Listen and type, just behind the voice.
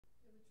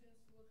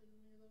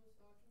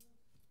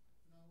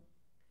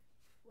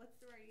What's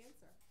the right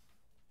answer?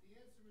 The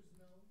answer is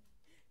no.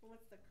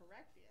 What's the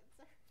correct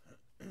answer?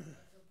 That's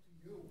up to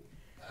you.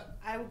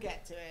 I will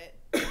get to it.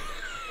 That's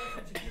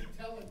what you keep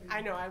telling me. I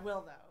know, I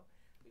will though.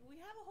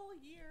 We have a whole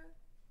year,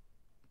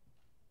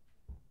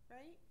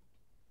 right?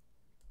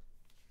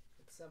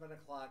 It's 7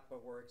 o'clock,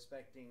 but we're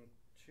expecting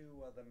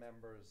 2 other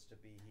members to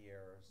be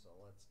here, so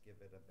let's give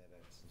it a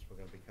minute since we're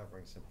gonna be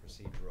covering some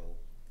procedural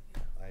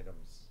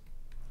items.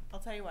 I'll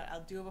tell you what,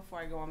 I'll do it before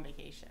I go on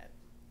vacation.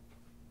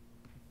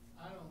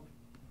 I don't,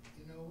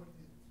 you know what,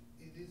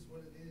 it is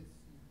what it is.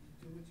 You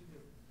do what you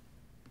do.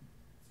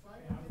 It's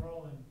fine. Yeah, I'm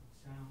rolling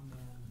sound.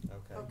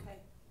 Okay. Okay.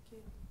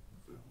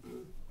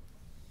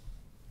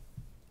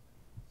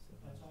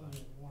 That's only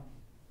a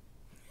warning.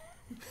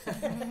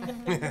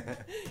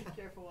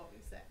 Careful what we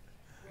say.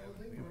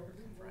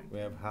 We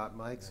have hot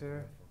mics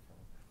here.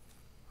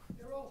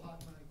 They're all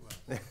hot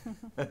mics.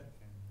 Yes.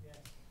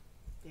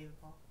 David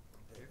Paul.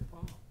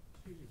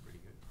 Usually pretty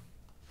good.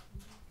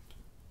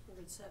 We're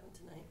at 7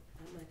 tonight.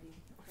 That might be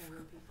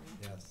calling people.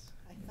 Yes.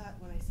 I thought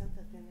when I sent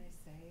the thing, I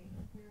say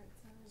we were at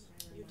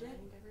 7. You did?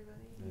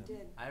 Everybody. You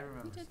did. I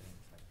remember You did.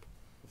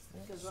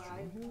 saying Because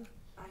I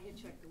had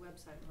checked the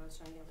website when I was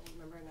trying to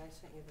remember, and I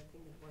sent you the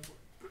thing that wasn't.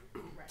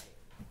 Right.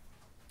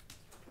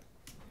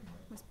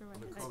 Whisper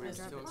it's White. like.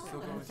 Still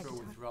going through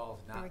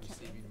withdrawals, not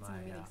receiving my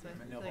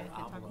manila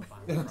envelope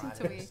on So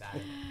Friday we- and Saturday.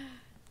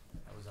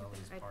 That was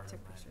always I part of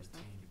took my pictures,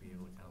 though. routine to be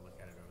able to kind of look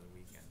at it over the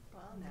weekend.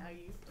 Well, now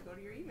you have to go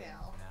to your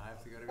email Now I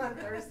have to go to on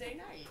email. Thursday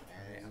night.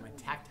 I'm a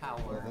tactile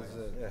Well, learner. there's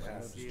a- When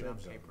I there's see it on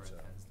strips on paper, it, it so.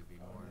 tends to be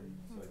more. When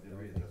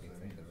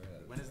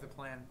When is the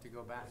plan to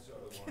go back?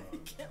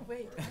 Can't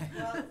wait.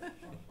 Well,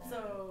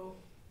 so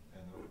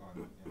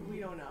we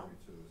don't know.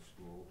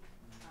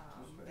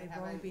 They It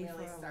haven't won't be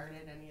really for a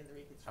started any of the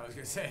reconstruction. I was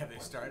gonna say, have they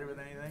started with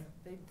anything?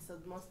 So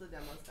most of the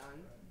demo's done,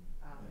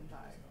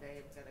 but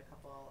they've got a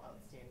couple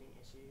outstanding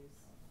issues.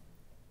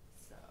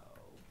 So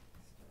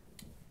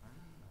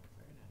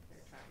Very nice.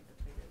 they're trying to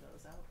figure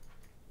those out.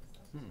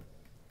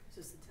 It's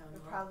just the town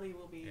It hall. probably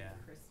will be Yeah.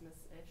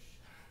 Christmas-ish.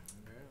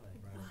 Really?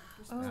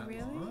 Oh,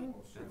 really?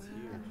 That's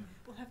huge.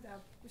 We'll have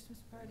our Christmas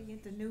party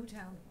at the new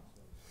town.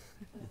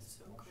 That's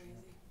so crazy.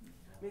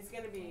 I mean, it's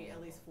gonna be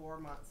at least 4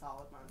 months,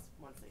 solid months,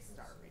 once they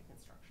start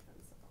reconstruction,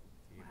 so.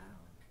 Wow.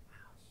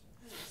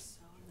 That is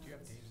so Do you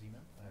have nice. Dave's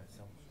email?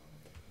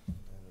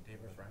 Dave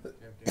or Frank? Do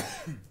you have Dave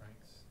or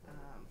Frank's?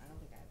 I don't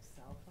think I have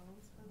cell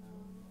phones for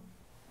them.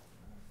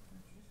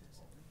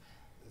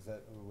 Is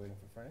that, we're waiting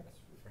for Frank?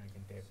 Frank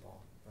and Dave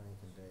Paul.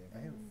 Frank and Dave. I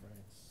have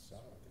Frank's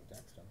cell, I can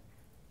text him.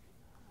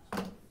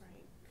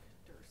 Frank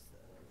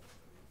Durson.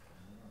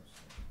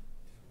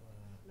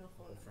 No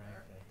phone Frank,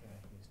 number. that guy,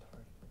 he's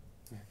hard.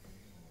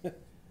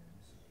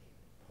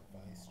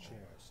 Vice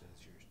chair says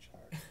yours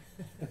charged.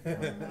 I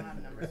don't have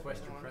numbers for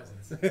Request your anyone.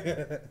 presence.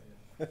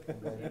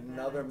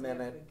 Another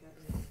minute.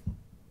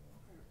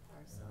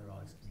 So they're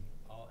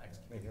all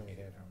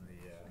excommunicated from the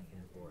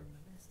board.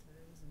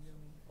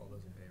 All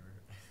those in favor?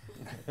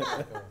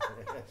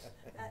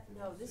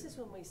 No, this is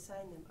when we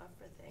sign them up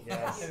for things.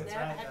 Yes. You've That's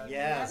never, right. have you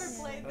Yes. never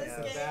played That's this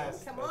the game?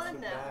 best. Come That's on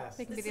the now. best.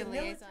 They can This be is the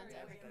military, liaison to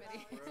every everybody.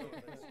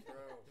 committee.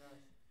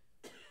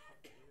 Do you have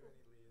any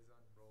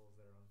liaison roles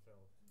that are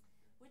unfilled?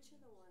 Which are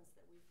the ones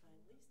that we find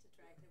least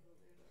attractive? We'll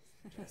do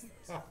those Just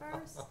those.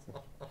 first.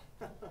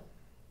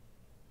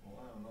 Well,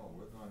 I don't know,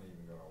 we're not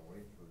even gonna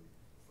wait for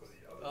the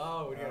others.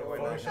 Oh, we got we're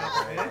not Photoshop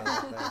gonna it. worry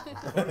about that.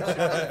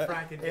 Photoshop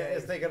Frank and Dave.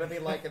 Is there gonna be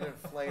like an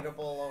inflatable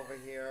over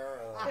here?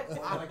 Like with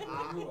you, I'll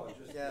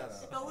just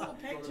Yes. The little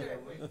picture.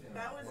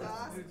 That was We'll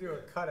awesome. do a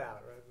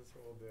cutout, right? That's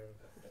what we'll do.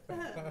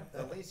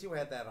 At least you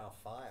had that on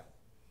file.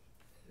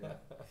 Yeah.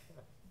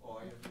 Oh,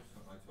 I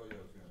told you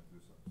I was gonna do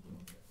something,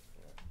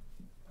 so,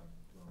 I'm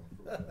gonna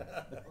improve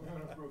that. I'm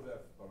gonna improve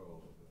that a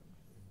little bit.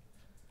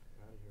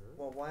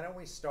 Well, why don't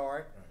we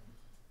start?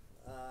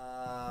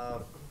 I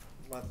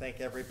want to thank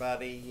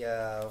everybody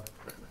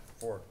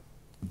for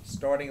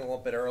starting a little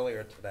bit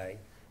earlier today,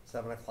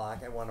 7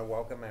 o'clock. I want to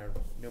welcome our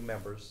new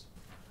members.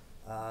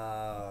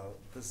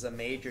 This is a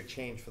major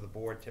change for the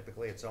board.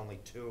 Typically, it's only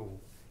 2,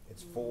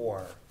 it's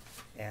 4.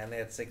 And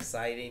it's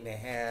exciting to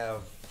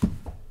have,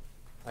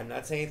 I'm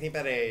not saying anything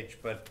about age,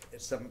 but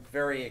some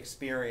very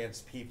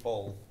experienced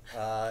people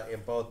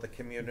in both the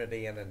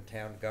community and in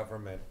town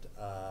government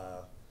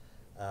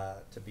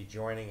to be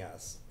joining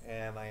us.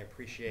 And I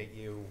appreciate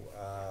you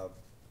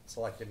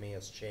selecting me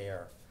as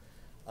chair.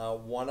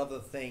 One of the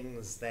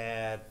things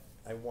that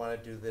I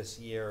want to do this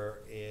year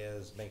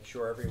is make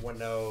sure everyone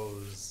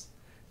knows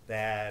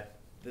that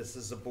this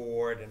is a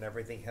board and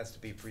everything has to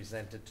be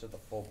presented to the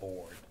full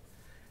board.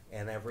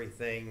 And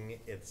everything,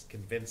 it's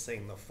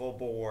convincing the full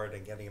board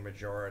and getting a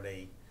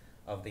majority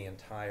of the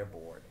entire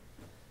board.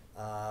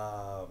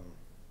 I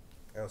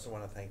also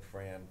want to thank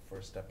Fran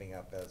for stepping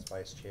up as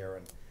vice chair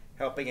and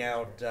helping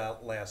out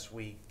last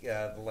week,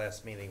 the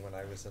last meeting when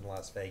I was in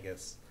Las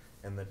Vegas,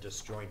 and the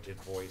disjointed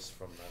voice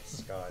from the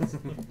skies.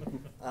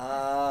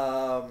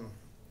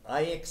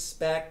 I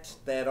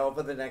expect that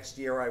over the next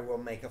year I will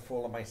make a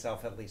fool of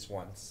myself at least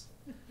once,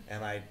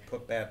 and I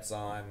put bets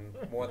on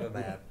more than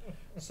that.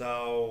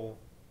 So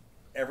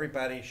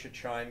everybody should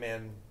chime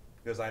in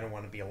because I don't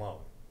want to be alone.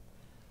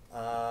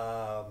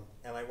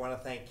 And I want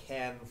to thank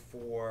Ken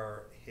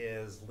for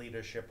his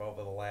leadership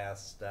over the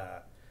last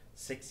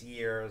 6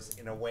 years.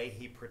 In a way,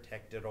 he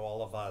protected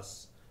all of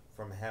us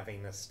from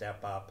having to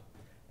step up.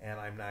 And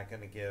I'm not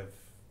going to give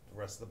the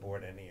rest of the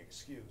board any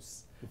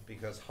excuse,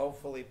 because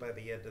hopefully by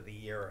the end of the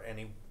year,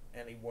 any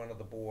one of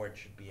the board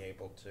should be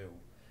able to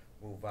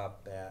move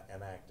up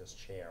and act as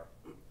chair.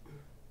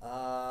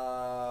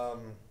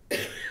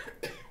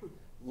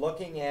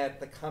 Looking at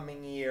the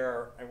coming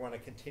year, I want to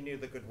continue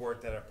the good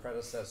work that our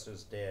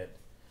predecessors did,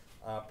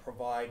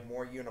 provide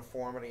more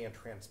uniformity and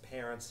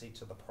transparency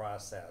to the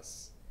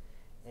process,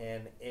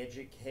 and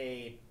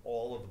educate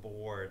all of the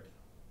board,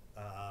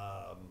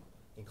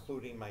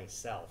 including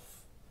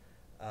myself,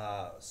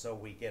 so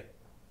we get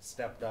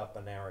stepped up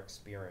in our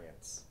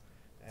experience.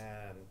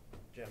 And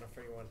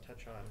Jennifer, you want to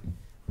touch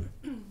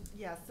on?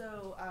 Yeah,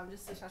 so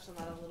just to touch on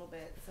that a little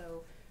bit,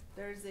 so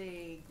there's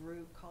a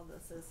group called the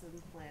Citizen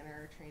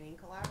Planner Training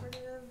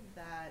Collaborative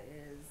that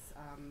is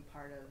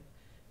part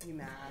of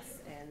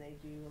UMass, and they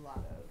do a lot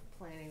of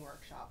planning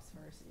workshops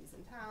for cities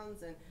and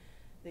towns, and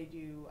they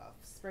do a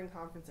spring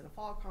conference and a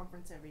fall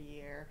conference every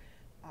year,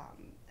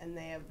 and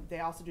they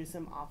also do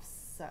some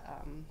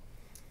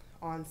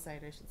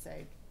on-site, I should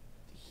say,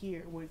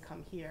 would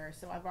come here.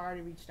 So I've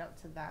already reached out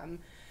to them,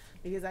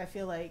 because I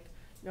feel like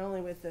not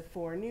only with the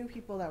 4 new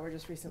people that were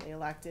just recently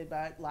elected,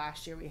 but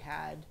last year we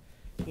had,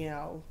 you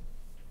know,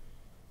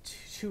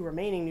 2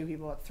 remaining new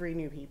people, 3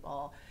 new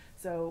people.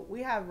 So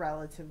we have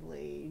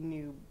relatively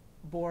new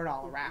board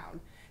all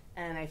around.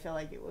 And I feel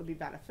like it would be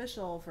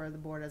beneficial for the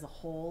board as a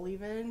whole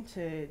even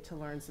to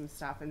learn some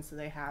stuff. And so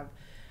they have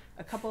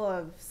a couple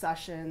of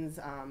sessions.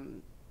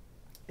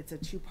 It's a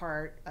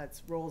 2-part,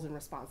 it's roles and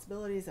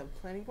responsibilities of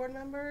planning board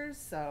members.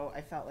 So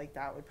I felt like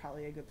that would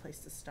probably be a good place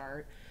to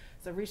start.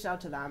 So I reached out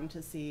to them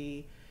to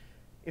see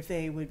if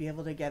they would be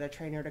able to get a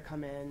trainer to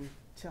come in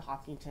to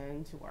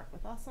Hopkinton to work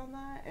with us on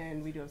that.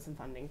 And we do have some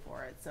funding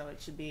for it. So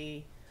it should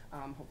be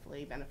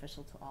hopefully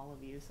beneficial to all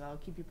of you. So I'll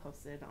keep you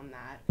posted on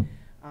that.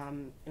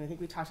 And I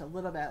think we talked a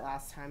little bit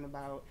last time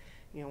about,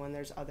 you know, when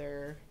there's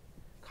other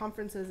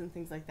conferences and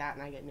things like that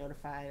and I get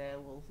notified, I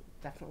will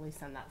definitely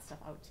send that stuff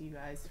out to you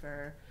guys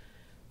for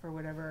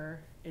whatever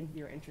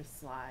your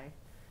interests lie.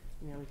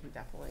 You know, we can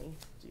definitely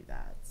do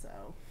that.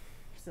 So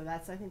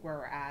that's, I think, where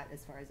we're at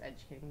as far as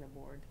educating the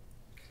board.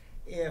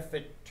 If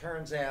it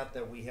turns out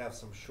that we have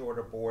some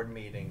shorter board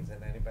meetings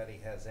and anybody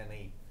has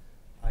any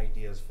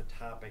ideas for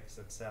topics,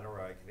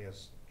 etc., I can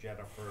ask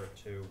Jennifer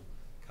to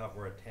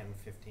cover a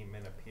 10-15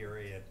 minute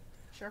period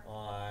Sure.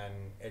 on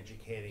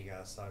educating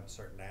us on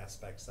certain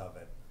aspects of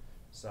it.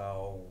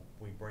 So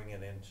we bring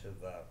it into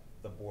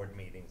the board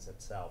meetings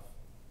itself.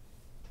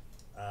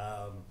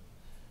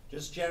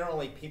 Just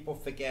generally, people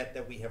forget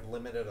that we have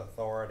limited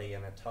authority,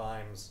 and at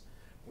times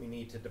we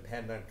need to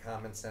depend on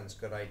common sense,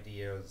 good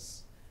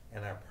ideas,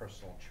 and our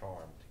personal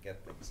charm to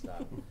get things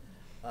done.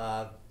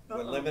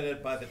 We're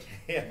limited by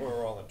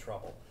we're all in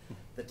trouble.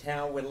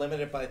 We're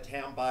limited by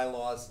town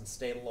bylaws and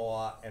state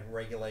law and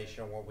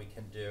regulation on what we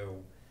can do.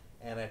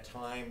 And at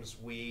times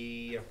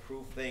we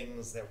approve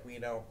things that we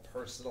don't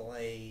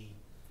personally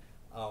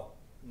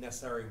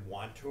necessarily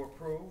want to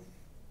approve,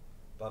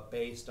 but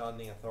based on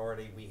the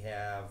authority we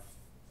have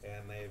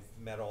and they've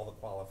met all the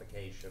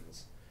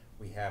qualifications,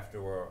 we have to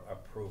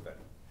approve it.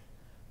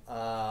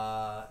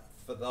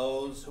 For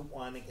those who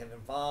want to get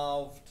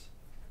involved,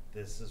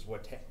 this is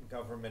what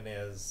government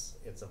is.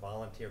 It's a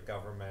volunteer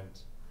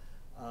government.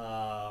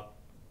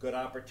 Good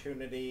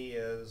opportunity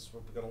is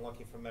we're going to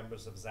looking for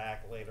members of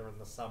ZAC later in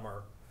the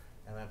summer,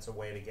 and that's a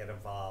way to get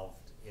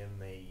involved in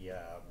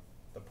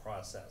the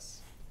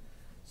process.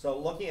 So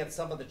looking at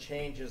some of the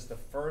changes, the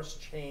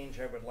first change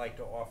I would like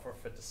to offer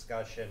for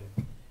discussion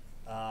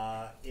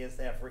is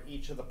that for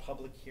each of the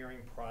public hearing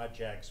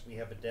projects, we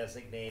have a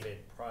designated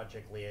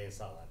project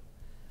liaison.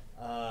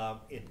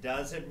 It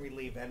doesn't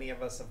relieve any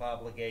of us of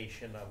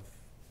obligation of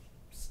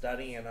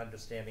studying and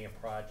understanding a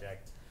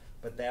project,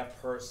 but that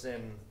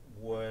person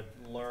would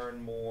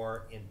learn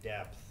more in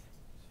depth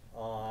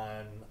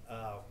on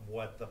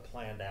what the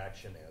planned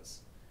action is.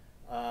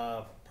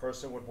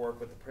 Person would work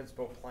with the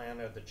principal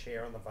planner, the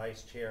chair and the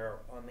vice chair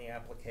on the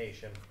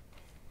application,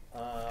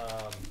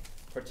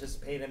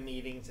 participate in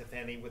meetings, if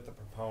any, with the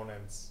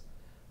proponents,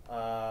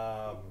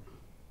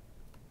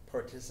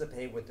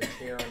 participate with the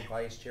chair and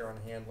vice chair on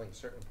handling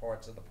certain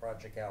parts of the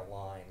project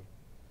outline.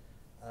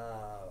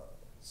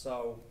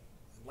 So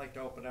I'd like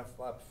to open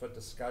up for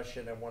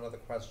discussion, and one of the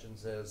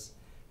questions is,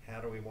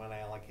 how do we want to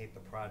allocate the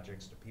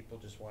projects? Do people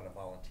just want to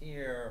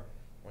volunteer,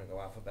 want to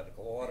go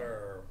alphabetical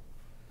order?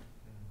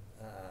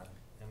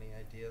 Any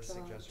ideas,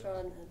 suggestions?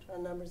 Draw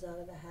numbers out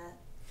of a hat.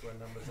 Draw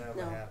numbers out of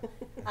No.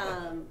 a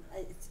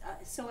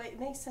hat? So it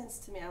makes sense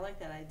to me. I like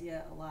that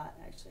idea a lot,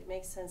 actually. It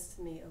makes sense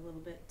to me a little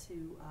bit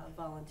to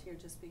volunteer,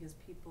 just because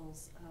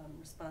people's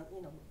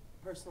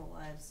personal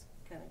lives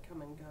kind of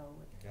come and go.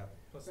 Yeah.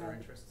 Plus their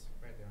interests,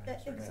 right? They don't have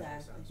certain Exactly.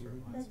 interests on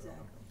certain ones, so I'm Exactly.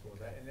 comfortable with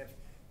that. And if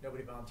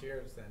nobody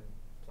volunteers, then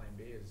plan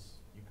B is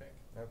you pick.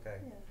 Okay.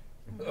 Yeah.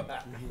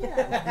 Yeah.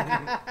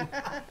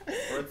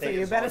 Birthday So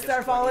you is better August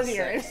start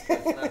volunteering. 26th.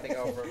 It's nothing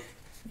over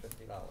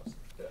 $50.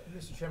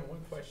 Mr. Chairman, one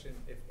question,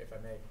 if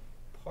I may.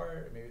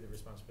 Part, maybe the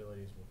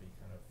responsibilities will be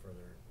kind of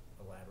further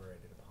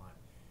elaborated upon,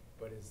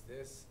 but is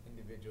this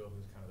individual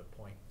who's kind of the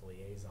point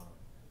liaison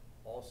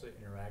also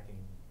interacting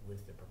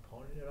with the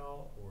proponent at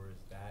all, or is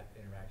that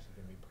interaction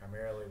going to be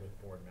primarily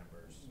with board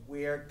members?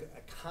 We're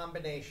a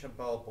combination of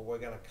both, but we're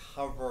gonna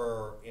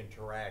cover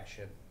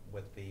interaction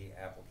with the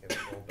applicant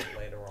a little bit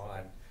later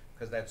on,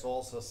 because that's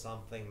also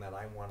something that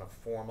I wanna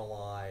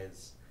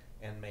formalize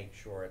and make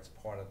sure it's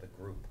part of the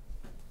group.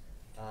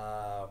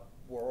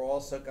 We're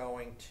also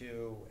going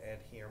to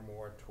adhere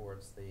more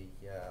towards the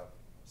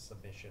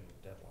submission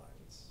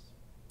deadlines.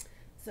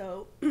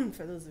 So,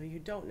 for those of you who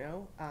don't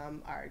know,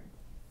 our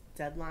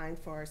deadline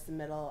for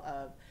submittal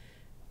of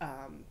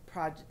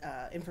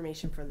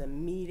information for the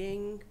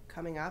meeting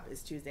coming up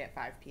is Tuesday at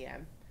 5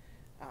 p.m.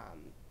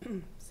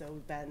 So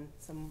we've been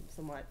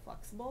somewhat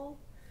flexible.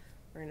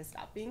 We're going to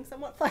stop being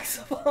somewhat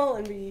flexible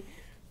and be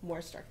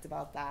more strict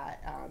about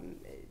that.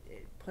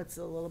 It puts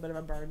a little bit of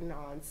a burden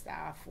on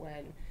staff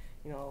when,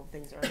 you know,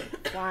 things are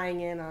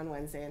flying in on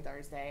Wednesday and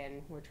Thursday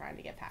and we're trying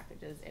to get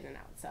packages in and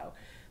out. So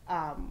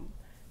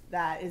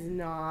that is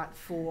not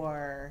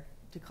for,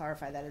 to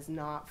clarify, that is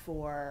not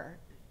for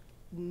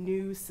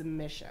new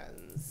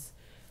submissions.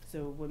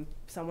 So when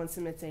someone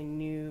submits a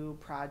new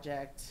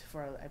project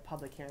for a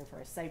public hearing for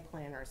a site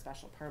plan or a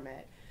special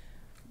permit,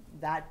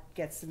 that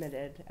gets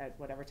submitted at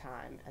whatever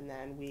time, and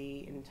then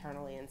we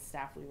internally and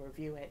staff, we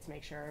review it to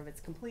make sure of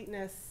its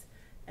completeness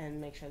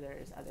and make sure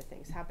there's other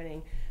things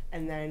happening,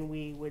 and then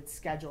we would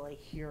schedule a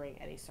hearing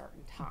at a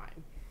certain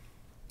time.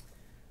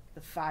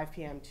 The 5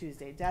 p.m.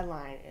 Tuesday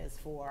deadline is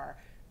for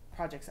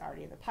projects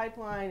already in the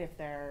pipeline, if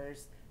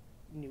there's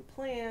new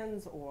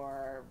plans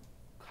or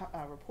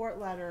report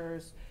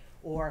letters,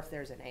 or if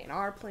there's an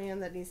A&R plan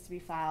that needs to be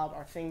filed,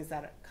 or things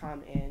that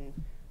come in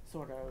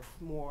sort of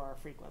more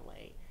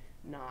frequently,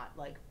 not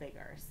like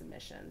bigger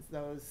submissions.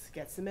 Those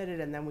get submitted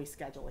and then we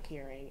schedule a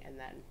hearing and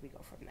then we go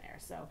from there.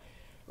 So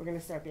we're gonna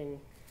start being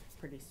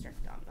pretty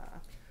strict on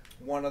that.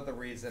 One of the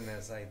reasons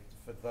is,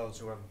 for those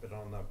who haven't been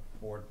on the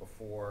board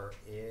before,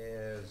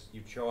 is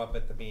you'd show up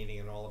at the meeting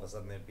and all of a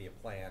sudden there'd be a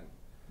plan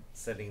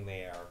sitting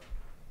there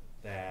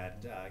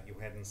that you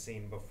hadn't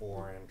seen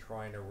before, and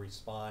trying to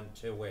respond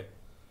to it,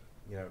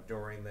 you know,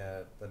 during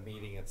the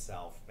meeting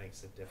itself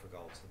makes it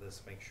difficult. So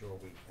this makes sure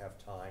we have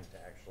time to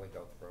actually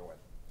go through it.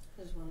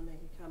 I just want to make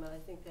a comment. I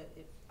think that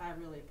I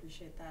really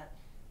appreciate that,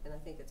 and I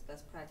think it's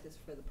best practice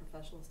for the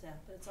professional staff,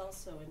 but it's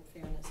also in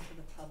fairness to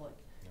the public.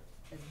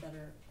 Yeah. It's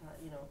better,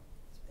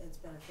 it's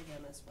better for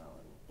them as well,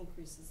 and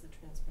increases the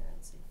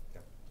transparency.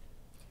 Yep.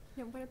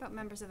 Yeah, what about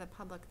members of the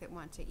public that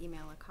want to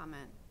email a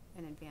comment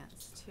in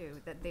advance too?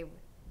 That they,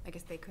 I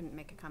guess they couldn't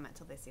make a comment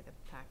till they see the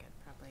packet,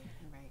 probably,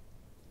 right?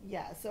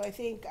 Yeah, so I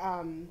think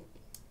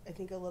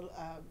a little,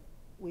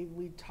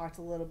 we talked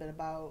a little bit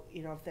about,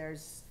 you know, if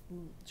there's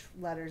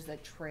letters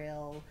that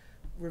trail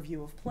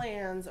review of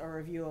plans or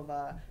review of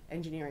a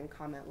engineering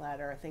comment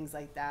letter, things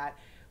like that,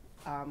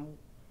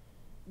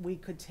 we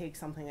could take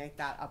something like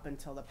that up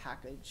until the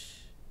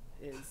package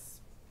is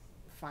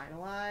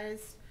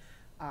finalized.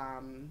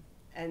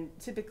 And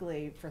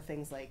typically for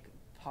things like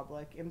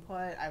public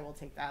input, I will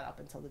take that up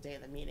until the day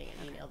of the meeting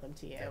and email them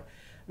to you. Okay.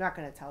 I'm not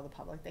going to tell the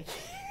public they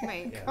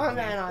can't Right.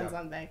 comment on Yeah.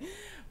 something.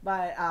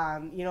 But,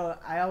 you know,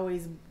 I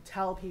always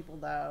tell people,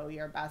 though,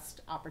 your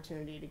best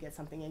opportunity to get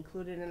something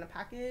included in a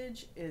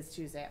package is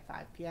Tuesday at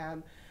 5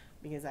 p.m.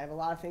 because I have a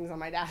lot of things on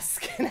my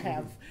desk and I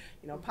have,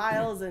 you know,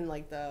 piles, and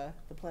like the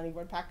planning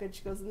board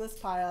package goes in this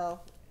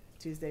pile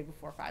Tuesday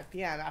before 5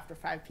 p.m. After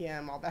 5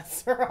 p.m. all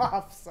bets are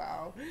off,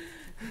 so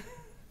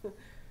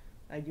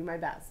I do my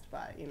best,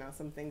 but, you know,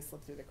 some things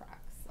slip through the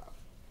cracks, so.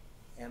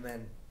 And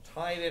then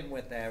tied in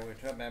with that, we're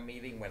talking about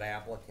meeting with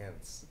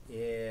applicants,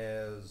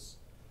 is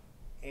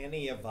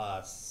any of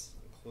us,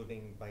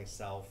 including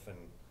myself, and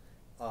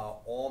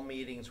all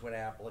meetings with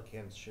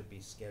applicants should be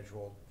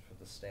scheduled for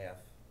the staff.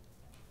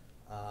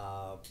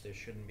 There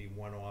shouldn't be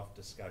one-off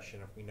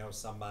discussion. If we know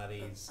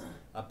somebody's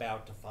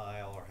about to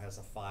file or has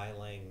a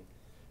filing,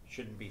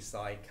 shouldn't be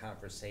side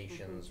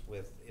conversations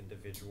with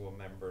individual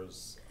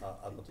members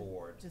of the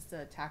board. Just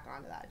to tack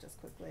onto that just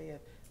quickly,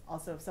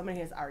 also if somebody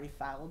has already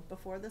filed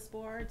before this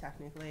board,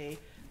 technically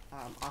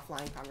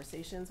offline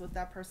conversations with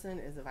that person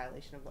is a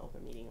violation of the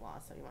open meeting law,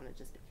 so you want to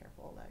just be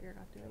careful that you're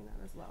not doing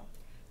that as well.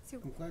 So,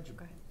 I'm glad you,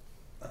 go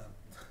ahead.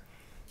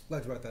 glad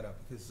you brought that up,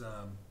 because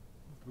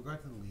with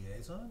regard to the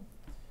liaison,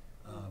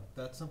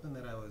 that's something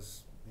that I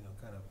was, you know,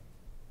 kind of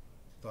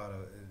thought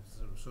of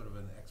as sort of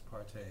an ex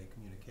parte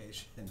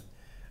communication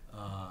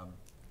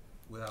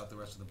without the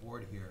rest of the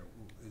board here.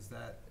 Is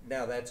that?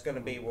 No, that's gonna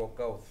be, we'll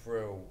go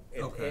through.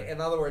 Okay. In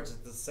other words,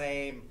 it's the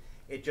same,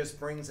 it just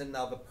brings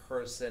another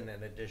person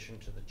in addition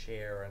to the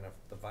chair and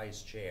the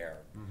vice chair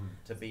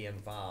to be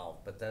involved,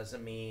 but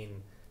doesn't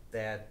mean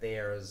that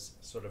there's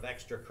sort of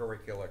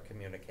extracurricular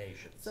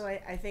communications. So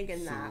I think in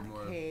So that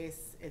more-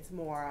 case, it's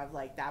more of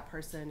like that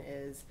person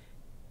is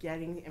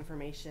getting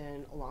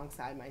information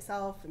alongside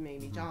myself and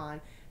maybe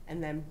John,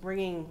 and then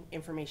bringing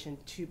information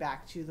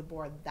back to the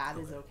board, that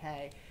is Okay.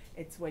 okay.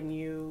 It's when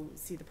you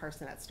see the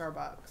person at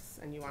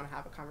Starbucks and you want to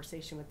have a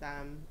conversation with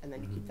them, and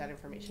then you keep that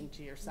information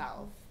to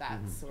yourself,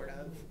 that's sort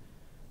of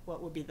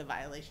what would be the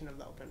violation of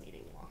the open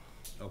meeting law.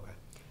 Okay.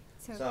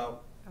 So,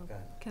 Oh, go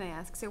ahead. can I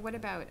ask, so what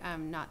about,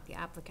 not the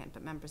applicant,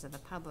 but members of the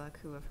public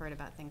who have heard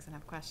about things and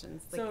have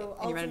questions? Like, So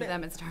and you run into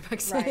them at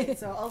Starbucks? Right,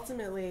 so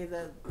ultimately,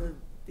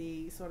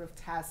 the sort of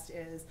test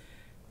is,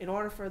 in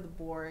order for the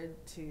board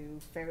to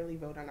fairly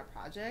vote on a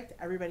project,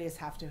 everybody has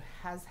have to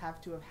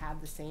have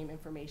had the same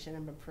information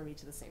and been privy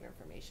to the same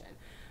information.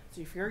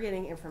 So if you're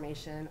getting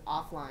information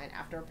offline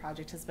after a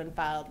project has been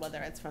filed,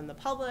 whether it's from the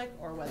public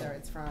or whether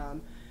it's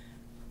from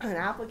an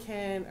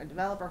applicant, a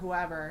developer,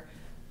 whoever,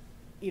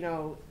 you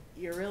know,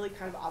 you're really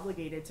kind of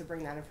obligated to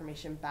bring that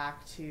information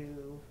back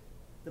to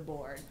the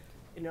board.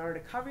 In order to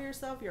cover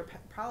yourself, your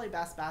probably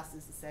best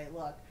is to say,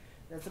 look,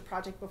 there's a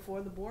project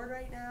before the board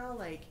right now,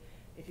 like,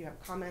 if you have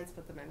comments,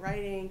 put them in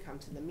writing, come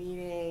to the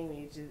meeting, we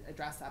need to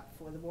address that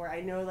before the board.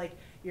 I know, like,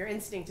 your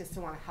instinct is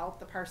to want to help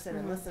the person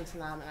and listen to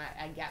them, and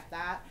I get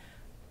that.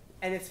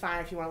 And it's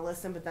fine if you want to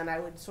listen, but then I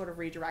would sort of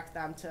redirect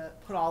them to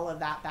put all of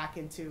that back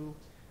into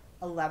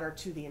a letter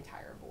to the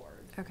entire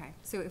board. Okay,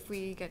 so if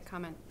we get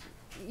comment,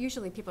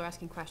 usually people are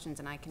asking questions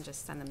and I can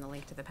just send them the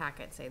link to the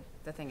packet, say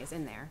the thing is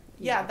in there.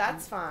 you Yeah, know,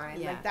 that's and- fine.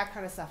 yeah. Like, that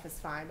kind of stuff is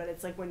fine. But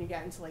it's like when you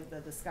get into like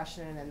the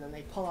discussion and then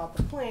they pull out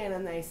the plan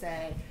and they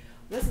say,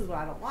 this is what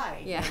I don't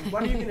like. Yeah. And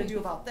what are you going to do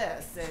about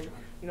this? And,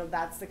 you know,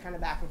 that's the kind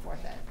of back and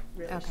forth that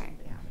really Okay. shouldn't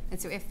be happening.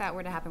 And so if that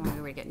were to happen when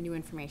we were to get new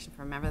information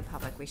from a member of the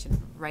public, we should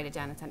write it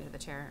down and send it to the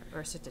chair,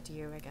 or send it to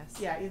you, I guess?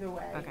 Yeah, either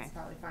way, Okay. it's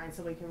probably fine.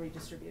 So we can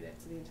redistribute it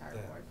to the entire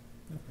Yeah. board.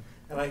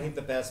 And I think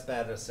the best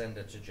bet is send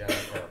it to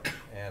Jennifer,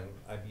 and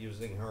I'm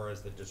using her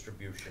as the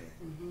distribution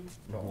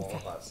for all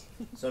of us.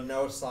 So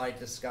no side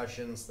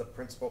discussions, the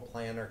principal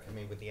planner can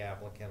meet with the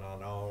applicant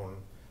on own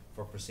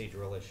for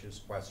procedural issues,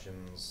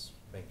 questions,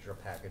 make sure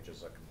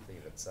packages are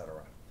complete, et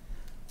cetera.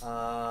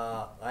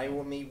 I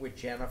will meet with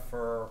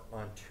Jennifer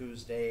on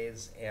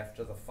Tuesdays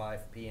after the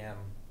 5 PM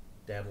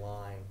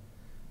deadline,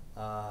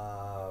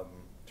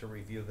 to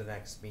review the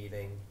next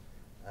meeting.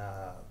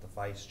 The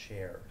vice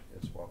chair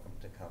is welcome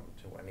to come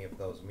to any of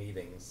those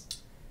meetings.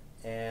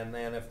 And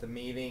then if the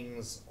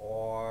meetings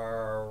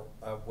are,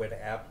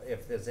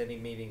 if there's any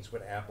meetings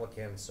with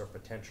applicants or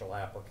potential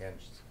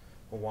applicants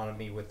who wanna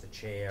meet with the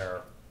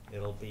chair,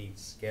 it'll be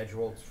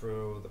scheduled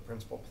through the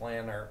principal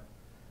planner.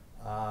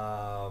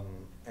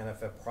 And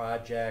if a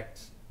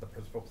project, the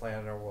principal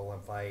planner will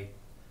invite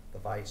the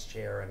vice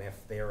chair, and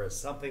if there is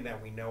something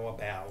that we know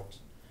about,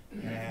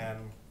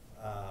 and,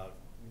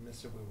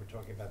 we were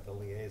talking about the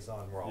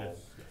liaison role,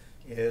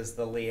 is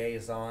the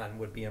liaison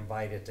would be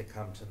invited to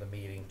come to the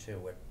meeting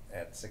too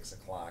at 6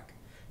 o'clock.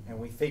 And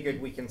we figured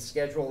we can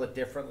schedule it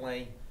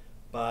differently,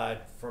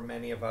 but for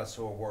many of us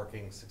who are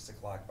working, 6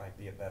 o'clock might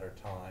be a better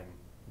time.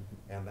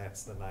 And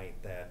that's the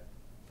night that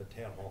the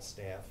town hall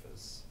staff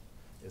is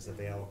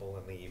available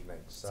in the evening,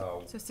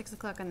 so. So 6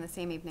 o'clock on the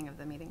same evening of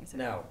the meeting, is it?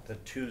 No, the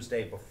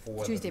Tuesday before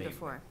the meeting. Tuesday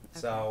before, okay.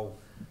 So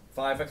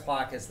 5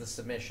 o'clock is the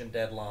submission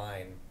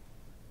deadline,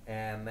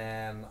 and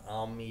then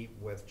I'll meet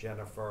with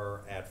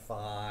Jennifer at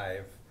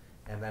 5,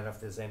 and then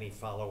if there's any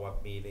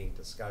follow-up meeting,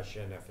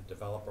 discussion, if a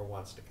developer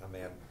wants to come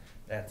in,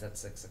 that's at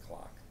 6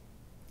 o'clock.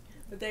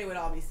 But they would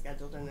all be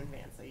scheduled in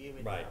advance, so you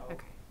would Right. know.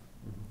 Okay.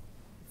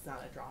 It's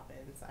not a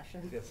drop-in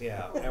session. Yes,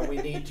 yeah, and we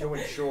need to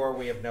ensure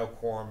we have no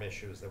quorum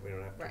issues, that we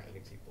don't have too Right. many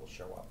people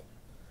show up.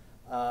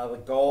 The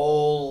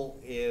goal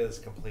is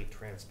complete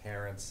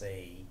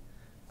transparency,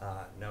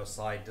 no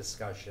side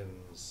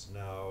discussions,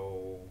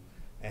 no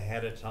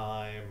ahead of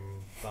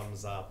time,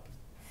 thumbs up.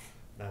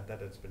 Not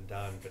that it's been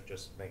done, but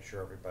just make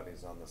sure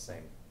everybody's on the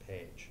same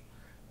page.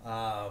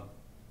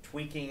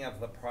 Tweaking of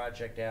the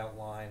project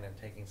outline and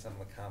taking some of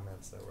the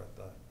comments that were at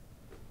the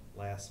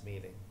last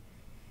meeting.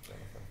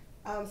 Jennifer?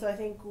 So I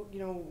think, you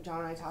know, John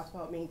and I talked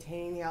about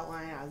maintaining the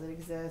outline as it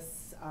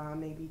exists,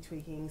 maybe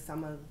tweaking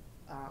some of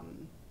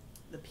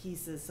the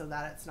pieces so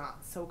that it's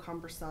not so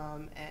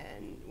cumbersome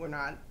and we're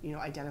not, you know,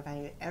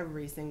 identifying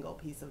every single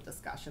piece of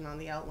discussion on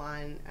the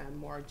outline and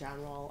more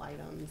general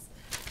items.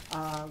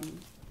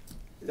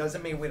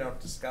 Doesn't mean we don't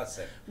discuss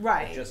it.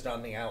 Right. It's just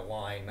on the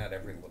outline, not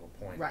every little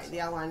point. Right,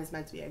 the outline is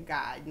meant to be a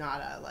guide,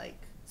 not a,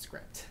 like,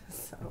 script,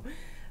 so.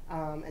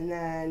 And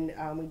then,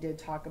 we did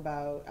talk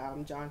about,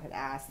 John had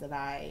asked that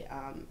I,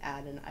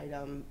 add an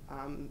item,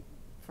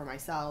 for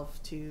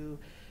myself to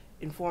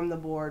inform the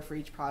board for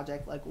each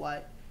project, like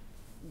what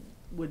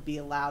would be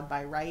allowed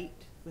by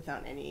right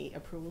without any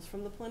approvals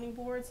from the planning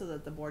board, so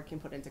that the board can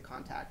put into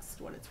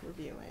context what it's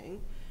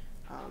reviewing.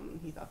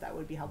 He thought that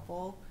would be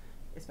helpful,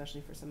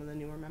 especially for some of the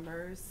newer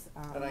members.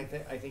 And I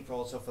think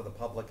also for the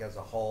public as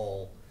a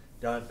whole,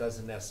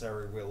 doesn't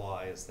necessarily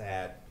realize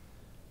that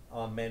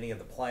on many of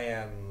the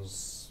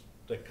plans,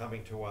 they're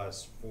coming to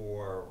us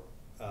for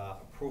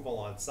approval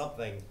on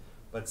something,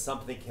 but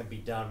something can be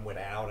done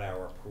without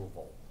our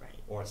approval. Right.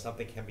 Or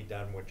something can be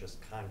done with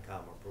just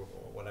Concom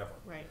approval or whatever.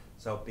 Right.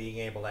 So being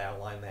able to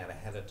outline that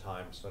ahead of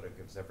time sort of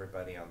gives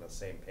everybody on the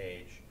same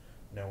page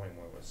knowing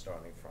where we're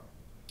starting from.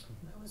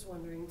 I was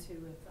wondering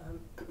too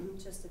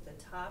if, just at the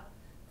top,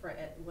 for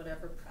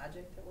whatever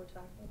project that we're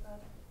talking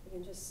about, we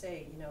can just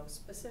say, you know,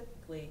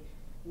 specifically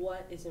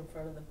what is in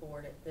front of the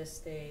board at this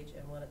stage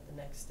and what at the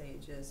next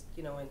stage is,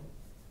 you know, in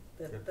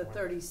Good the point.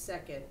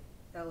 30-second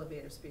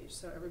elevator speech,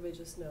 so everybody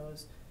just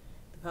knows,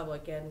 the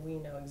public and we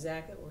know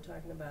exactly what we're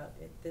talking about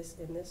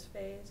in this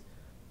phase,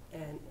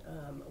 and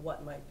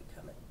what might be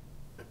coming.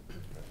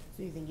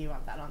 So you think you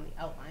want that on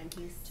the outline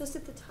piece? Just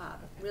at the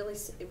top, really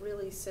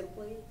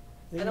simply.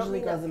 It I don't usually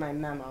mean goes that- in my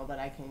memo, but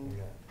I can.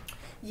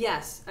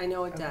 Yes, I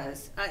know it Okay.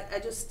 does. I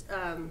just,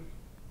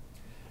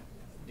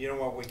 You know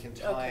what, we can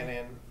tie it Okay.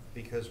 in,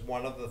 because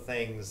one of the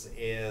things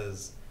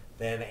is,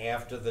 then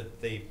after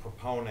the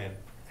proponent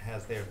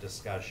has their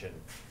discussion,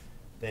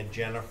 then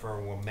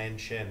Jennifer will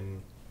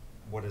mention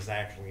what is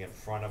actually in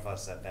front of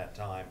us at that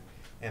time,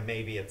 and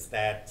maybe it's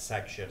that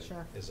section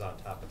Sure. is on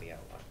top of the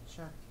outline.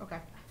 Sure, okay.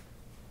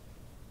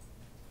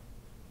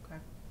 Okay.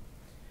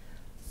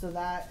 So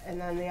that, and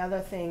then the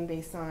other thing,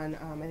 based on,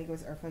 I think it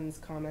was Irfan's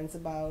comments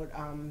about,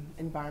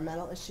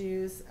 environmental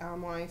issues,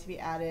 wanting to be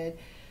added.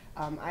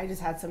 I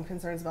just had some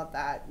concerns about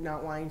that,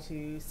 not wanting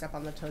to step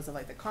on the toes of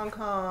like the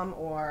Concom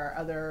or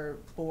other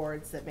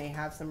boards that may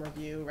have some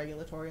review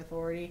regulatory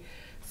authority.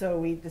 So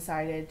we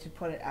decided to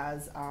put it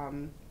as,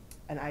 an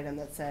item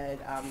that said,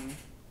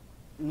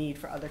 need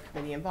for other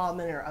committee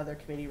involvement or other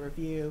committee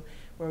review,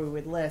 where we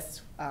would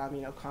list,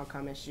 you know,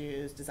 Concom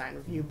issues, design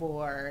review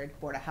board,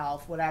 Board of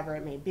Health, whatever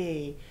it may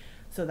be,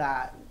 so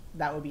that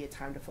would be a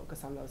time to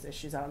focus on those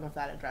issues. I don't know if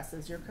that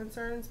addresses your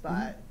concerns,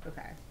 but,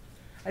 okay.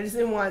 I just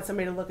didn't want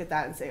somebody to look at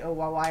that and say, oh,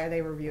 well, why are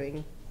they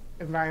reviewing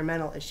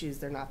environmental issues?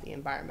 They're not the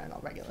environmental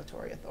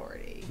regulatory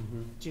authority.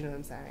 Do you know what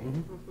I'm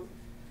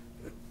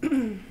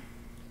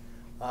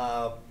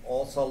saying?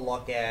 Also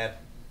look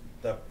at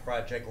the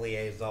project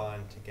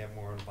liaison to get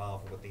more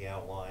involved with the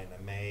outline.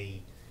 I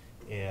may,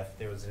 if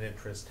there was an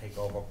interest, take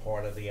over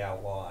part of the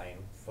outline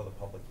for the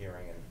public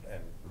hearing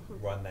and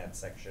run that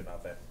section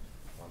of it,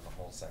 run the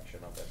whole section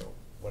of it, or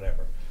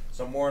whatever.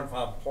 So more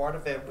involved. Part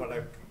of it, what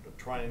I'm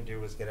trying to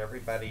do is get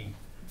everybody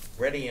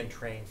ready and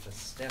trained to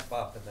step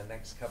up in the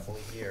next couple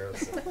of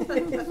years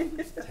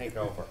and take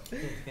over.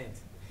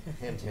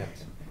 Hint, hint.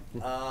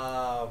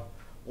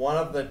 One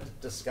of the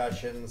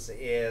discussions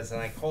is,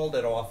 and I called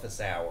it office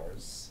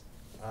hours,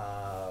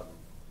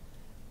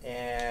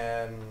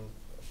 and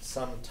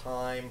some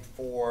time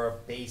for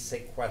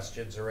basic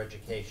questions or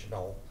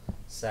educational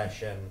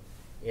session.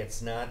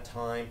 It's not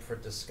time for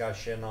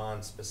discussion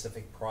on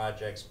specific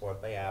projects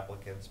brought by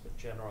applicants, but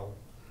general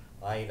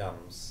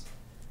items.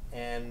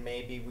 And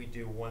maybe we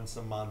do once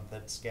a month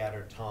at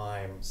scattered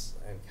times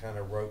and kind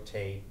of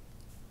rotate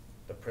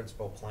the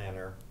principal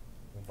planner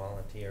who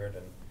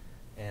volunteered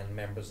and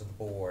members of the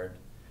board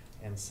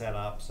and set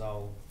up.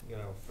 So, you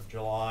know, for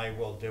July,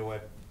 we'll do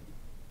it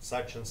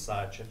such and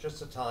such, and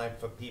just a time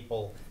for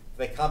people, if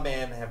they come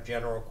in, have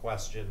general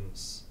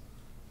questions,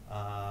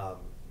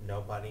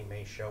 nobody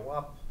may show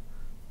up,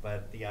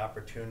 but the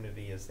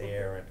opportunity is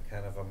there in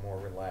kind of a more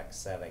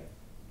relaxed setting.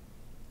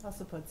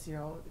 Also puts, you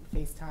know,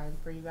 FaceTime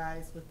for you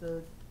guys with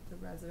the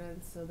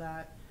residents, so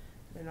that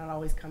they're not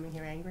always coming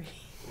here angry.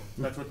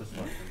 That's what the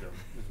selectmen do,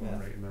 is when Yeah.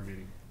 we're in their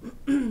meeting.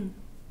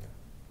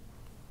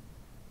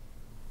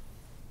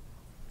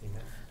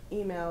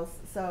 Emails.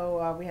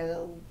 So we had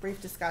a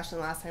brief discussion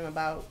last time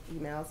about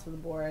emails for the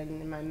board, and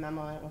in my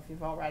memo, I don't know if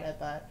you've all read it,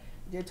 but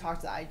I did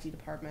talk to the IT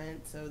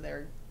department, so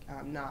they're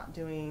not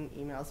doing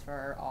emails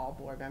for all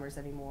board members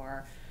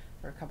anymore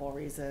for a couple of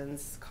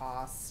reasons: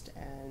 cost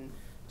and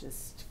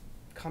just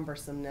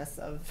cumbersomeness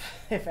of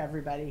if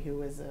everybody who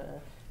was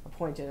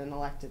appointed and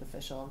elected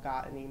official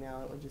got an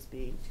email, it would just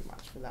be too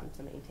much for them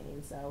to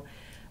maintain. So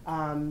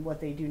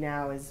what they do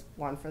now is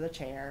one for the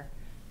chair.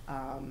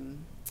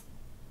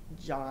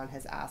 John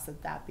has asked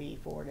that that be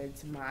forwarded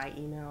to my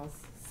emails,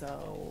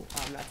 so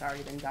that's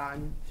already been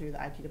done through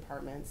the IT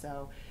department,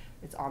 so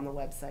it's on the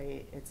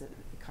website, it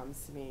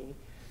comes to me.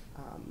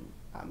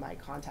 My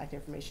contact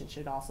information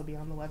should also be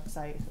on the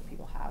website, so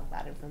people have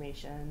that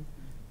information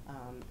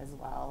as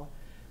well.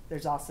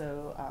 There's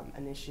also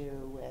an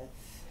issue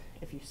with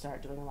if you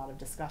start doing a lot of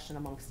discussion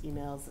amongst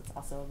emails, it's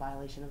also a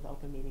violation of the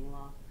open meeting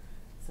law,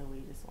 so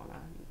we just want to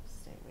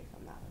stay away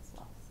from that as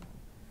well. So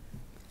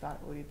thought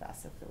it would be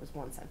best if there was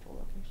one central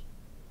location.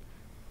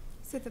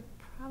 So the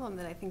problem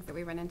that I think that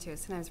we run into is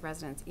sometimes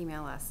residents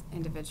email us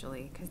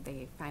individually because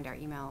they find our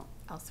email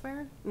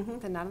elsewhere,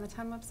 than not on the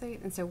town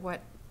website. And so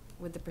what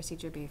would the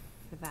procedure be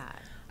for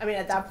that? I mean,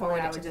 at that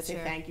forward point, it I to would the just say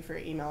chair? thank you for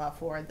your email. I'll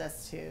forward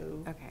this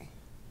to Okay.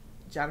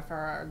 Jennifer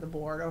or the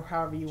board, or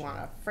however you want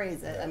to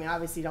phrase it. I mean,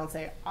 obviously, don't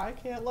say I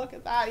can't look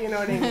at that. You know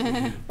what I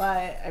mean?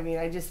 But I mean,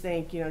 I just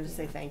think, you know, just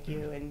say thank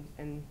you, and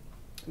I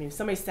mean, if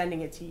somebody's sending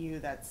it to you,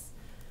 that's,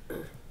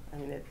 I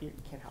mean, you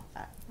can't help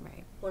that.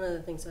 Right. one of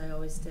the things I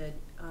always did,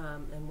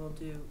 and will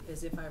do,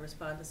 is if I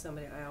respond to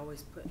somebody, I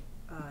always put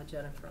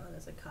Jennifer on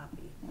as a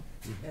copy.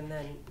 And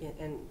then,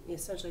 and you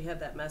essentially have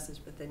that message,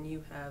 but then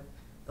you have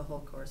the whole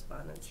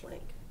correspondence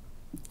link.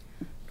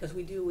 Because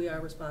we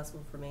are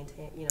responsible for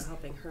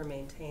helping her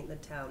maintain, the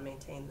town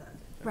maintain that.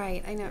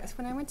 Right, I know. So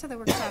when I went to the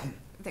workshop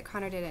that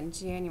Connor did in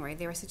January,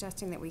 they were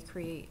suggesting that we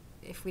create,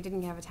 if we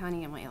didn't have a town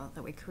email,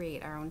 that we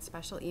create our own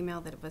special email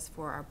that was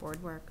for our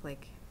board work,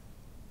 like,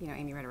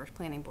 Amy Ritter's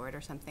planning board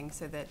or something,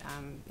 so that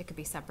it could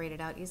be separated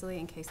out easily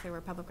in case there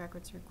were public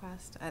records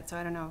requests. So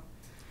I don't know.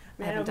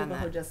 I know people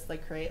who just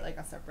create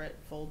a separate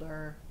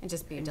folder And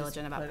just be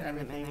diligent about putting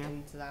them in there.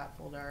 into that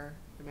folder.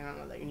 I mean, I don't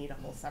know that you need a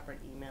whole separate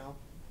email,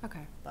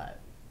 Okay. but.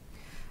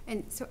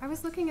 And so I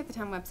was looking at the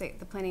town website,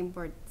 the planning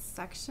board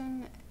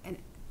section, and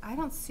I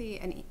don't see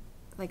an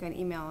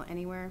email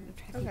anywhere. I'm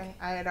trying to think. Okay,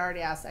 I had already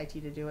asked IT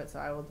to do it, so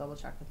I will double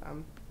check with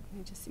them.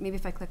 Maybe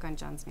if I click on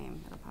John's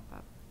name, it'll pop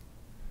up.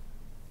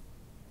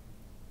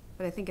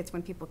 But I think it's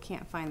when people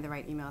can't find the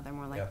right email, they're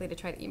more likely to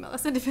try to email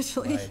us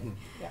individually. Right.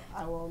 Yeah,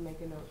 I will make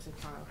a note to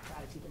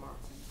contact IT tomorrow.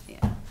 Yeah.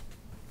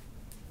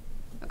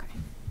 Okay.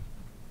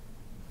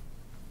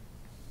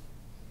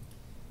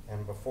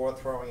 And before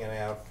throwing it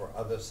out for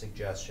other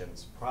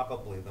suggestions,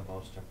 probably the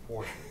most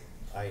important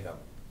item,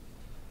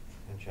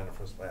 and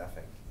Jennifer's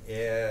laughing,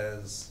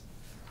 is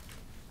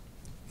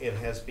it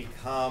has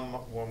become,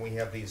 when we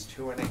have these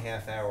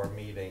 2.5-hour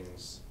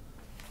meetings,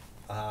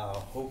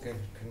 who can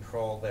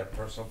control their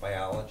personal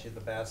biology the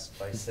best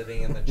by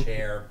sitting in the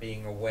chair,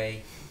 being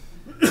awake,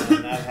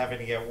 not having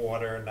to get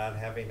water, not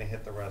having to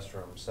hit the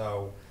restroom.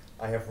 So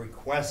I have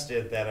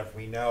requested that if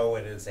we know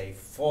it is a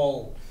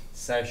full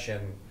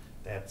session,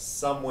 that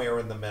somewhere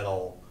in the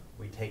middle,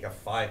 we take a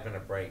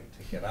 5-minute break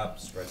to get up,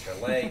 stretch our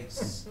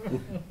legs,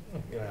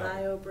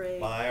 bio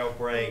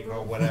break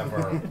or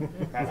whatever.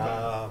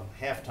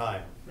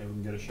 Halftime. Maybe we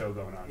can get a show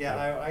going on. Yeah,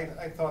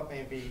 I thought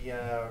maybe,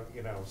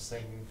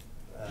 sing.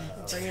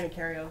 Bring in a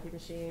karaoke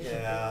machine.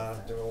 Yeah,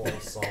 do a little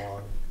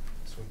song,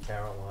 Sweet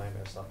Caroline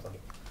or something.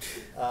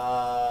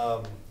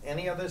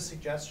 Any other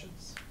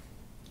suggestions?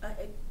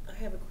 I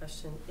have a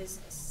question. Is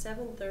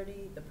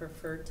 7:30 the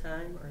preferred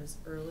time, or is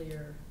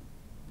earlier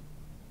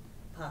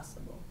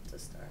possible to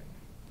start?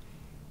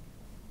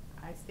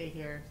 I stay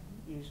here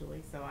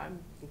usually, so I'm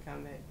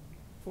come at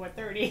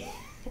 4:30.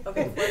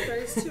 Okay,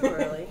 4:30 is too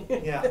early.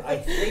 Yeah, I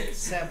think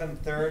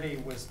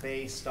 7:30 was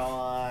based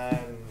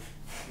on,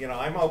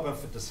 I'm open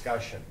for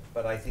discussion,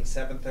 but I think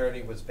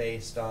 7:30 was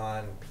based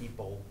on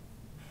people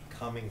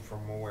coming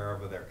from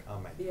wherever they're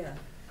coming. Yeah.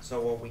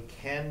 So what we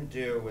can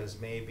do is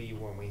maybe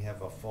when we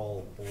have a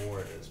full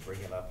board is bring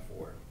it up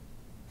for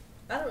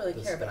I don't really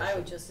care, but I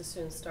would discussion. just as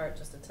soon start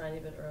just a tiny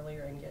bit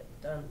earlier and get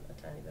done a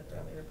tiny bit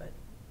earlier, but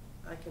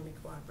I can be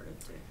cooperative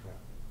too.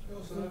 You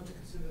also have to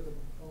consider the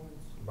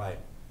proponents. Right.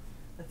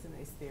 That's a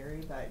nice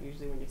theory, but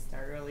usually when you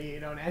start early, you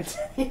don't end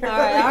early. All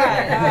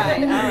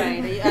right.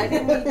 I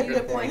didn't need you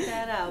to point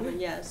that out, but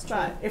yes, true.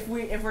 But if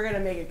we're gonna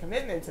make a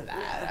commitment to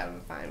that,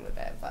 I'm fine with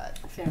it, but.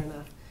 Fair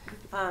enough.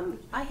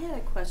 I had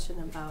a question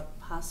about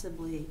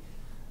possibly,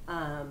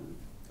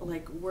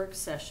 work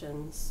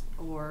sessions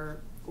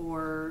or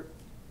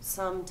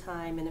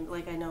sometime, and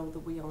I know that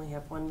we only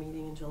have one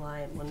meeting in July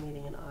and one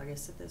meeting in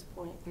August at this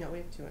point. No, we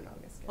have 2 in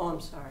August. Oh, I'm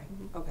sorry.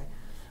 Mhm. Okay.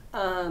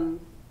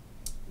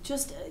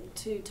 Just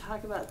to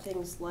talk about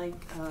things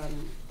like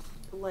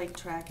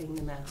tracking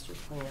the master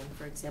plan,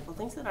 for example,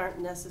 things that aren't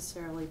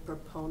necessarily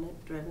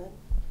proponent driven.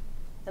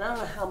 And I don't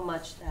know how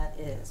much that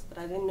is, but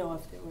I didn't know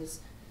if there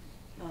was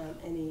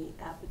any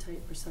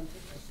appetite for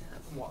something like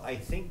that. Well, I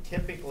think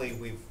typically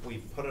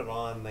we've put it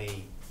on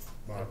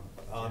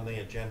the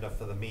agenda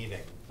for the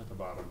meeting. At the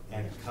bottom.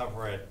 And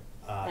cover it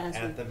As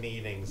at we- the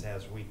meetings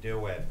as we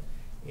do it.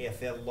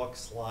 If it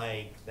looks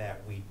like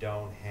that we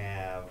don't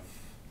have,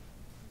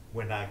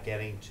 we're not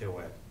getting to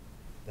it,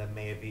 then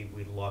maybe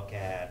we look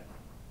at,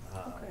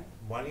 Okay.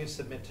 why don't you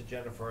submit to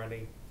Jennifer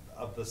any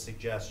of the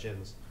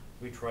suggestions?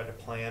 We try to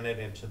plan it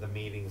into the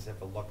meetings.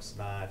 If it looks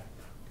not,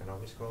 can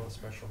always call a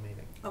special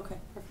meeting. Okay,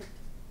 perfect.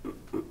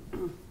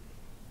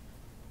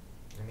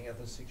 Any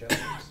other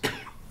suggestions?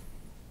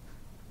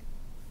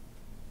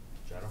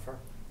 Jennifer?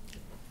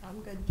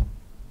 I'm good.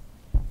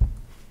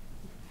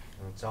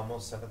 It's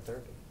almost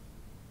 7:30.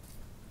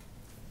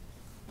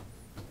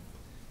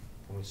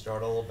 Can we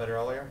start a little bit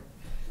earlier?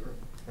 Sure.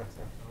 I don't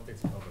think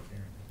it's a public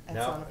hearing. It's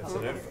No, on a it's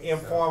public an hearing.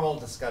 informal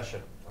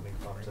discussion. Let me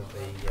come to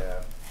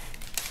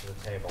the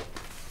table.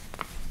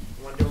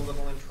 You wanna do a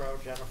little intro,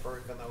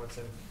 Jennifer, even though it's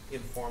an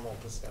informal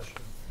discussion?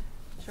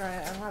 Sure,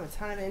 I don't have a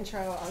ton of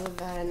intro other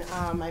than,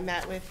 I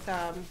met with,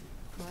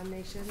 One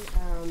Nation,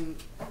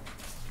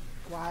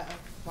 a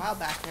while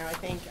back now, I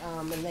think,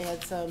 and they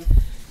had some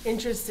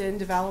interest in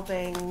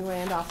developing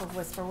land off of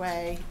Whisper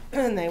Way,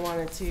 and they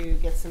wanted to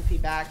get some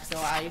feedback, so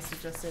I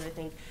suggested, I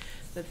think,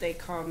 that they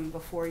come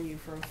before you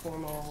for a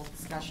formal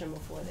discussion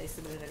before they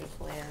submitted any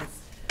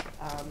plans,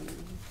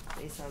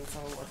 based on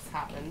some of what's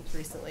happened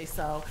recently,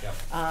 so,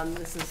 Yep.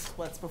 this is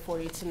what's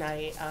before you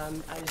tonight.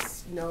 I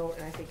just know,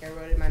 and I think I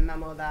wrote in my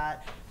memo,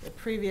 that the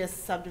previous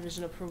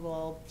subdivision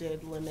approval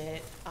did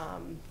limit,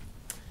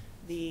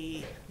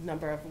 the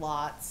number of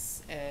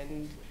lots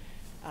and,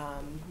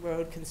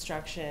 road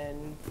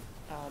construction,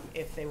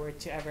 if they were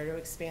to ever to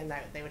expand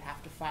that, they would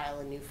have to file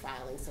a new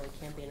filing, so it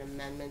can't be an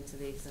amendment to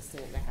the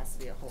existing, there has to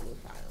be a whole new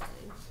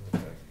filing.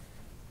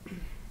 Okay.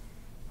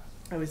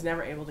 I was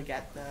never able to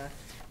get the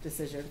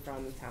decision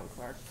from the town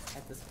clerk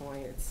at this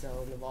point, it's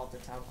still in the vault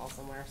of town hall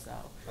somewhere, so.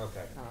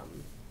 Okay.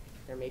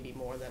 There may be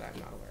more that I'm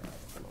not aware of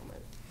at the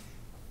moment.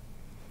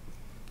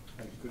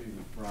 Good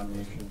evening, Ron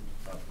Nation,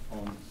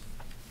 opponents,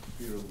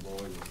 Peter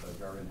Lloyd with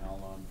Gary and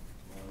Howland,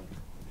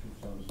 two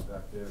sons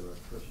back there,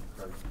 Chris and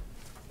Craig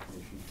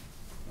Nation.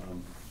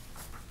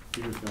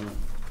 Peter's gonna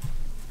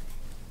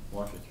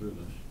walk you through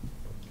this.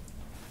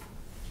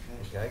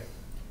 Okay.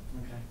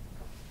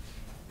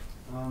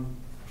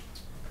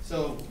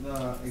 So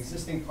the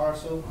existing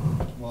parcel,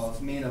 well,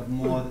 it's made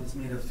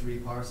of three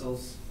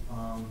parcels,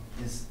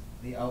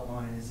 the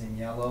outline is in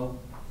yellow.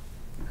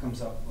 It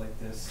comes up like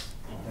this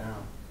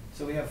down.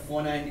 So we have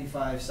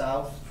 495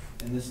 south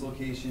in this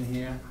location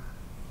here.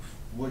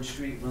 Wood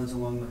Street runs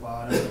along the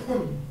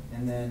bottom.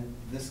 And then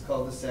this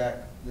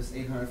cul-de-sac, this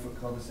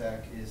 800-foot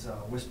cul-de-sac is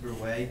Whisper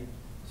Way.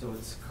 So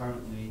it's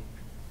currently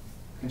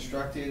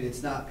constructed.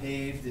 It's not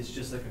paved, it's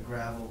just like a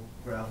gravel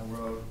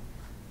road.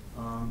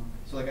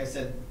 So like I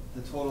said,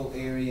 the total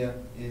area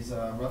is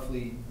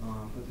roughly,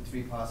 put the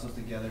three parcels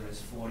together,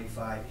 is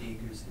 45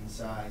 acres in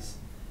size.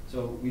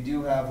 So we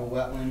do have a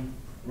wetland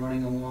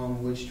running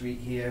along Wood Street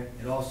here.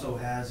 It also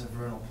has a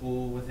vernal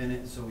pool within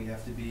it, so we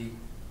have to be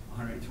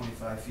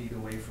 125 feet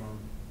away from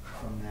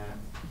that.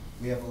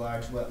 We have a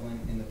large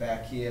wetland in the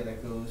back here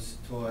that goes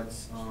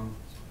towards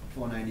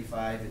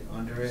 495 and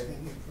under it.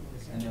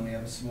 And then we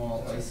have a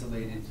small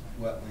isolated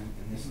wetland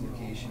in this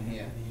location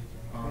here.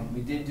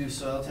 We did do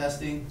soil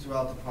testing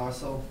throughout the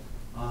parcel,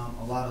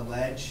 a lot of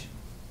ledge.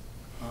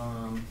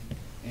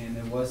 And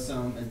there was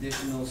some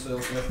additional soil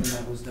testing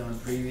that was done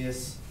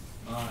previous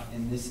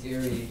in this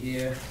area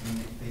here, and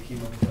they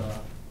came up with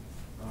a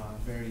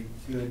very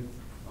good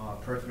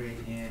perk rate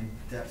and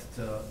depth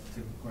to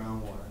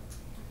groundwater.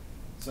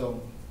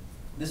 So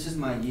this is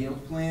my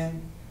yield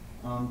plan.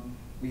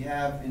 We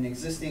have an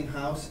existing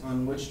house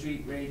on Wood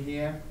Street right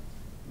here.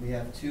 We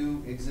have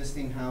two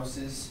existing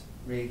houses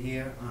right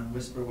here on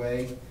Whisper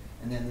Way,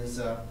 and then there's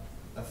a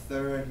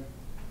third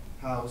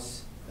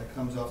house that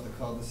comes off the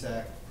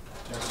cul-de-sac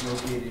that's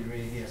located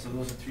right here. So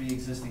those are three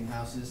existing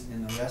houses,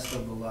 and the rest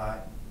of the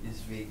lot is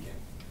vacant.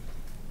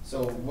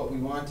 So what we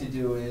want to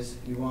do is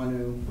we want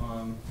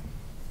to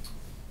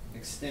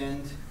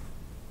extend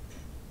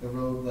the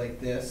road like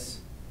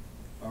this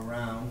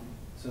around.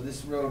 So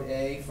this road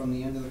A from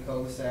the end of the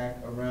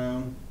cul-de-sac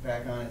around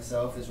back on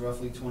itself is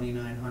roughly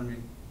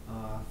 2,900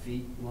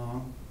 feet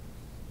long.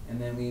 And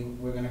then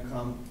we're gonna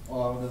come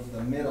out of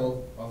the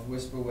middle of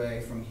Whisper Way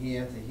from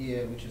here to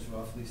here, which is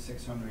roughly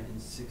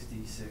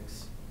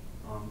 666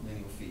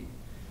 linear feet.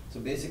 So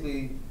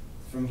basically,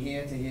 from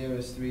here to here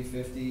is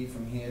 350,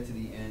 from here to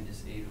the end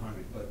is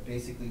 800. But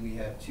basically, we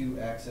have two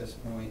access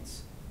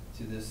points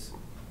to this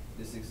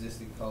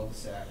existing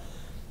cul-de-sac.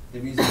 The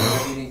reason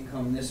why we didn't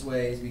come this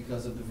way is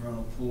because of the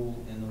vernal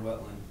pool and the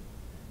wetland.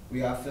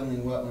 We are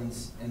filling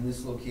wetlands in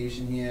this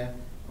location here,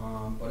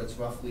 but it's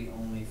roughly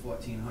only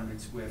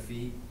 1,400 square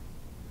feet.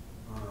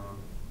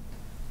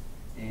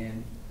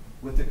 And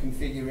with the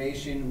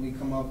configuration, we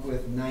come up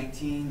with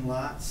 19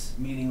 lots,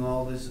 meeting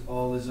all the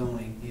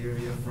zoning,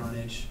 area,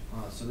 frontage.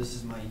 So this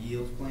is my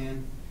yield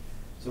plan.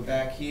 So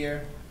back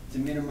here, to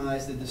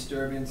minimize the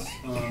disturbance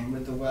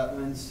with the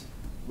wetlands,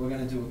 we're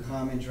gonna do a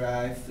common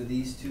drive for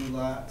these two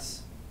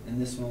lots, and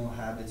this one will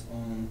have its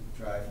own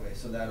driveway.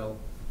 So that'll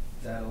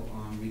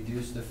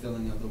reduce the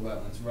filling of the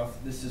wetlands.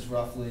 This is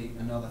roughly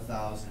another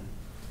 1,000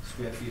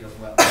 square feet of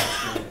wetland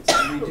disturbance.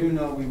 And we do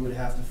know we would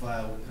have to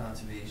file with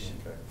conservation.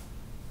 Okay.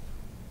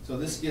 So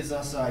this gives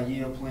us our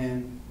yield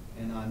plan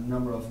and our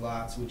number of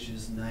lots, which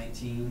is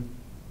 19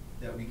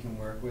 that we can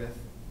work with.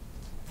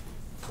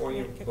 Before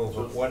you move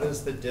it, what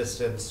is the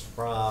distance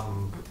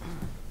from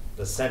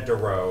the center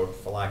road,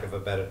 for lack of a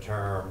better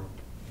term,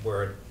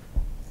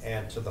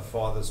 and to the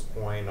farthest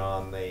point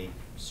on the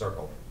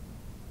circle?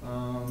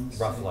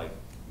 Roughly.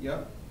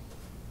 Yep.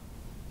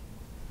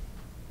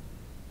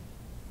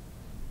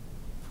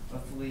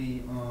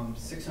 Roughly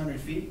 600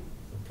 feet.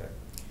 Okay.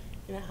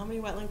 You know, how many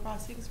wetland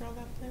crossings are on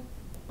that plan?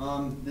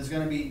 There's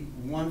gonna be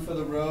one for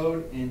the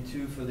road and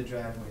two for the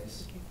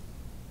driveways. Okay.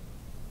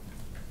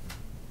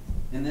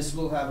 And this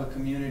will have a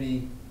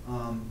community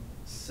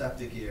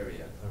septic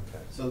area.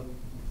 Okay. So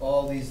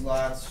all these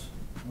lots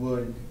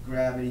would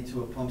gravity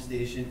to a pump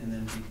station and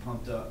then be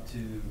pumped up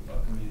to a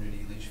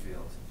community leach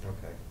field.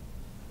 Okay.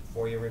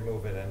 Before you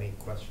remove it, any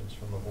questions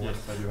from the board? Yes,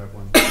 I do have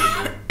one,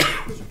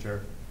 Mr.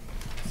 Chair.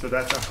 So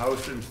that's a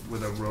house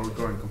with a road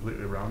going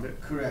completely around it?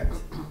 Correct.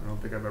 I don't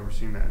think I've ever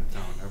seen that in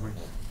town, have we?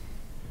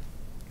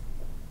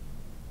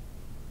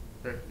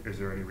 Is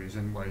there any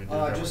reason why you did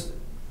that? Just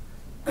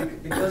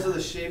because of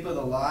the shape of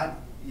the lot,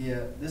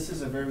 yeah, this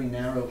is a very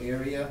narrow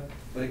area,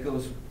 but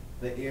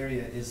the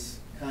area is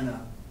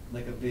kinda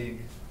like a big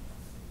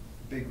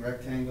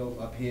rectangle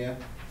up here.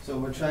 So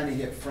we're trying to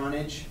get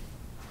frontage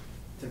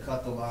to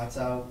cut the lots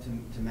out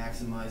to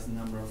maximize the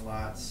number of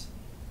lots.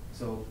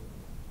 So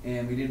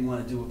And we didn't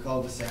wanna do a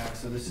cul-de-sac,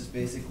 so this is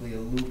basically a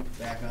loop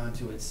back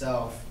onto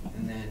itself,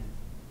 and then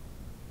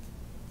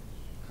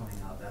coming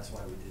out, that's why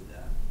we did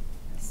that.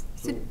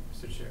 So-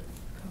 Mr. Chair.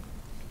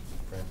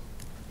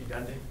 You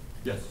done, Dave?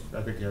 Yes,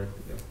 I think you're,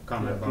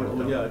 comment Yeah, about it.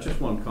 well, yeah,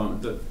 just one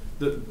comment,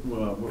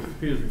 what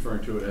Peter's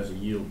referring to it as a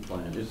yield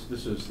plan, this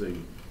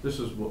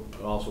is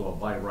also a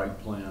by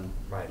right plan,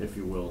 Right. if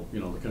you will, you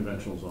know, the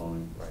conventional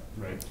zoning. Right.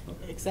 Right.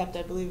 Except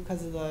I believe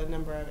because of the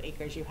number of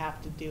acres, you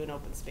have to do an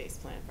open space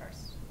plan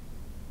first,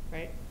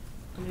 right?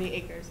 How many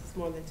acres? It's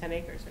more than 10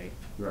 acres, right?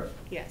 Right.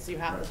 Yeah, so you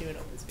have Right. to do an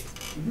open space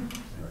plan.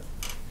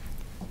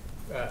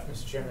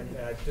 Mr. Chairman,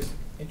 just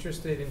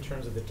interested in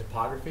terms of the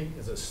topography,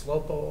 is it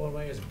slope all the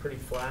way, is it pretty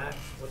flat?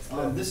 What's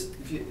the? This,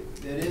 if you,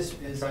 it is,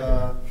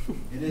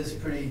 it is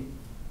pretty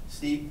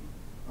steep.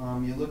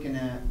 You're looking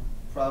at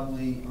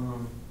probably,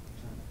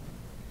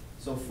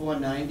 so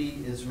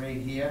 490 is right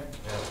here,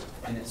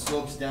 and it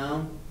slopes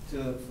down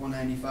to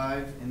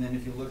 495, and then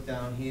if you look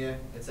down here,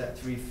 it's at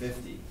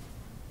 350.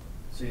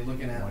 So you're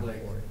looking at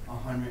like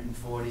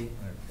 140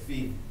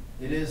 feet.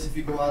 It is, if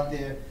you go out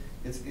there,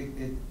 it's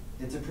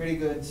a pretty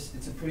good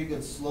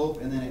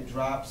slope, and then it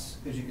drops,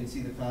 because you can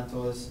see the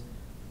contours,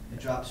 it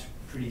drops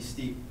pretty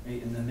steep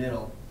right in the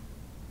middle,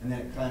 and then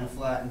it kind of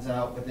flattens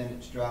out, but then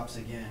it drops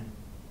again.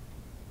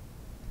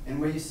 And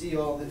where you see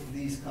all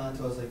these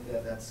contours like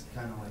that, that's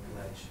kind of like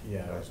ledge.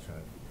 Yeah, I was trying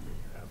to,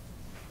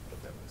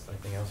 put that list,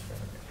 anything else for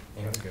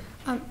him? That's good.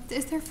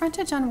 Is there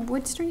frontage on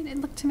Wood Street, it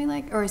looked to me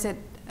like, or is it,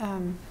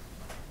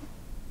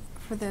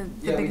 for the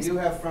Yeah, we biggest? do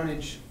have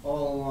frontage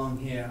all along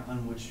here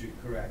on Wood Street,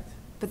 correct.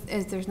 But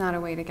there's not a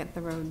way to get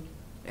the road,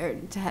 or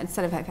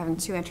instead of having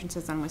two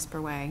entrances on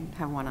Whisper Way,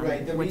 have one on Wood Right,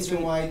 Street? the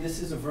reason why,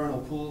 this is a vernal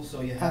pool,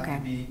 so you have Okay.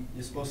 to be,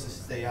 you're supposed to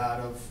stay out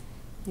of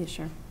Yeah,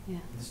 sure, yeah,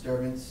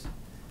 disturbance.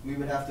 We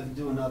would have to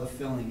do another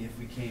filling if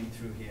we came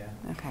through here.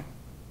 okay.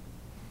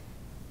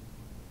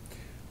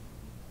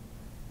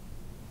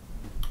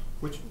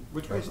 Which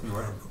way's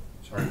north?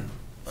 Sorry.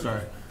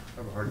 Sorry. I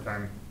have a hard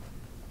time.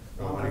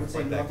 I would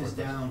say north is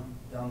down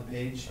the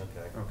page,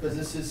 Okay. because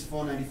this is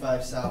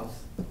 495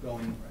 south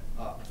going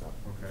up.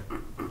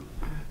 Okay.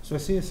 So I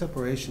see a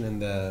separation in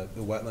the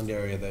wetland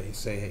area that you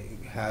say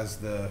has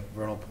the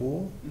vernal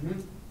pool,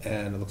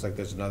 and it looks like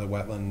there's another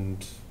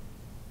wetland.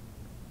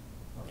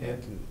 Okay.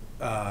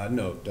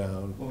 No,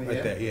 down, Over right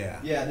here? there, yeah.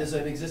 Yeah, there's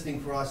an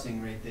existing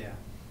crossing right there.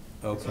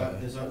 Okay. So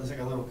there's like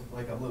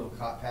a little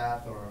cot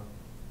path or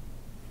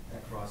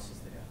that crosses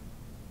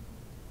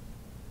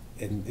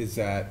there. And is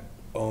that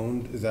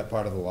owned, is that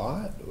part of the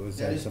lot, or is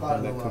That that is part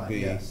of something the that could lot, be?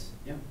 yes,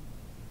 yep.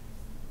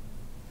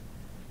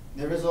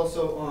 There is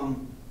also,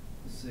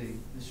 let's see,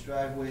 this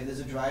driveway, there's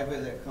a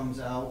driveway that comes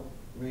out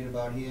right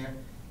about here,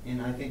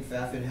 and I think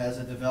Fafford has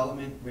a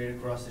development right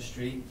across the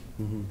street.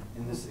 Mhm.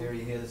 In this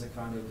area here, there's a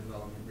condo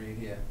development right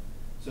here.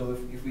 So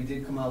if we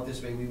did come out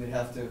this way, we would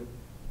have to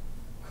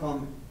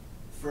come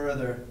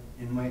further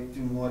and might do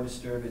more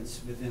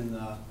disturbance within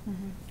the,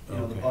 you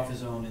know, the Okay. buffer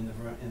zone in the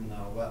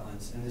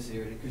wetlands in this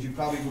area, because you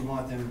probably would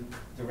want them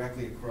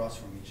directly across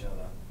from each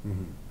other.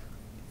 Mhm.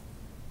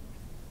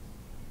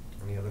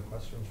 Any other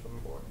questions from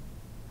the board?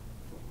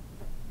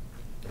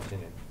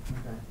 Continue.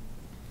 Okay.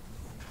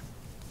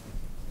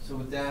 So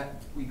with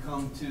that, we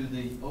come to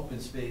the open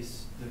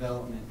space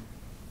development.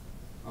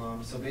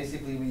 So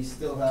basically, we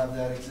still have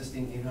that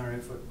existing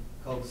 800-foot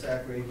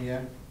cul-de-sac right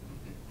here.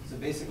 So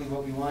basically,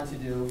 what we want to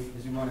do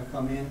is we want to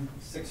come in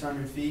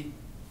 600 feet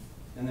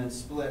and then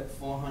split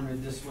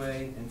 400 this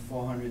way and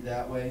 400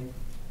 that way.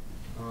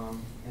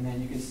 And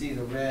then you can see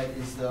the red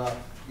is the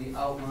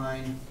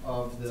outline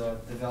of the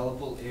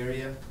developable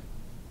area.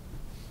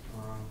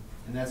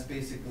 And that's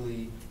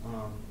basically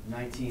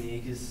 19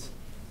 acres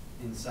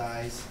in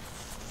size.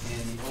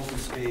 And the open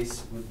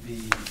space would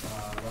be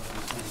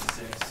roughly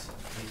 26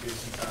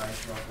 acres in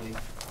size, roughly.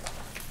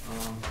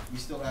 We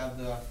still have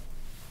the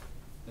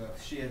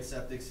shared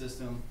septic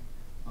system.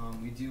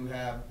 We do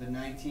have the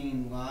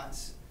 19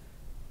 lots.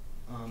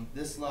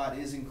 This lot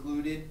is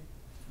included,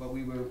 but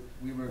we were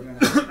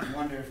gonna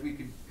wonder if we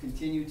could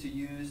continue to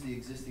use the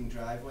existing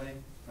driveway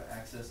for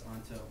access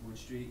onto Wood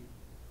Street.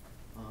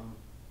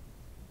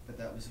 But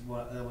that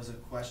was a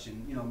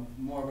question, you know,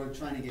 more we're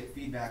trying to get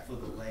feedback for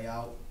the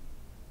layout.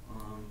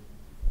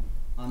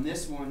 On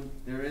this one,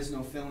 there is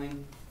no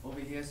filling over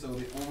here, so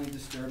the only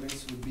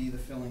disturbance would be the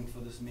filling for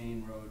this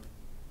main road,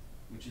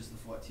 which is the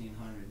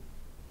 1400.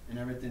 And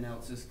everything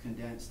else is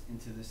condensed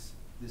into this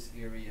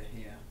area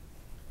here.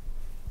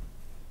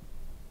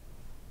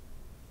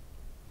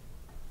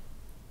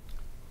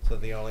 So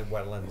the only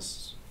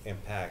wetlands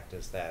impact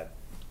is that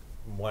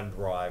one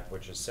drive,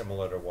 which is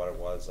similar to what it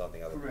was on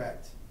the other.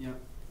 Correct, yep.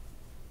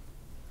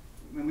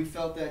 When we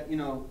felt that, you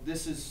know,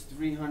 this is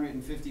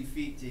 350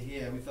 feet to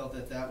here, we felt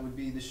that that would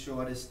be the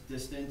shortest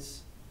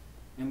distance.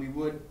 And we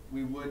would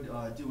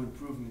do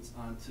improvements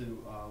onto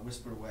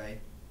Whisper Way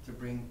to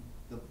bring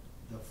the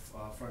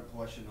front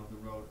portion of the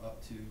road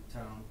up to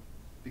town,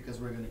 because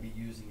we're gonna be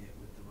using it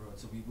with the road.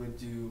 So we would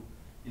do,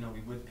 you know,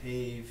 we would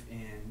pave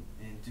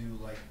and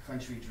do like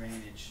country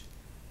drainage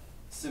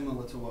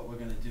similar to what we're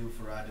gonna do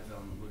for our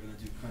development. We're gonna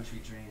do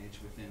country drainage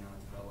within our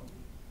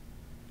development,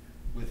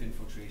 with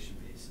infiltration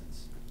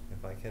basins.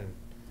 If I can,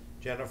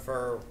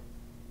 Jennifer,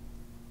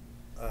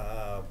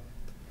 the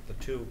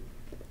two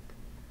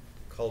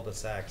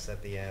cul-de-sacs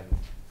at the end,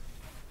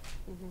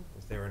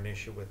 is there an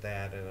issue with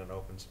that in an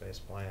open space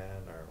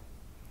plan, or?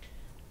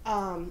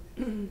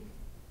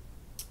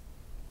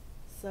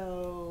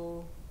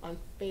 So on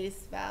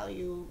face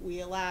value,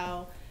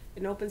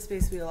 in open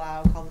space, we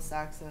allow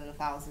cul-de-sacs at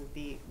 1,000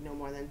 feet, no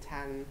more than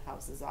 10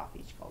 houses off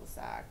each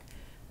cul-de-sac.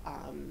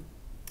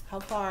 How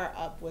far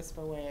up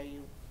Whisper Way are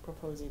you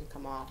proposing to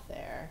come off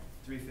there?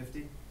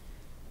 350,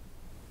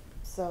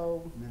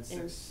 So, and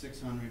then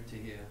 600 to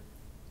here.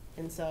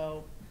 and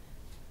so,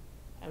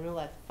 I'm gonna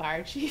let the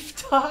fire chief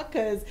talk,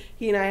 cause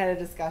he and I had a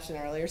discussion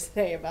earlier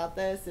today about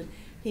this, and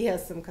he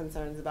has some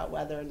concerns about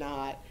whether or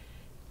not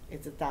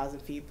it's 1,000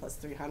 feet plus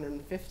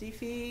 350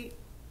 feet,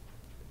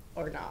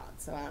 or not,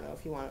 so I don't know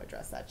if you wanna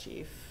address that,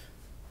 chief.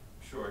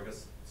 Sure, I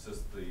guess it's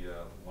just the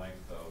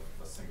length of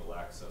a single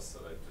access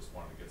that I just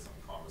wanted to get some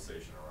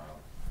conversation around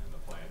in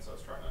the plan, so I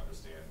was trying to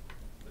understand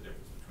the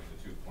difference between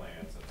the two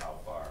plans and how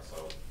far,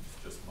 so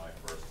just my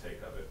first take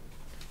of it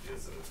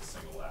is that it's a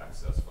single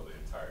access for the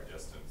entire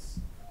distance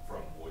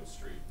from Wood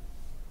Street.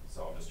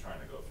 So I'm just trying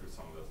to go through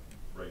some of the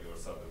regular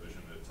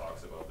subdivision that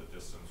talks about the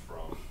distance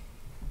from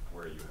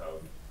where you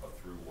have a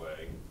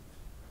throughway.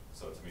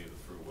 So to me, the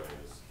throughway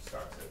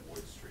starts at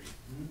Wood Street,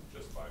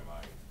 just by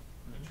my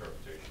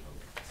interpretation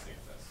of seeing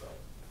this, so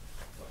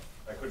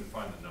I couldn't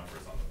find the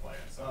numbers on the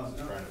plan, so I was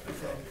just trying to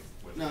figure out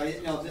what.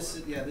 No,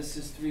 this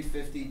is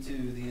 350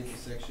 to the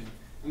intersection.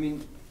 I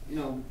mean, you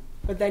know.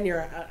 But then you're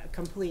a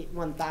complete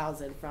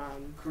 1,000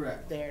 from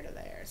Correct. there to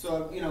there.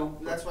 So, you know,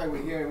 that's why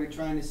we're here. We're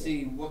trying to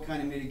see what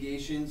kind of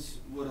mitigations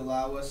would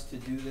allow us to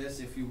do this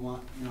if you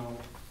want, you know,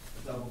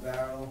 a double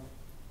barrel.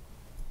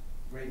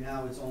 Right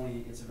now, it's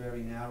a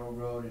very narrow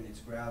road and it's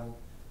gravel.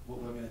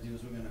 What we're gonna do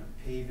is we're gonna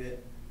pave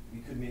it. We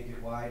could make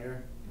it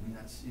wider, and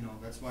that's, you know,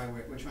 that's why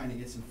we're trying to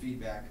get some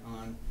feedback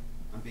on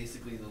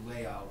basically the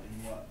layout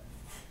and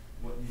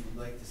what you would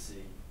like to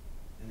see,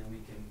 and then we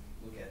can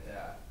look at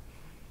that.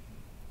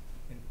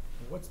 And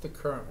what's the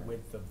current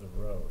width of the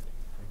road?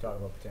 We're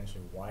talking about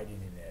potentially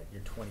widening it.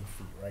 You're 20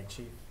 feet, right,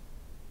 chief?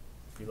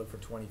 If you look for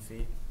 20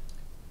 feet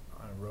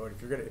on a road,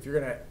 if you're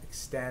gonna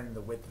extend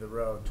the width of the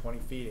road, 20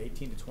 feet,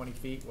 18 to 20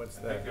 feet, what's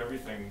I the? think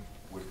everything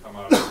would come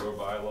out of your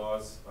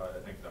bylaws. I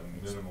think the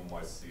minimum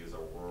I see is a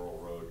rural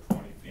road,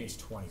 20 feet. It's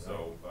 20, right?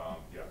 So,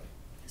 yeah.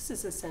 This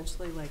is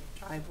essentially like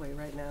driveway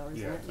right now, isn't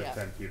Yeah, it? it's like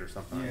 10 feet or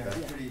something Yeah, like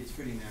that. it's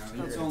pretty narrow,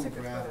 and it's Okay. only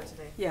gravel.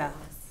 Yeah.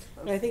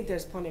 And I think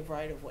there's plenty of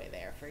right of way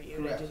there for you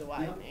Correct. to do the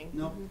widening.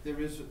 No, there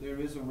is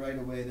a right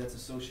of way that's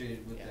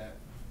associated with Yeah. that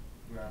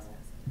gravel.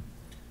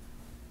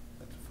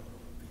 That's a photo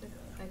of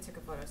the, I took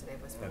a photo today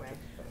of Whisper Way.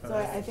 So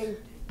I think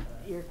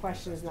your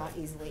question is not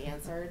easily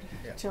answered,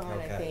 Yeah. John.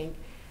 Okay.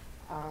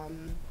 I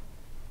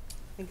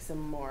think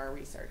some more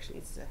research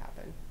needs to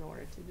happen in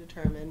order to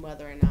determine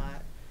whether or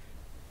not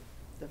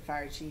the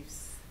fire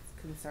chief's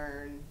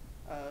concern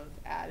of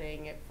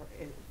adding it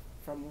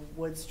from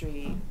Wood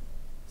Street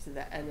to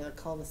the end of the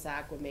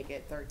cul-de-sac would make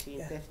it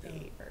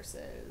 1,350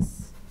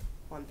 versus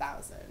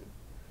 1,000,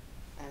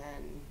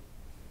 and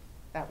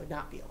that would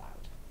not be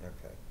allowed.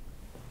 Okay.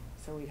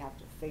 So we'd have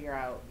to figure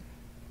out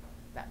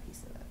that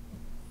piece of it.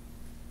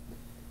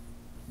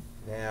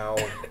 Now,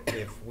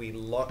 if we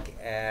look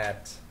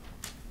at,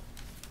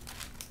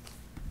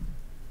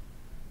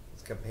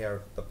 let's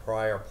compare the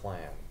prior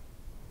plan.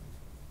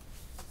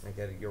 I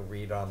get your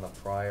read on the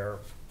prior,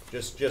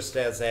 just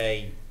as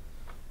a,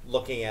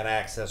 looking at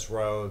access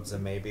roads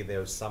and maybe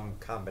there's some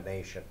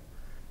combination.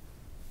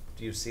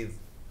 Do you see,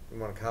 you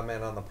wanna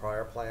comment on the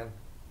prior plan?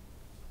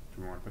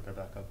 do we want to put that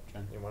back up,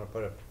 Jen? You wanna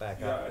put it back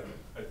Yeah, up?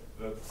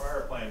 the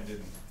prior plan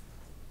didn't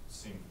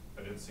seem,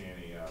 I didn't see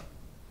any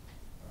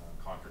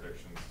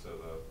contradictions to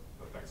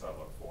the things I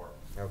looked for.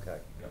 Okay.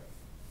 Yep.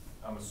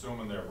 I'm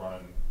assuming they're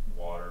running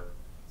water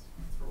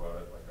throughout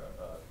it, like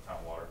a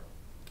town water.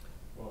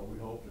 Well, we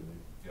hope to be.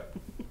 Yep.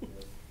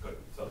 Good,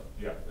 so,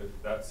 yeah,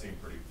 that seemed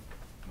pretty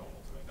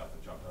normal to me, nothing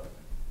jumped out at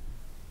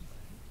me.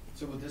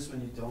 So with this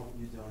one, you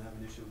don't have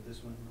an issue with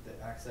this one, with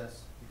the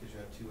access, because you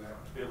have two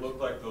access? It looked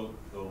like the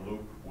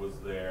loop was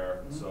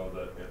there, so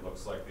that it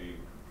looks like the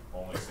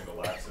only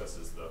single access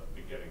is the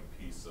beginning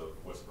piece of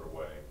Whisper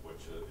Way,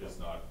 which is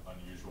not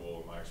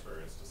unusual in my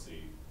experience to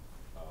see.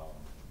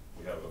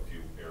 We have a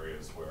few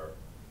areas where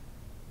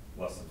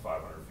less than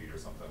 500 feet or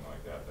something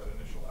like that, that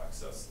initial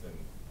access. And,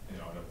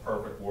 you know, in a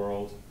perfect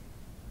world,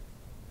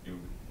 you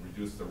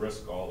reduce the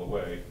risk all the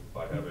way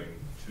by having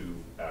two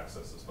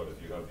accesses. But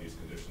if you have these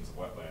conditions of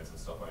wetlands and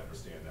stuff, I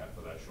understand that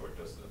for that short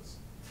distance.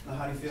 Now,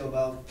 how do you feel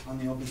about, on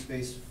the open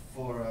space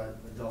for a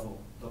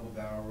double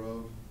barrel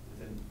road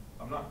within?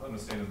 I'm not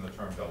understanding the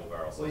term double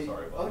barrel, so Well,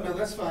 sorry about oh, that. no,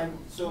 that's fine,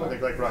 so. I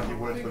think like Rocky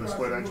Woods with a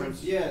split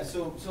entrance? Yeah,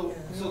 so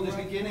the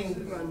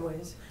beginning,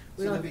 Runways.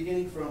 so the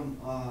beginning from,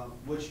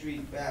 Wood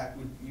Street back,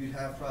 you'd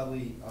have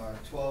probably a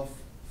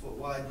 12-foot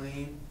wide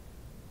lane,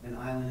 an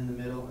island in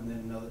the middle, and then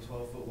another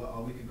 12-foot wide,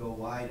 or we could go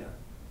wider.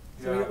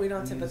 So we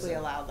don't Yeah. typically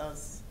allow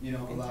those You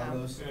don't in allow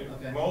town. those?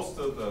 Okay. Most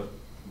of the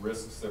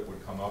risks that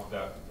would come up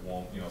that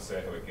won't, say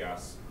I have a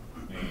gas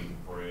main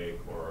break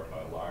or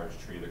a large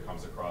tree that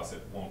comes across,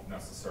 it won't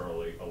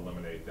necessarily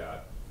eliminate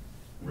that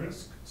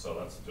risk. So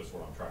that's just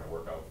what I'm trying to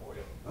work out for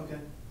you. Okay.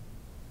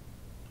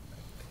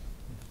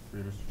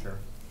 Through you, Mr. Chair.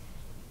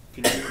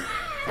 Can you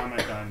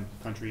comment on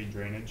country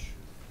drainage?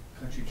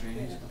 Country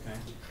drainage, okay.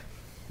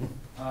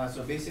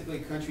 So basically,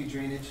 country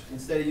drainage,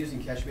 instead of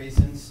using catch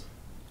basins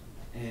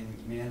and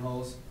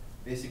manholes,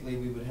 basically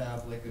we would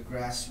have like a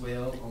grass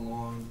swale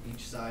along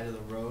each side of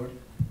the road,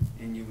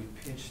 and you would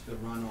pitch the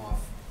runoff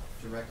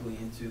directly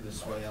into the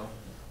swale,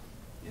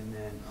 and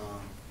then,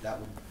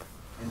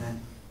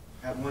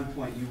 at one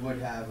point, you would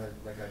have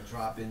like a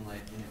drop inlet,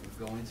 and it would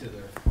go into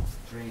the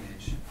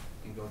drainage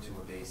and go to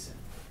a basin.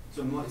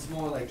 So it's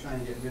more like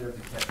trying to get rid of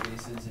the catch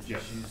basins and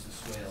Yes. just use the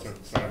swales.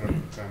 So I have a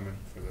comment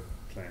for the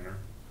planner.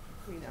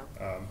 We know.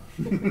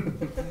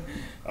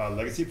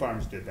 Legacy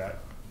Farms did that,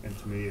 and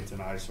to me, it's an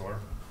eyesore.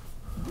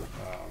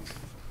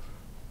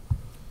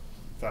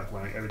 In fact,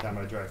 every time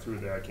I drive through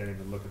there, I can't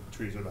even look at the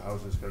trees or the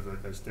houses, because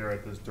I stare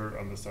at this dirt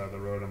on the side of the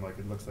road, I'm like,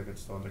 it looks like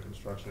it's still under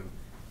construction,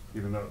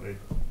 even though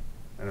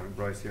I know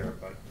Bryce here,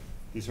 but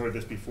he's heard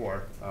this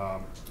before.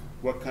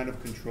 What kind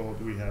of control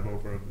do we have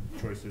over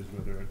choices,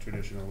 whether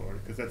traditional or,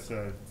 because that's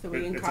So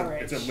we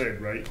encourage. it's a lid,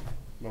 right?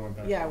 Low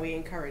impact. Yeah, we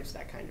encourage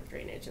that kind of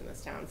drainage in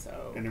this town,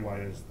 so. And why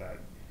is that?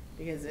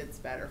 Because it's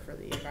better for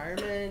the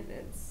environment,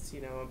 it's, a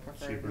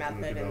preferred Cheaper for the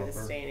method in this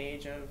developer. day and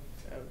age of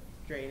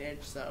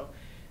drainage, so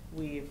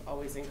we've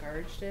always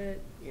encouraged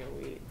it,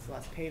 it's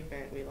less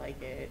pavement, we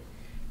like it.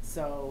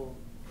 So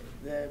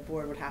the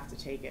board would have to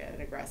take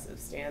an aggressive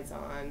stance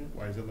on,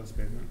 Why is it less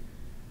pavement?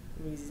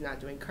 because he's not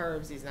doing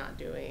curbs, he's not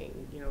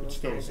doing, It's those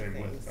still the kinds of same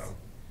width things. though.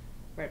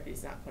 Right, but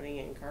he's not putting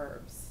in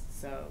curbs,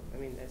 so,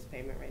 there's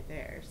pavement right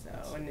there,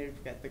 so, and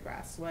you've got the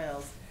grass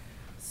swales.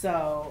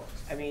 So,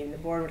 the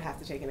board would have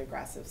to take an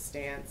aggressive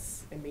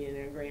stance and be in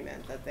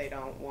agreement that they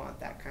don't want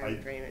that kind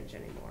of drainage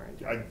anymore.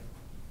 in I town.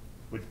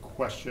 would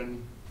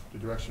question the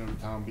direction of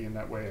the town being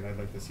that way, and I'd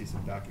like to see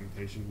some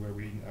documentation where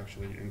we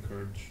actually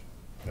encourage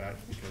that,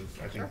 because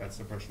I think Sure. that's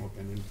a personal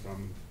opinion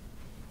from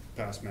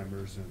past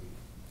members, and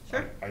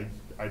Sure.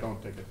 I don't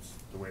think it's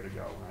the way to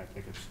go, and I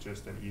think it's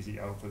just an easy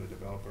out for the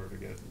developer to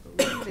get. I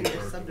think cheaper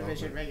there's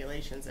subdivision development.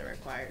 regulations that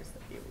requires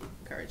that you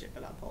encourage it,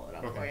 but I'll pull it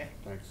up for you. Okay,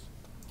 thanks.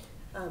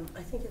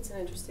 I think it's an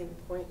interesting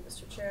point,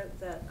 Mr. Chair,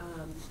 that,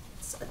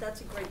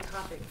 that's a great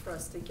topic for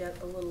us to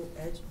get a little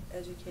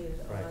educated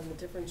Right. on the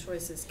different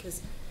choices,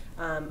 because,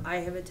 I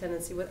have a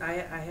tendency I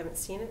haven't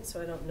seen it,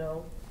 so I don't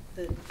know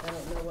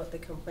what the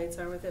complaints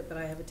are with it, but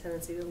I have a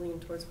tendency to lean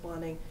towards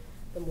wanting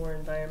the more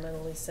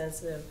environmentally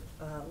sensitive,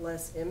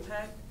 less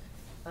impact,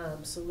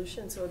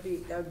 solution, so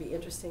that would be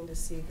interesting to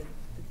see the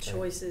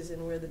choices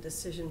and where the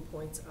decision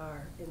points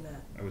are in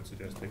that. I would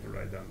suggest take a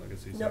ride down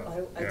Legacy No, South.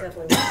 I Yeah.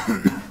 definitely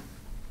would.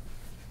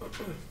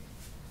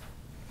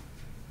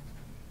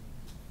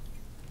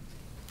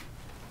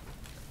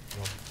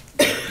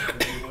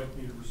 Would you like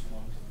me to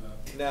respond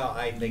to that? No,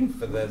 I think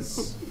for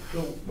this,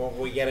 when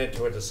we get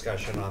into a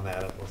discussion on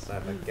that, let's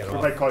not get off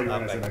I might call you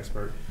in as an topic.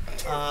 expert.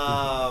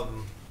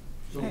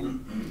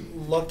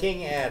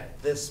 Looking at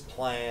this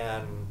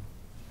plan,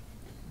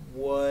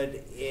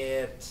 would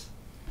it,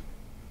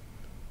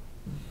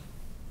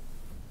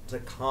 to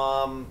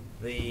calm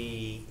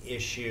the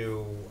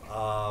issue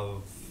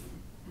of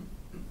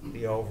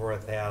the over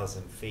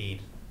 1,000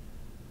 feet,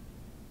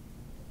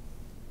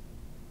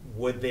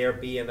 would there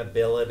be an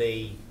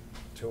ability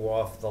to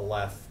off the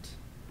left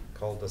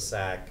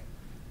cul-de-sac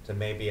to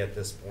maybe at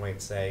this point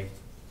say,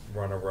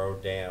 run a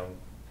road down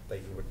that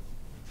you would,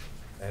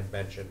 had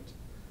mentioned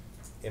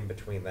in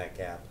between that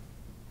gap?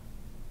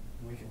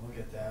 We can look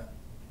at that,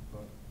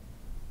 but,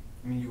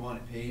 you want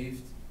it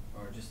paved,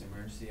 or just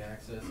emergency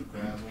access,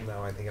 gravel?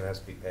 No, I think it has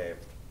to be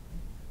paved.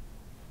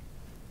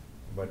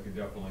 We could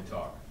definitely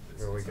talk.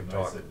 It's, Yeah, we it's a can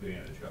nice talk.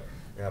 advantage,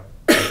 Yep.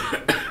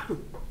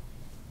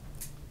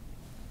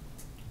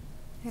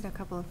 I had a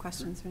couple of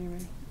questions when you're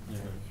ready.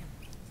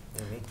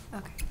 Mhm.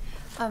 Okay.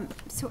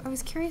 So I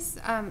was curious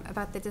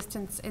about the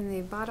distance in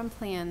the bottom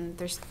plan.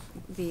 There's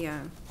the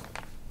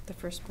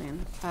first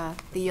plan, the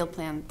yield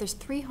plan. There's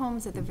 3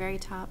 homes at the very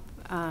top.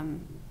 No,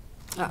 I'm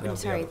the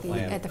sorry, other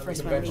plan. at the The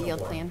first one, the conventional yield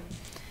plan. plan.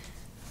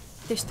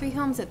 There's 3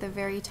 homes at the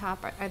very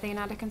top. Are they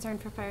not a concern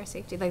for fire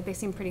safety? Like, they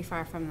seem pretty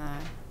far from the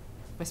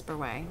Whisper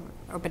Way.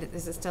 Or, but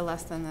is it still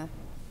less than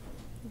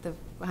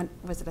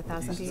was it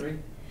 1,000 feet? These 3?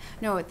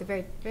 No, at the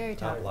very, very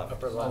top. Top left.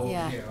 Upper left. Oh,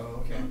 Yeah. here,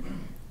 oh, okay.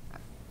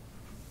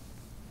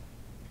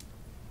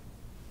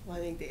 Well, I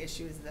think the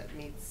issue is that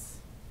meets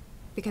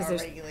Because our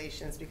there's,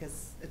 regulations,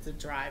 because it's a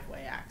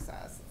driveway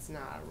access, it's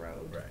not a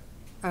road.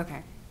 Right. okay.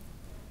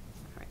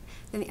 All right.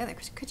 Then the other,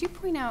 could you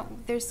point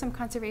out, there's some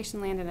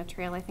conservation land and a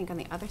trail, I think, on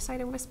the other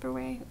side of Whisper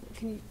Way?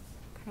 Can you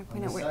kind of On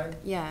point out this where? side?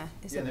 Yeah.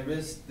 Yeah,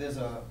 there's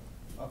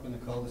up in the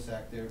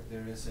cul-de-sac, there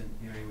is an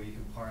area where you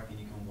can park and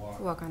you can walk.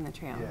 Walk on the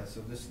trail. Yeah,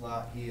 so this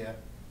lot here,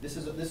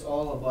 this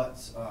all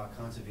abuts,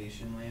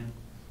 conservation land,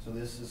 so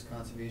this is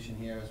conservation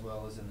here as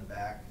well as in the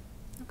back.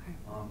 Okay.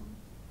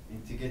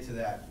 And to get to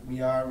that,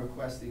 we are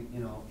requesting, you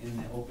know, in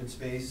the open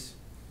space,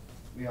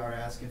 we are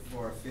asking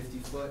for a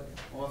 50-foot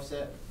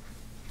offset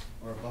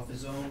or a buffer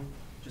zone,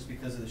 just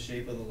because of the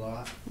shape of the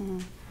lot.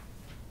 Mhm.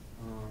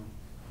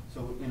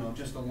 So, you know,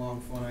 just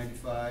along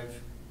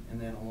 495 and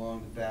then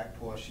along the back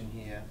portion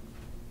here.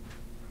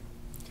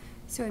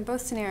 So in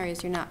both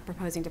scenarios, you're not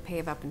proposing to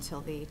pave up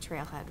until the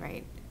trailhead,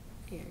 right?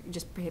 You're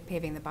just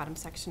paving the bottom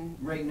section?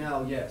 Right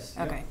now, yes.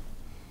 Yep. Okay.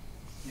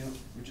 Yep,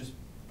 we're just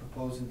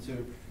proposing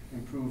to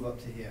improve up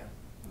to here.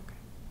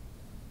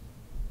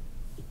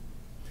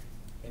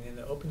 And in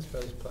the open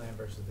space plan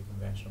versus the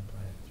conventional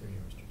plan, through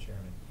you, Mr.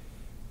 Chairman,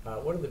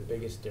 what are the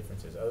biggest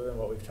differences, other than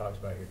what we've talked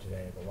about here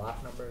today? The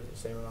lot numbers, the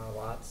same amount of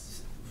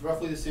lots?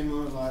 Roughly the same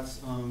amount of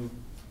lots.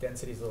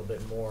 Density's a little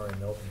bit more in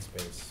the open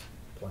space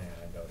plan,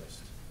 I noticed.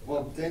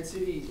 Well,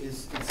 density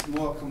is, it's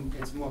more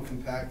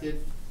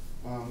compacted.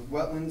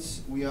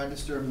 Wetlands, we are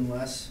disturbing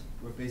less.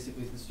 We're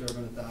basically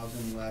disturbing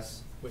 1,000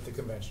 less. With the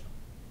conventional?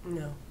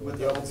 No. With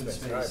the open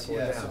space, All right, pull it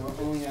yeah, so down.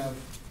 we only have,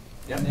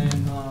 Yep. and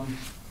then,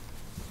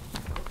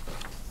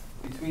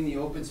 between the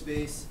open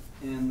space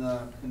and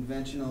the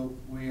conventional,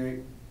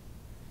 we're,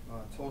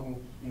 total,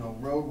 you know,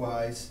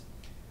 road-wise,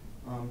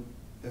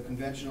 the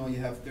conventional, you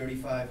have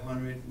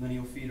 3,500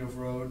 linear feet of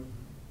road.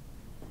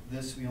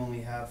 This, we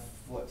only have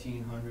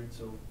 1,400,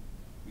 so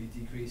we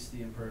decreased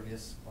the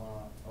impervious,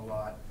 a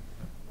lot.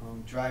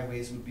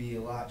 Driveways would be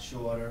a lot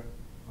shorter.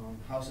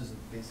 Houses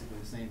are basically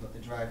the same, but the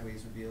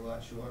driveways would be a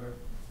lot shorter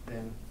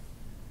than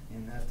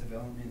in that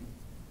development.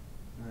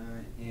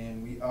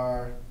 And we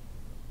are,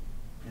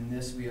 in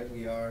this, we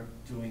are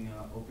doing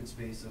an open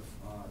space of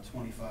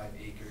 25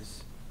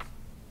 acres.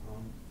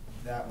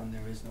 That one,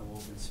 there is no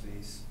open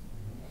space.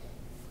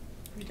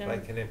 If I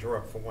can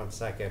interrupt for 1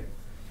 second,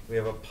 we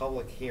have a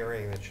public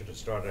hearing that should have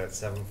started at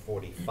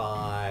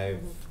 7:45.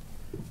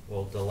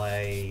 We'll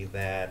delay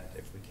that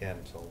if we can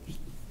until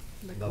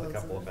another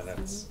couple of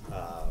minutes.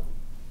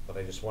 But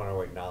I just want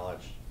to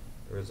acknowledge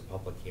there is a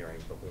public hearing,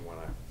 but we want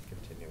to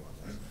continue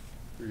on this.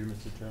 Through you,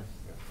 Mr. Chair.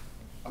 Yeah.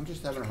 I'm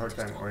just having a hard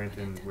time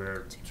orienting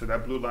where, so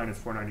that blue line is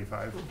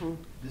 495?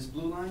 This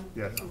blue line?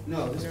 Yes.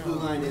 No, this blue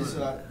line is,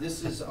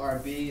 this is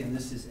RB and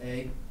this is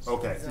A.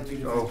 Okay, It's two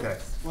different- okay.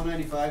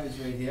 195 is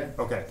right here.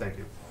 Okay, thank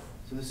you.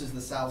 So this is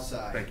the south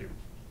side. Thank you.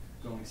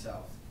 Going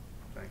south.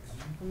 Thanks.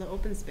 On the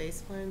open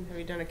space plan, have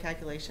you done a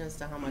calculation as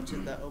to how much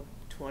of the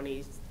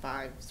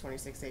 25,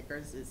 26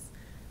 acres is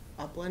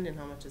upland and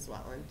how much is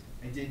wetland?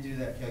 I did do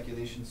that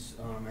calculations.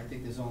 I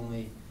think there's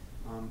only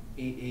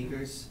 8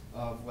 acres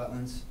of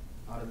wetlands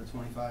out of the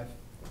 25.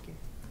 Thank you.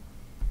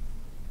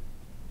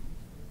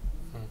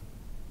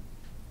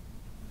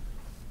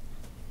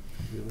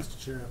 Mr.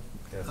 Chair.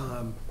 Yes.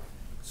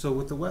 So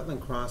with the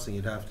wetland crossing,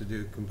 you'd have to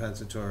do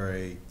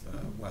compensatory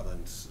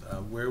wetlands.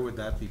 Where would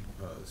that be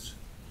proposed?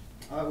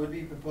 It would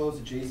be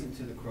proposed adjacent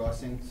to the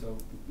crossing, so,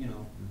 you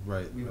know,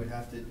 Right. we would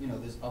have to, you know,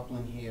 there's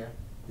upland here.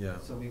 Yeah.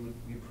 So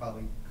we'd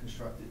probably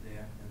construct it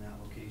there in that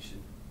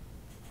location.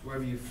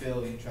 Wherever you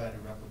fill, you try to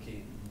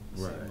replicate in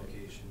the same Right.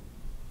 location.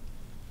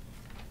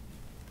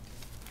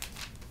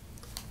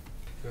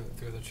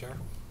 Through the chair.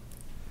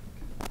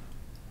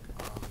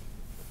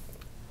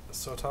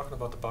 So talking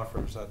about the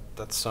buffers,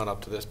 that's not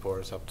up to this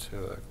board, it's up to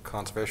the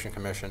Conservation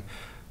Commission.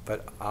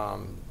 But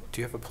do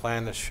you have a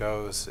plan that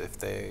shows if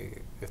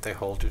they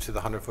hold you to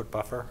the 100-foot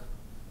buffer?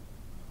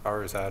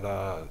 Or is that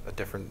a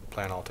different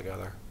plan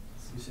altogether?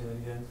 You say that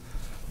again?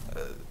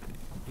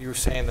 You were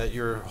saying that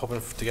you're hoping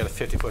to get a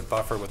 50-foot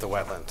buffer with the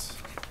wetlands.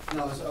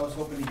 No, I was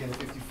hoping to get a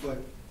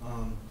 50-foot,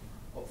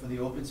 for the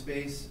open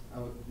space.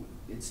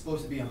 It's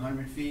supposed to be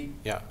 100 feet.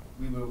 Yeah.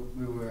 We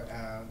were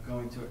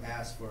going to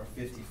ask for a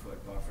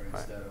 50-foot buffer Right.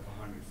 instead of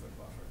a 100-foot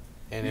buffer.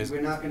 And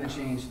We're not gonna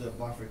change the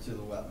buffer to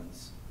the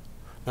wetlands.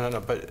 No,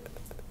 but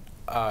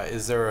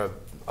is there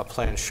a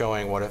plan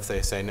showing what if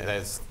they say,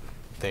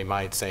 they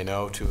might say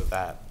no to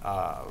that?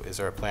 Is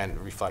there a plan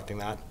reflecting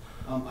that?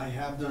 I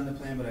have done the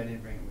plan, but I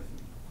didn't bring it with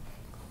me.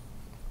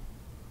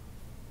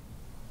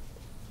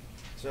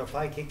 So if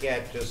I could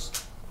get,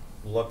 just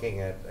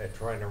looking at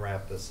trying to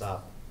wrap this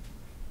up,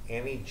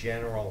 any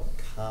general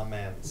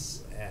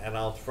comments, and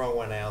I'll throw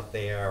one out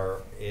there,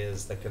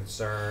 is the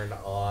concern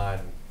on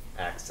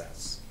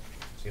access.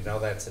 So you know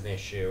that's an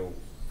issue,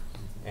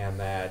 and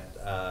that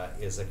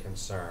is a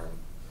concern.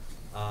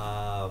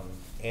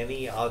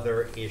 Any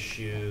other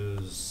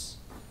issues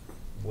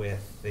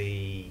with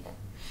the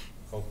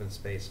open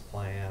space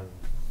plan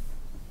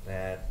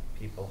that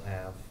people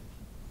have?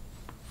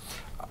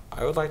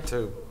 I would like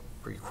to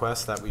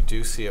request that we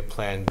do see a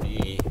Plan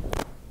B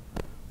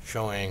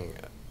showing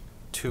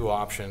two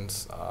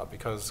options,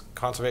 because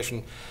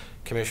Conservation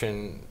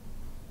Commission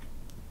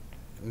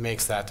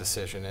makes that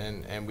decision,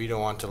 and we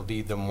don't want to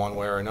lead them one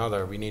way or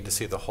another. We need to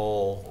see the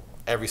whole,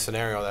 every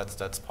scenario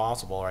that's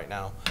possible right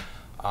now,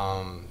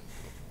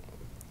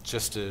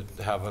 just to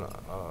have an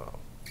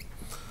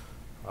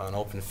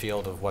open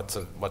field of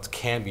what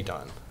can be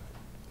done,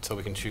 so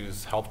we can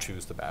help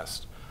choose the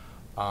best.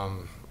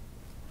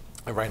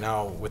 And right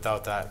now,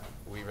 without that,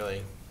 we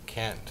really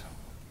can't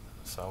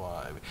So,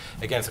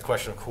 again, it's a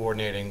question of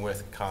coordinating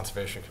with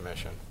Conservation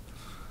Commission,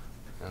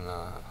 and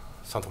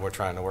something we're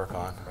trying to work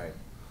on. Right.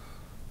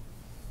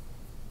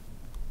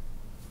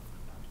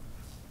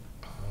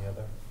 Any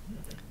other?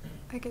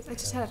 I guess I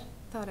just had a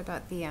thought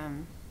about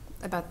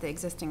the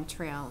existing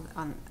trail.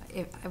 I'm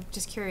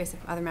just curious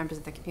if other members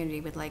of the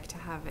community would like to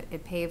have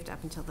it paved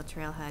up until the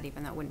trailhead,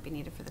 even though it wouldn't be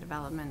needed for the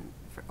development,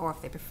 or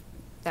if they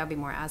that would be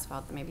more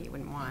asphalt that maybe you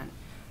wouldn't want,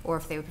 or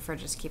if they would prefer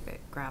to just keep it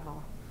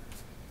gravel.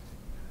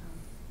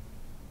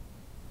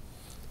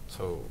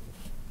 So,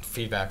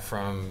 feedback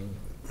from,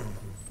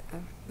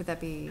 Would that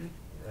be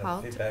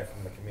halt? Feedback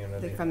from the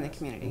community. From the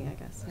community, I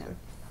guess, yeah.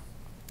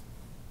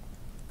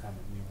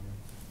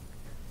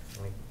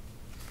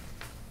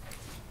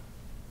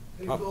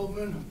 Dave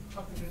Goldman,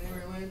 Huffington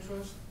Area Land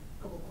Trust,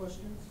 couple of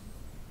questions.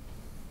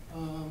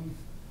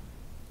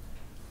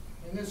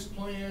 In this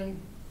plan,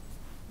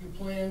 you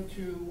plan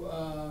to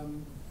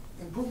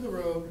improve the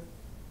road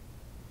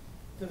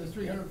to the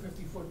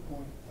 350-foot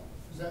point.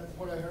 Is that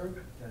what I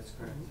heard? That's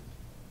correct.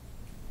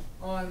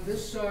 On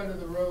this side of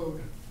the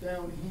road,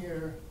 down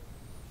here,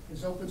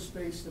 is open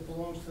space that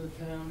belongs to the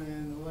town,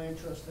 and the land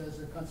trust has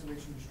a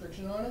conservation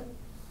restriction on it.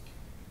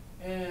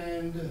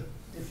 And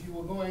if you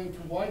were going to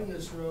widen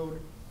this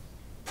road,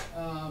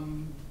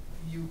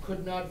 you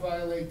could not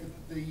violate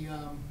the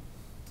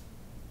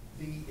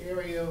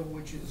area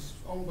which is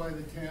owned by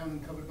the town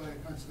and covered by a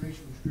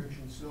conservation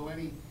restriction. So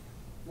any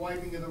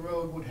widening of the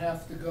road would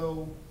have to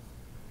go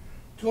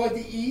toward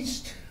the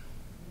east.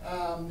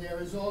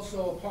 There is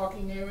also a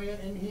parking area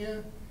in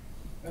here,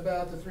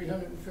 about the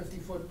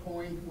 350-foot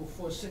point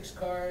for 6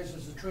 cars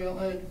as a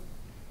trailhead.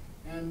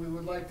 And we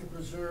would like to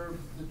preserve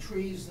the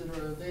trees that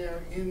are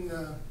there in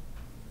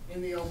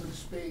the open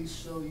space,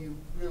 so you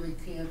really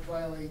can't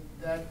violate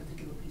that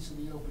particular piece of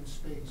the open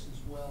space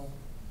as well.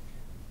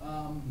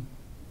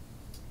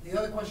 The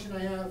other question I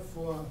have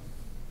for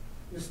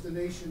Mr.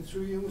 Nation,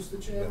 through you, Mr.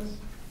 Chairman,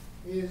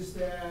 is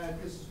that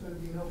this is going to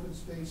be an open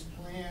space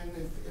plan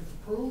if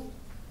approved.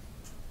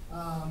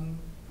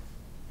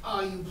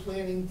 Are you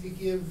planning to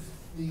give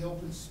the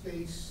open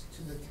space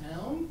to the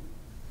town,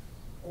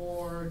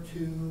 or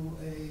to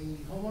a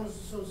homeowners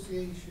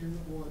association,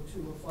 or to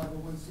a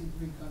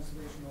 501c3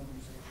 conservation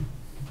organization?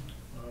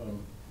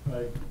 I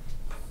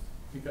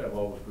think I've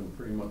always been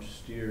pretty much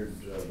steered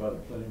by the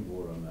planning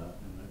board on that,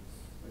 and I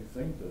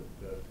think that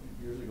it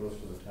usually goes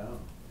to the town.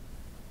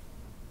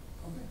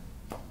 Okay.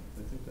 I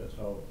think that's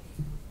how,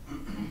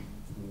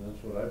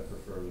 that's what I'd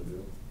prefer to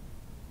do.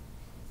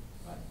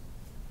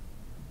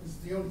 This is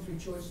the only 3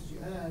 choices you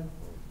have,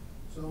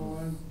 so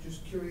I'm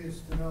just curious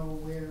to know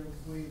where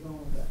you're going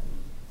with that.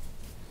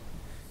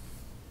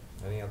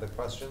 Any other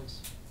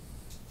questions?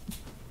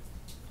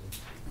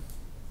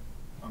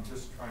 I'm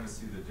just trying to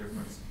see the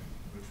difference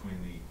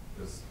between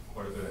there's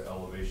quite a bit of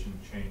elevation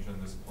change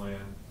on this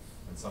plan,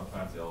 and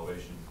sometimes the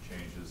elevation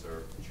changes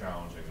are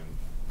challenging, and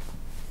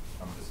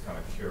I'm just kind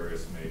of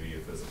curious maybe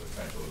if there's a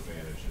potential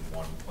advantage in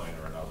one plan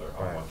or another,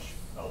 how much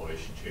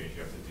elevation change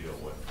you have to deal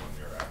with when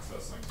you're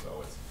accessing,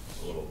 so it's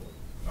a little,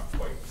 not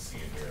quite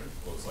seeing here.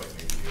 It looks like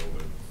maybe the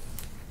open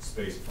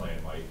space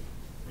plan might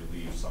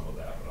relieve some of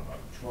that, but I'm not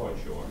quite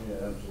sure.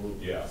 Yeah,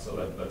 absolutely. Yeah, so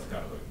that's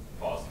kind of a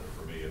positive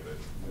for me if it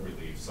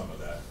relieves some of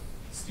that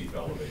steep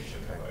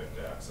elevation that I have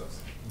to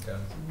access. Okay.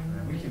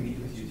 We can meet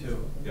with you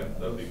too. Yeah,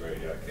 that'd be great,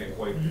 yeah, I can't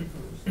quite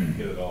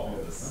get it all,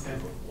 there's a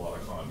lot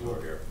of contour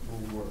here.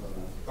 We'll work on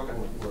that. Okay.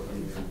 We'll work on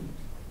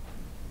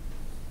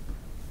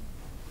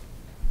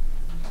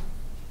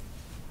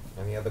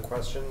the Any other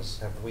questions?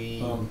 Have we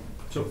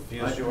so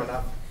confused you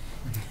enough?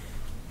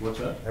 What's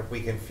that? Have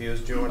we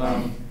confused you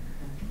enough?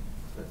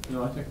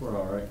 No, I think we're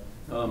all right.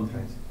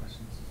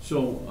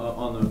 So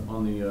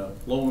on the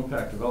low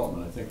impact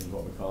development, I think is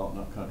what we call it,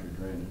 not country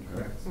drainage,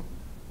 right?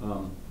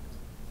 Correct.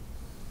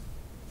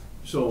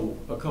 So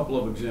a couple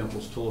of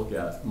examples to look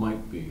at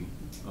might be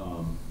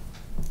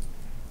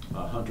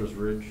Hunter's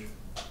Ridge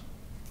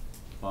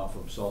off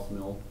of South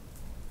Mill,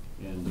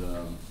 and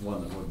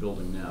one that we're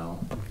building now,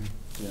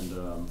 and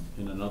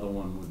another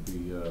one would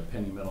be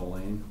Penny Meadow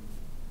Lane.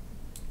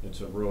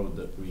 It's a road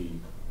that we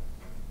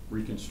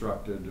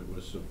reconstructed. It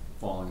was a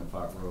falling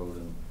apart road,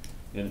 and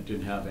it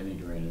didn't have any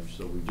drainage,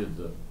 so we did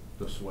the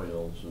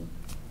swales, and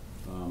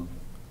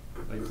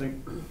I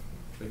think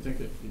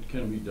it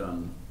can be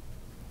done.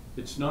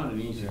 It's not an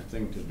easy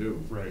thing to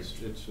do. Right.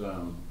 It's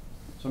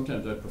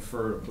sometimes I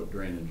prefer to put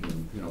drainage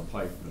in,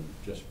 pipe and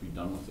just be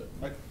done with it.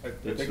 I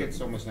think it's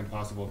almost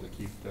impossible to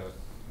keep the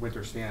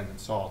winter sand and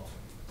salt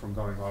from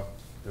going off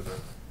to the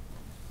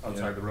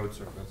outside the road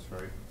surface,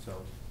 right? So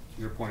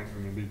to your point, I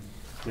mean,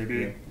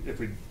 maybe if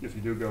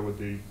you do go with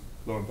the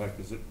low impact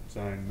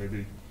design,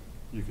 maybe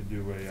you could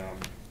do a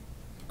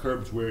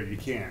curbs where you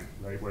can,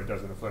 right, where it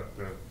doesn't affect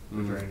the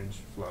drainage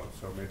flow.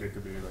 So maybe it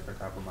could be like a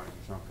compromise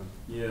or something.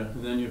 Yeah,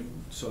 and then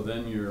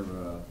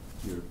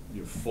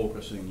you're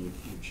focusing, you're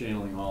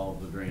channeling all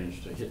of the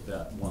drainage to hit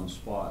that one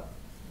spot,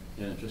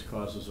 and it just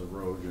causes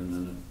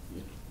erosion,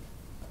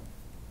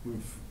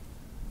 and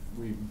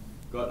we've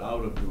got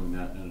out of doing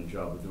that and a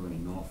job of doing it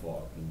in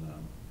Norfolk, and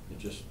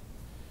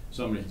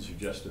somebody had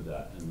suggested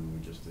that, and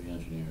then the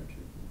engineer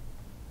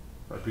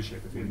I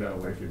appreciate the we feedback, got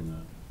away thank you. from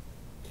that.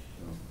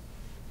 So,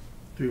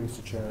 Through you,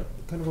 Mr. Chair,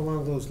 kind of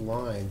along those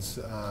lines,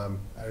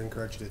 I'd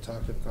encourage you to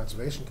talk to the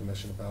Conservation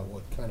Commission about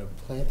what kind of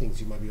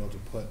plantings you might be able to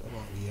put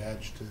along the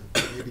edge to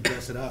maybe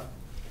dress it up,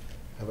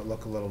 have it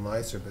look a little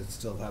nicer, but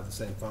still have the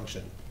same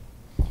function.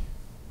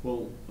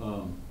 Well,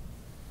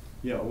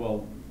 yeah,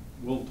 well,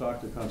 we'll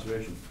talk to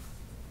conservation,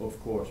 of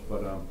course,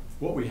 but,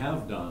 what we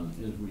have done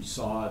is we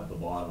sawed the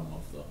bottom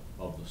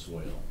of the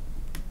swale.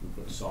 We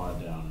put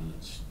sod down and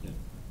it's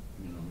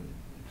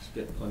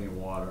getting plenty of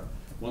water.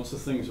 Once the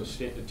things are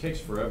it takes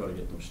forever to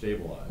get them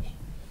stabilized.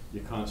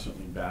 You're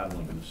constantly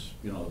battling this,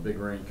 the big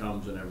rain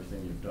comes and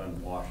everything you've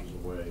done washes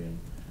away, and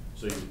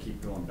so you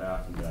keep going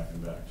back and back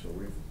and back. So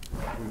we've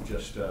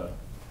just started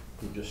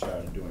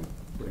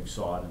putting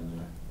sod in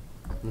there.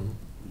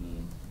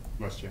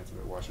 Less chance of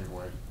it washing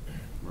away.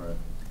 Right.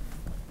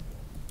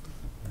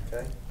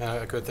 Okay.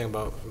 A good thing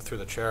about, through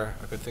the chair,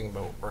 a good thing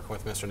about working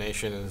with Mr.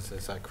 Nation is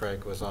that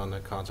Craig was on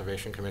the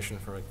Conservation Commission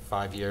for like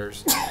 5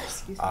 years.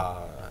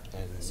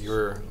 And you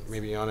were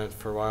maybe on it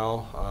for a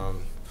while.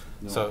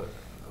 No. So,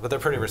 but they're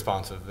pretty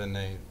responsive, and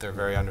they're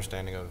very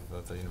understanding of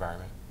the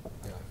environment.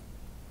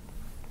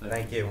 Yeah.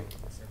 Thank you.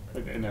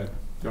 And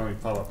the only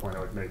follow-up point I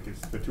would make is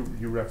the two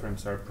you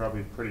referenced are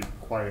probably pretty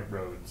quiet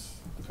roads,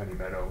 Penny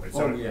Meadow.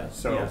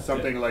 So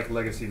something like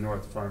Legacy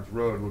North Farms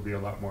Road would be a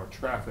lot more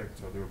traffic,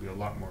 so there would be a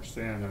lot more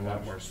sand and a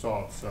lot more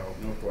salt, so.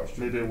 No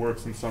question. Maybe it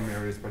works in some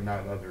areas, but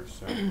not others,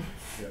 so.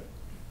 Yeah.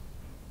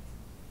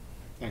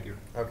 Thank you.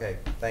 Okay,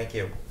 thank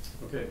you.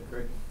 Okay,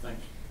 great,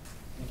 thanks.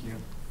 Thank you.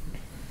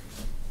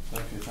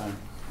 Thanks for your time.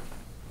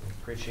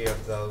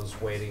 Appreciate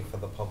those waiting for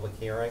the public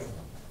hearing.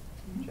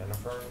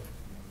 Jennifer,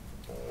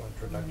 full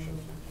introduction.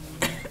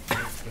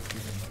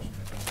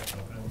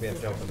 We have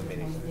to open the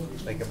meeting.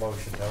 Make a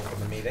motion to open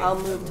the meeting. I'll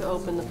move to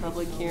open the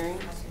public hearing.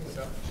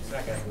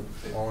 Second.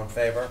 All in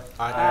favor?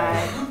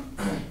 Aye.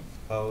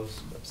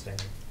 Opposed? Abstaining?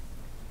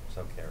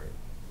 So carried.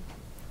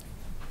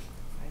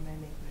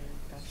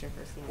 That's your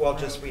first name. Well,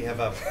 just we have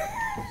a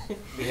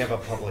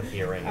public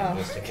hearing, and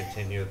just to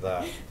continue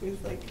the. We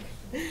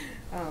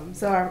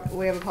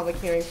have a public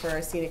hearing for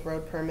our scenic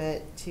road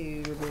permit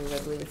to remove, I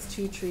believe it's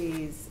 2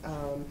 trees,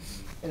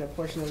 and a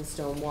portion of the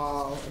stone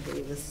wall. I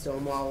believe the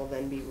stone wall will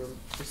then be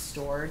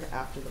restored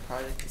after the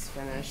project is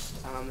finished.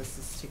 This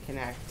is to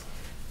connect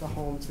the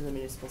home to the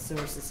municipal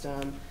sewer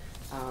system.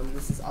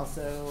 This is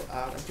also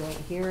a joint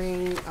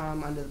hearing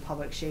under the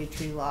public shade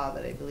tree law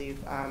that I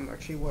believe our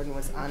tree warden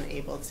was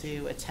unable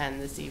to attend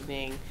this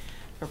evening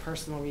for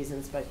personal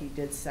reasons, but he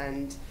did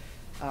send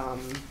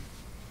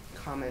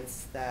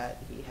comments that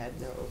he had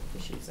no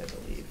issues, I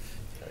believe.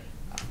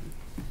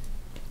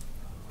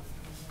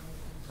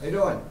 How you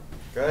doing?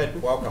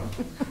 Good, welcome.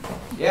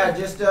 Yeah,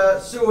 just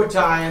sewer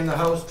tie-in, the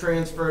house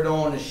transferred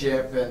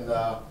ownership, and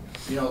the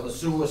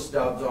sewer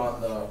stubs on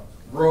the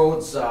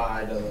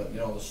roadside of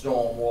the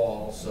stone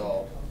wall,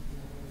 so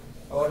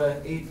about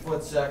an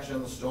 8-foot section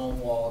of the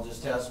stone wall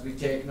just has to be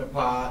taken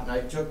apart, and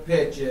I took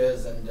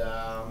pictures, and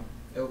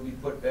it will be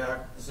put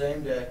back the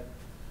same day.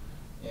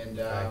 And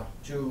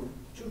two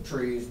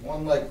trees,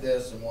 one like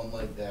this and one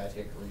like that,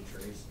 hickory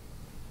trees.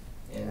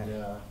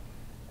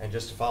 And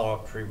just to follow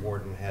up, tree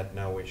warden had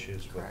no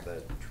issues with Correct.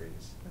 the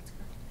trees. That's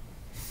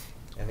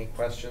correct. Any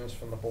questions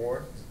from the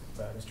board?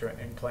 Mr.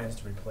 Any plans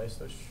to replace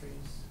those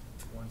trees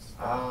once?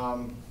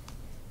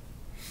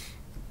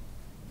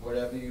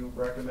 Whatever you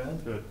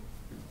recommend. Good.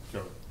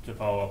 So to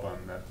follow up on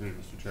that too,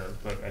 Mr. Chair,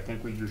 but I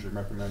think we usually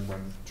recommend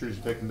when trees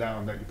are taken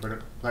down that you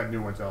plant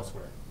new ones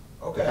elsewhere.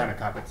 Okay. To kind of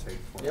compensate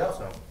for it, Yep.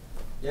 so.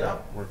 Yeah.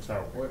 That works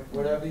out.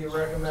 Whatever you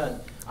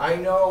recommend. I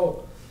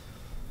know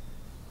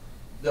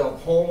the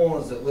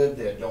homeowners that live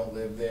there don't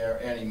live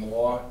there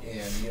anymore,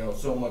 and,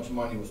 so much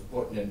money was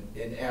put in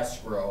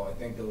escrow. I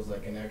think there was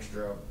like an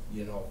extra,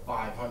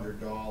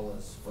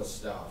 $500 for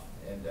stuff,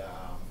 and,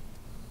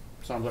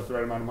 Sounds like the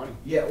right amount of money.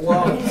 yeah,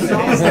 well,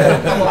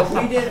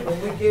 we didn't,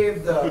 when we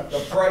gave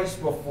the price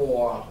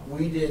before,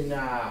 we didn't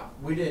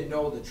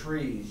know the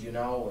trees,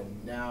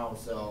 and now,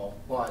 so,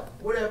 but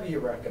whatever you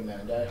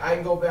recommend. I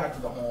can go back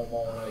to the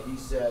homeowner, he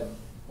said,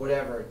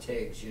 whatever it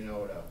takes,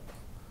 to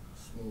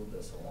smooth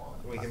this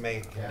along. We can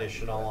make a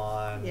conditional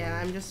on.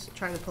 Yeah, I'm just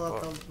trying to pull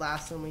up the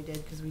last one we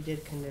did, because we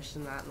did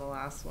condition that in the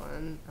last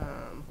one.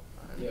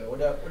 Yeah,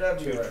 whatever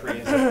you 2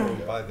 recommend. trees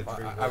approved by the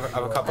tree I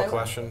have a couple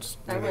questions.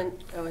 I went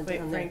Wait,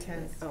 down there. Frank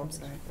has. Oh, I'm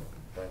sorry.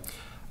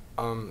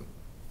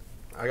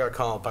 I got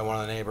called by one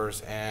of the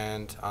neighbors,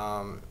 and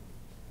I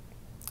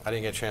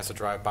didn't get a chance to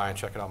drive by and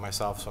check it out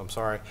myself, so I'm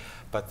sorry.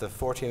 But the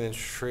 14-inch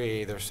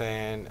tree, they're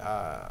saying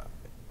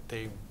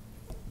they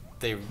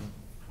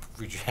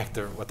reject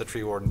what the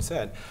tree warden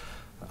said.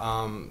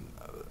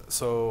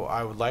 So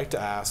I would like to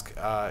ask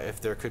if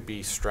there could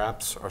be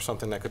straps or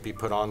something that could be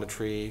put on the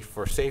tree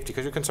for safety,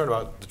 because you're concerned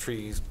about the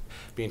trees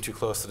being too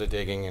close to the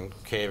digging and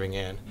caving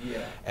in.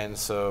 Yeah. And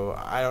so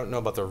I don't know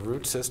about the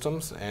root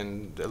systems,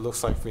 and it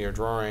looks like from your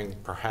drawing,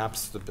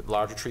 perhaps the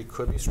larger tree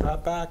could be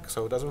strapped back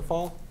so it doesn't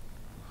fall.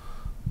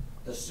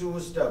 the sewer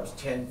stub's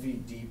 10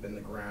 feet deep in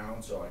the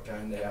ground, so I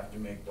kinda have to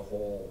make the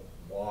hole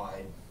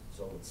wide,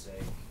 so it's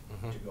safe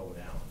to go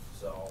down,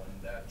 so,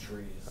 and that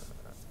tree is,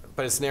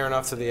 But it's near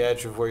enough to the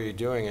edge of where you're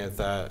doing it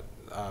that,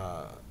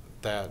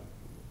 that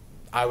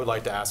I would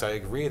like to ask, I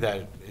agree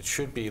that it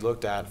should be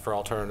looked at for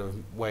alternative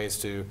ways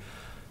to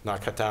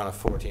not cut down a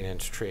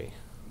 14-inch tree.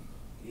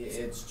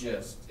 it's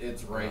just,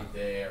 it's right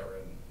there,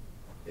 and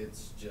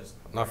it's just.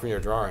 Not from your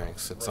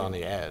drawings, it's on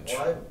the edge.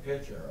 Well, I have a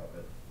picture of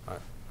it. All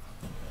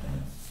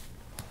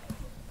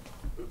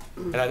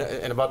right.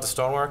 And about the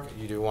stonework,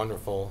 you do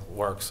wonderful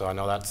work, so I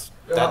know that's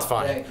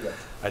fine. Thank you.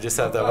 I just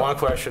have that one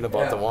question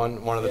about the one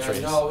of the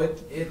trees. No,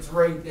 it's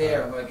right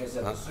there, like I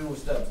said, the sewer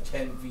stub's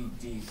 10 feet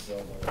deep,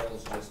 so the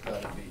hole's just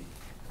gotta be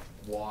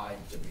wide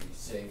to be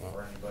safe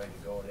for anybody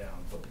to go down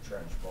and put the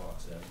trench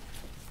box in.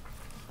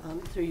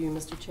 Through you,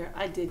 Mr. Chair,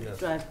 I did Yes.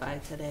 drive by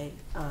today,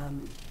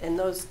 and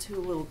those two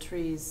little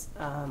trees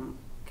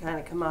kind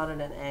of come out at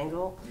an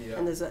angle. Yeah.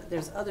 And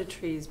there's other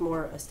trees,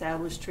 more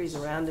established trees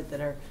around it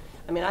that are,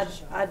 I mean,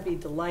 I'd be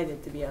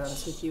delighted, to be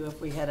honest with you, if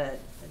we had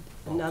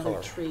another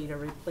color. tree to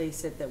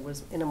replace it that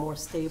was in a more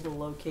stable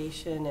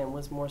location and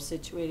was more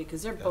situated,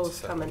 because they're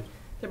both coming,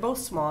 they're both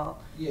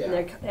small. Yeah. And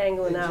they're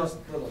angling They're out. just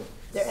little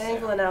They're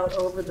angling out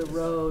over the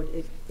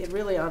road. It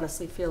really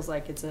honestly feels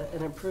like it's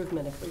an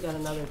improvement if we got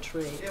another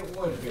tree. It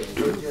would be,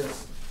 we're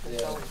just, yeah.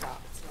 That's all we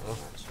got, so I'm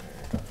not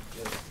sure.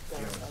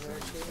 There's other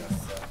trees.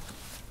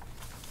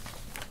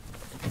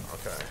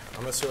 Okay,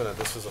 I'm assuming that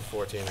this is a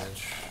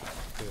 14-inch.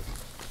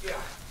 Yeah.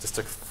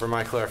 Just for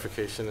my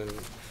clarification, and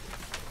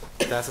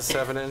that's a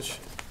 7-inch,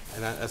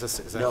 and that's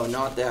is that? No,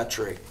 not that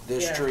tree.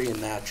 This Yeah. tree and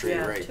that tree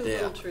Yeah, right two there.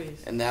 little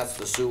trees. And that's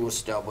the sewer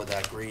stub where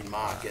that green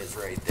mark is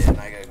right there. And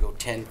I gotta go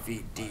 10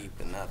 feet deep,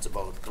 and that's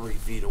about 3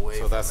 feet away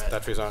So from that's, it.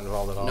 that tree's not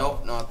involved at all?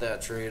 Nope, not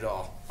that tree at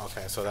all.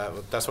 Okay, so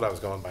that's what I was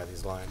going by,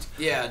 these lines.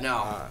 Yeah,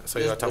 no. So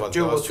you're This- talking about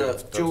two those with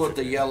trees? the two with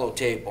the yellow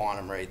tape on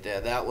them right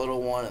there. That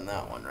little one and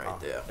that one right Oh,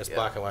 there. It's Yeah.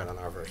 black and white on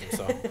our version,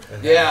 so.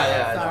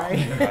 Yeah, I Sorry.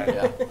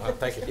 know. Yeah.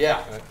 Thank you.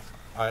 Yeah.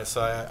 All right,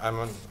 so I'm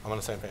on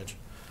the same page.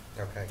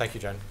 Okay. Thank you,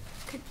 Jen.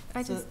 Could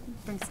I just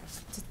bring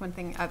just one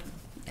thing up?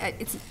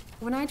 It's,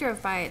 when I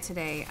drove by it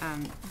today,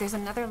 there's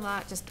another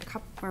lot, just a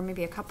couple, or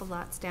maybe a couple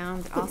lots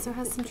down, that also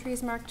has some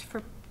trees marked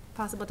for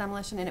possible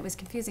demolition, and it was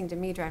confusing to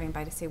me driving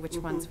by to see which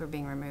ones were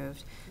being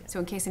removed. So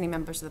in case any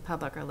members of the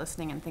public are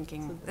listening and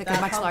thinking, like a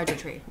That much pub- larger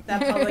tree.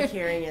 That public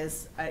hearing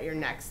is at your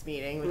next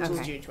meeting, which is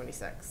Okay. June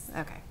 26th.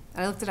 Okay.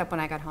 I looked it up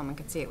when I got home and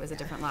could see it was a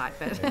different lot,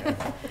 but.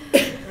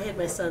 I had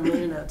my son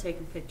leaning out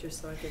taking pictures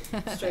so I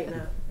could straighten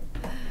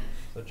out.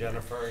 So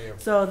Jennifer, you.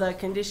 So the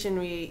condition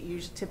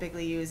we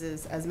typically use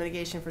is, as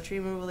mitigation for tree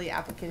removal, the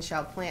applicant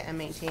shall plant and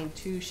maintain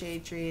 2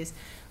 shade trees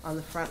on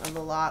the front of the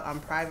lot on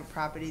private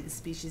property. The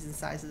species and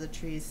size of the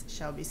trees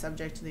shall be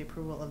subject to the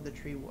approval of the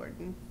tree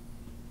warden.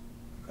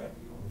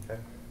 Okay.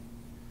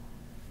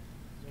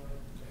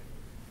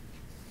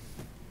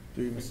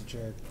 Through you, Mr.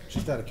 Chair,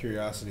 just out of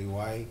curiosity,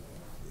 why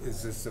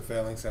is this a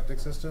failing septic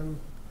system?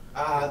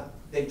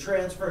 They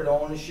transferred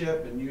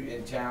ownership, and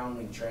in town,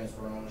 when you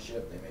transfer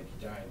ownership, they make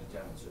you tie into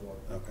town sewer.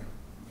 Okay.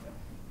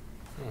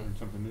 Learned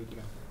something new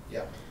today.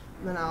 Yeah.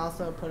 And then I'll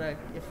also put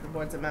if the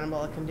board's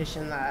amenable, a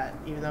condition that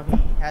even though he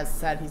has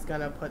said he's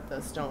gonna put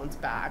the stones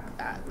back,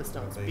 that the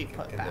stones be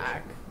put Condition.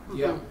 back.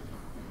 Yeah.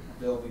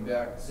 They'll be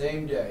back the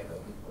same day, they'll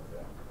be put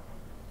back.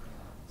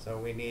 So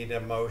we need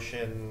a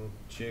motion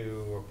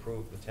to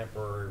approve the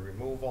temporary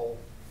removal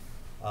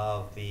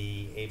of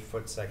the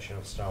 8-foot section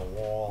of stone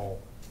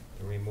wall,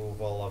 the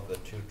removal of the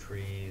 2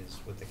 trees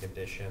with the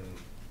condition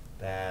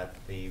that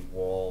the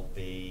wall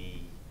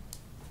be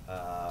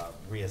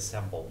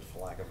reassembled, for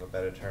lack of a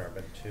better term,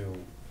 into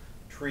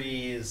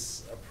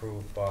trees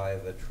approved by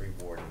the tree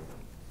warden.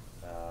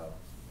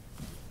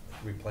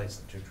 Replace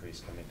the 2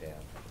 trees coming down.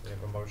 Do we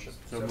have a motion?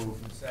 So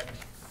moved. Second.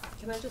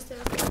 Can I just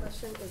ask a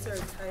question? Is there a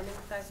timing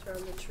factor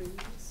on the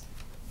trees?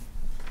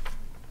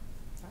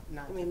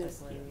 Not I mean, it's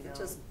typically, we don't.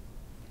 just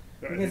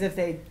Because if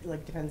they,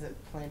 like, depends on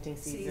planting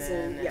season,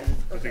 season yeah, and.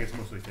 I okay, think it's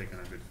mostly taken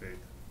on good faith.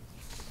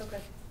 okay.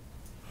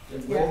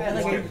 Yeah,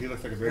 like He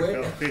looks like a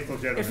very faithful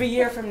gentleman. If a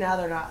year from now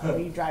they're not,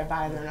 we drive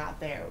by and they're not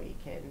there,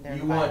 they're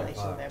You in want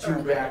violation of their 2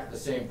 permit. back the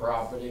same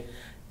property?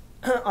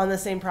 On the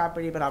same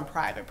property, but on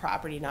private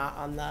property, not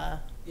on the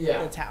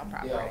town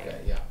property. Yeah,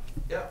 okay, yeah.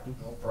 Yeah,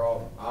 no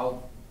problem.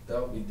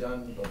 That'll be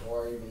done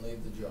before I even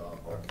leave the job.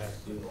 I'll Okay.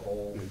 do the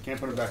whole. You can't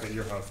put them back at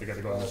your house, they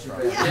gotta go on the Yeah,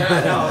 property.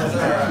 no, it's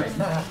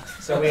all right.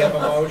 So we have a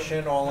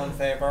motion, all in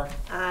favor?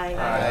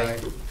 Aye.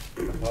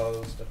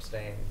 Opposed,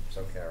 abstained,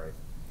 so carried.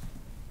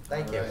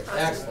 Thank you. All right, Awesome.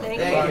 excellent,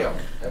 Thank thank you. you.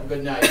 Have a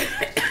good night.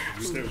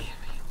 You too.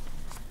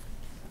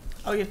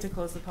 Oh, you have to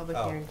close the public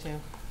Oh. hearing too.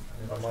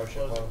 We have a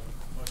motion, Motion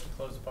to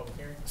close the public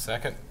hearing?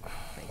 Second?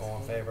 all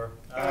in favor?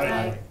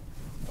 Aye.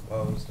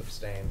 Opposed,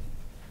 abstained,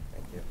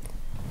 thank you.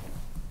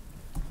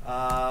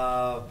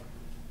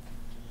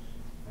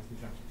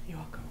 You're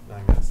welcome.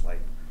 9 minutes late.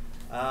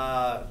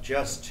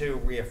 Just to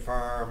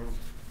reaffirm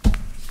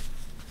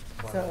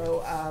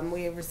So,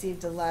 we have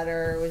received a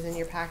letter, it was in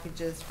your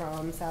packages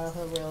from Saddle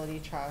Hill Realty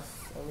Trust,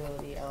 or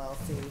Realty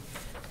LLC,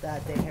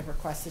 that they have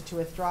requested to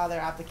withdraw their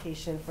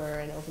application for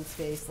an open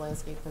space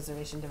landscape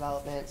preservation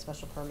development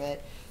special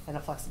permit and a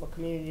flexible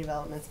community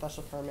development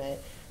special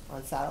permit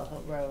on Saddle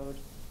Hill Road,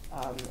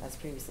 as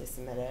previously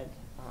submitted.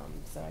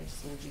 So I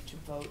just need you to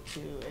vote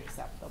to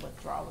accept the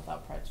withdrawal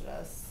without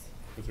prejudice.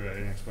 Was there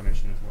any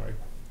explanation as why?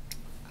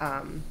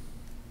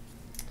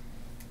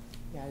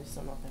 Yeah, I just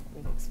don't know if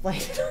I can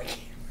explain it on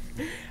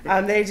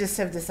camera. They just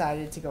have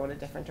decided to go in a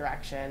different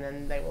direction,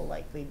 and they will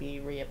likely be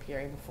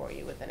reappearing before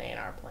you with an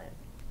A&R plan.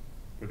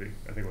 I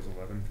think it was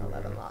 11.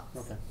 11 lots.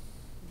 Okay.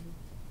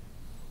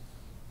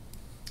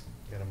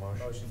 Get a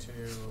motion? Motion to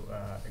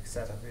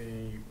accept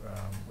the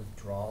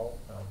withdrawal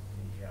of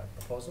the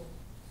proposal?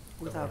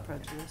 Without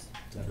prejudice.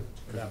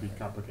 Could it be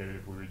complicated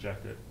if we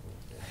reject it?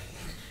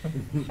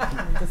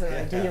 Doesn't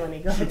really do you any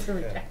good to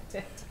reject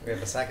it. We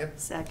have a second?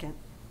 Second.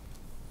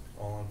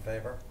 All in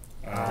favor?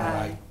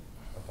 Aye.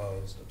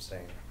 Opposed,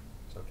 abstained,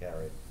 so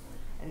carried.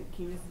 And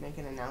can you just make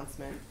an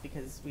announcement,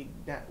 because we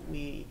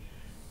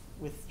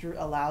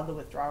allowed the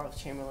withdrawal of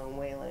Chamberlain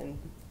Wayland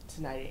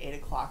tonight at 8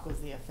 o'clock was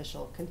the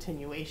official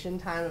continuation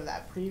time of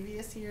that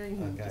previous hearing.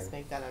 Can you Okay. just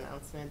make that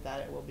announcement that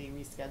it will be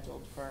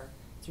rescheduled for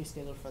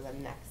the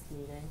next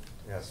meeting?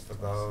 Yes, for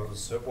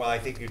those, well, I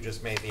think you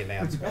just made the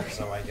announcement,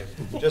 so I can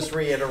just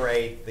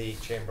reiterate, the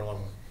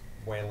Chamberlain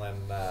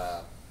Wayland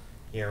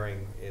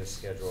hearing is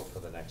scheduled for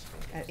the next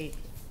meeting. At 8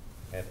 p.m.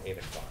 At 8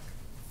 o'clock.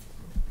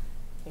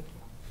 Thank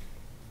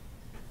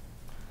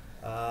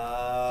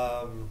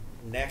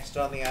you. Next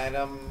on the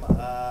item,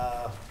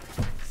 Mr.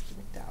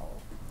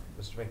 McDowell.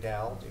 Mr.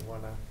 McDowell, do you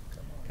want to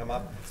come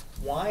up?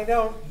 Why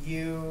don't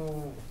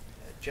you,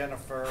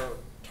 Jennifer,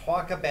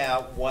 talk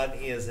about what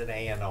is an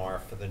A&R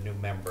for the new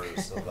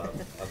members of the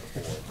board?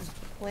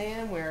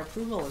 Plan where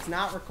approval is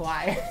not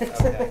required.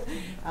 Okay.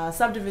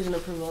 Subdivision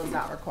approval is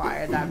not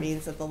required. That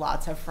means that the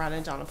lots have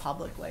frontage on a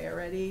public way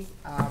already.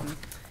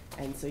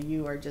 And so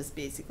you are just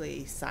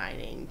basically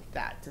signing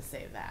that to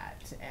say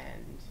that,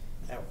 and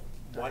Now,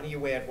 why don't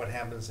you add what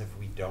happens if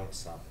we don't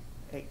sign?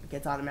 it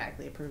gets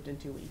automatically approved in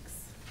 2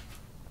 weeks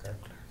Okay.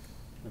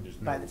 And there's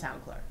by no- the town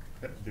clerk.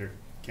 There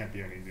can't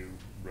be any new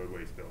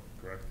roadways built,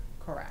 correct?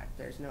 Correct.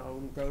 There's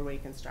no roadway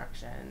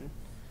construction.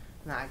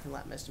 Now I can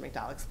let Mr.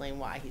 McDowell explain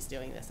why he's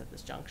doing this at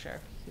this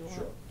juncture, if you want.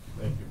 Sure.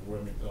 Thank you. Roy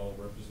McDowell,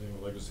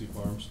 representing Legacy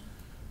Farms.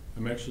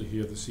 I'm actually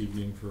here this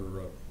evening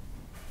for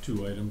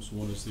 2 items.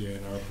 One is the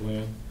A&R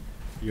plan.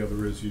 The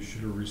other is you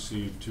should have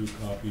received 2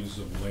 copies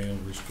of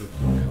land restricted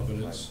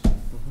covenants.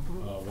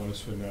 One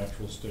is for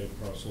natural state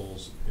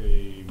parcels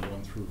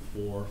A1 through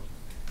 4,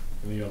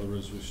 and the other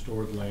is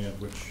restored land,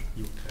 which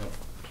you have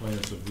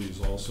plans of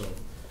these also.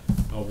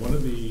 One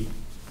of the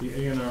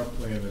A&R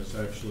plan is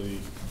actually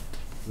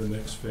the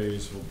next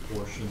phase of a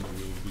portion that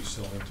we will be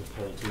selling to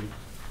Pulte.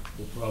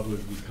 Will probably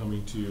be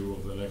coming to you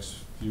over the next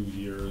few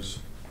years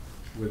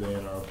with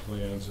A&R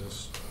plans,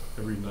 as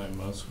every 9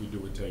 months we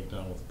do a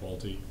takedown with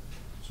Pulte.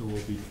 So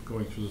we'll be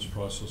going through this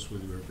process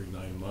with you every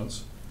 9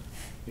 months.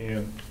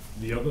 And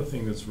the other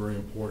thing that's very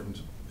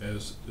important,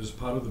 as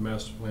part of the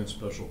master plan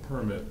special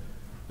permit,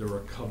 there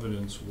are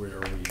covenants where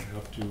we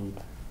have to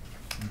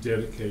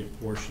dedicate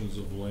portions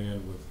of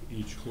land with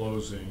each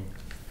closing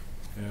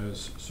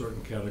as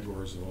certain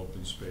categories of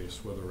open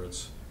space, whether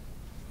it's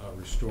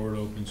restored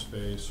open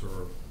space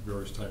or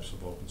various types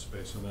of open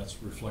space, and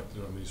that's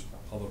reflected on these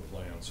other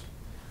plans.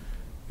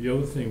 The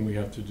other thing we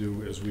have to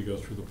do as we go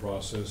through the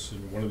process,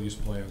 and one of these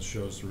plans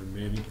shows the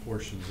remaining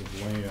portions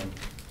of land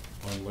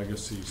on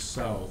Legacy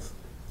South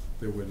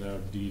that we're now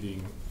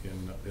deeding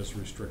as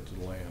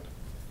restricted land.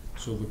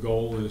 So the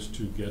goal is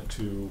to get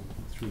to,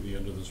 through the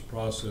end of this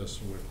process,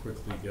 and we're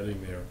quickly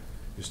getting there,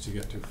 is to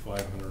get to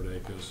 500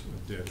 acres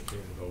of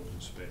dedicated open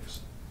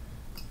space.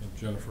 And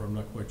Jennifer, I'm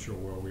not quite sure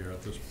where we are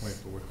at this point,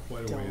 but we're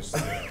quite a ways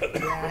there.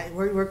 Yeah,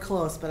 we're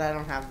close, but I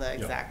don't have the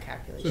Yeah. exact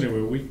calculation. So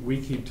anyway,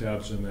 we keep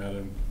tabs on that,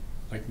 and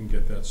I can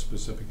get that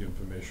specific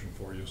information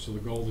for you. So the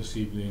goal this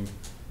evening,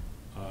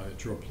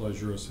 at your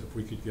pleasure, is if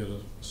we could get a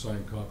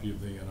signed copy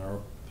of the A&R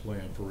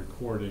plan for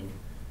recording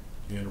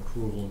and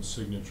approval and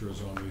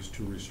signatures on these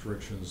 2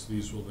 restrictions.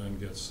 These will then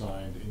get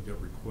signed and get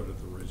recorded at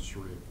the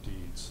Registry of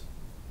Deeds.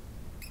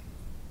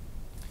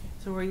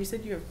 So where you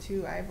said you have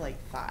 2, I have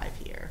like 5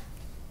 here.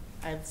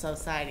 I have the south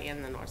side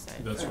and the north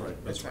side. That's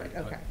right, that's right.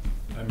 Okay.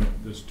 I mean,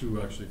 there's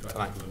 2 actually, I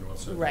think, for the north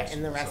side. Right,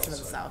 and the rest of the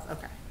side. south,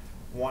 okay.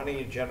 Why don't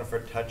you, Jennifer,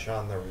 touch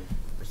on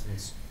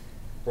since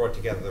brought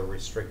together the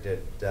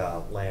restricted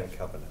land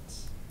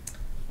covenants?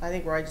 I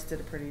think Roy just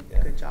did a pretty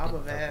Yeah. good job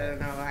of it. Okay. I don't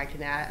know, I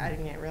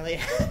can't really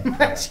add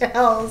much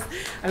else.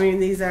 I mean,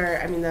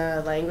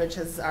 the language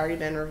has already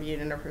been reviewed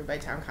and approved by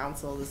town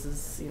council. This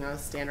is,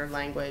 standard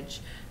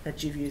language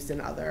that you've used in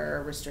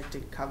other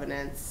restricted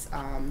covenants.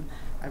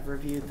 I've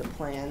reviewed the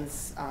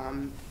plans,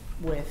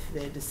 with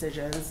the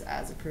decisions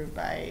as approved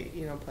by,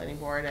 planning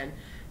board, and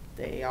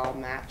they all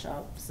match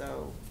up.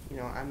 So,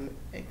 I'm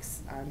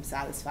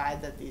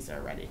satisfied that these are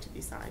ready to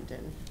be signed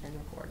and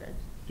recorded.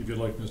 If you'd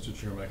like, Mr.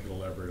 Chairman, I can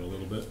elaborate a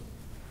little bit.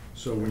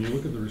 So when you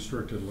look at the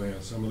restricted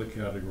land, some of the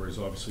categories,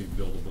 obviously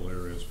buildable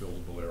areas,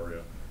 buildable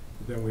area.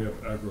 But then we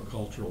have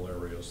agricultural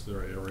areas.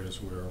 There are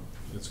areas where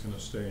it's gonna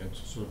stay in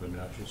sort of a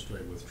natural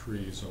state with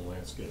trees and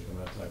landscape and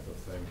that type of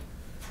thing.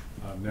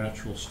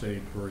 Natural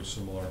state, very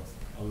similar,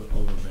 other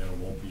than it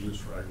won't be used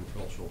for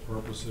agricultural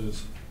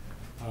purposes.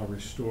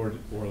 Restored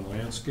or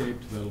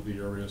landscaped, that'll be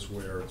areas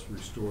where it's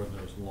restored,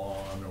 there's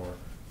lawn or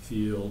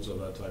fields or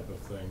that type of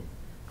thing.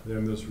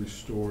 Then there's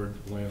restored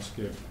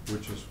landscape,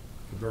 which is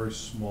a very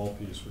small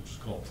piece, which is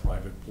called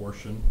private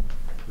portion.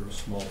 There are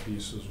small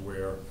pieces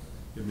where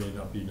it may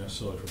not be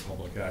necessarily for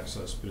public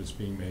access, but it's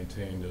being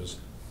maintained as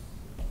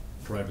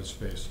private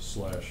space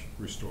 /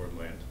 restored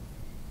land.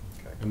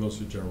 Okay. And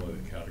those are generally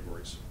the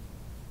categories.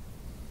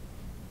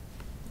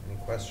 Any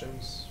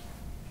questions?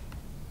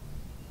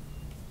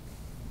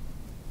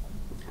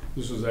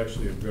 This is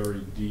actually a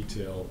very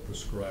detailed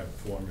prescribed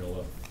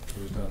formula.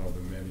 It was done over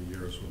many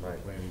years with the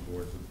planning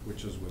board,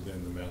 which is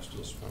within the master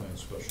plan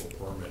special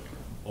permit.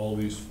 All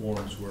these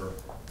forms were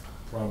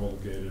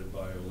promulgated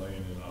by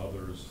Elaine and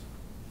others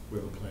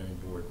with the planning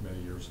board many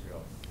years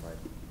ago. Right.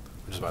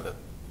 Just about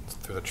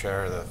through the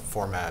chair, the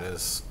format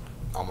is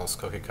almost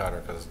cookie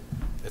cutter because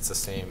it's the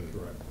same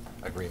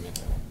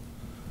agreement.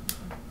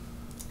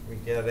 We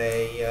get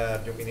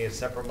a, do we need a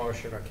separate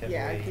motion or can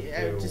we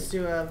do? Just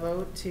do a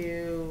vote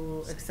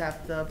to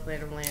accept the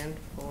plan of land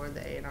for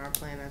the A&R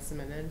plan as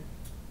submitted.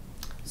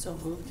 So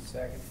moved.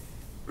 Second.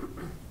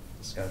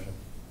 Discussion.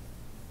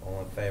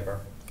 All in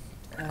favor?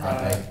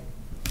 Aye.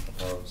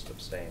 Opposed,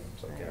 abstained,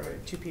 so There are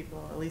carried. 2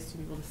 people, at least 2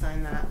 people to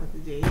sign that with the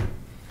date.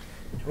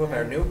 2 of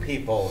our new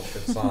people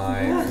should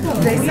sign.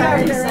 They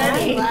signed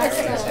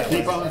already.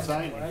 Keep on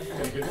signing.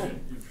 Your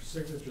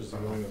signatures are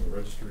going to the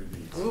registry of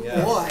deeds. Oh,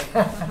 Yes.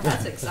 boy,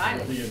 that's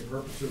exciting. It'll be in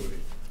perpetuity.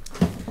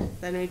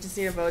 Then we just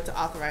need a vote to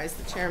authorize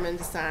the chairman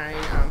to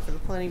sign for the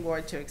planning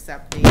board to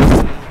accept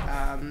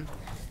the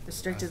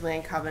restricted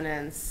land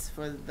covenants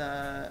for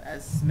the,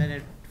 as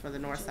submitted for the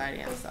north side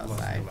and south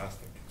side. We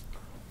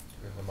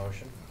have the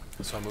motion?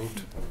 So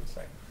moved.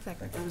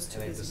 Second. I was too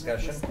Any busy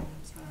discussion? listening,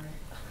 I'm sorry.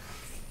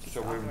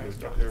 So we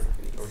moved up here.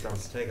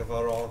 Let's take a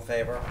vote, all in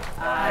favor?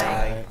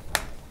 Aye.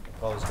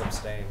 Opposed,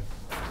 abstained,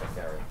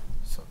 so carried.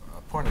 So,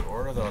 point of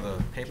order though,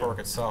 the paperwork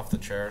itself, the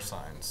chair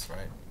signs,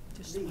 right?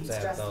 Just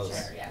That the those-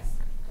 chair, yes.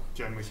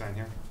 Jen, we sign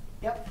here?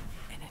 Yep.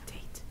 And a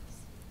date.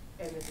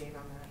 And the date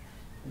on that.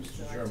 Mr.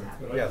 So I Chairman, tap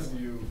could it. I Yes.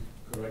 give you,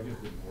 could I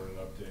give the board an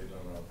update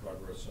on our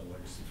progress on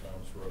Legacy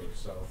Farms Road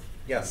South?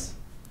 Yes.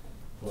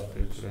 Well, to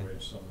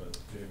assuage some of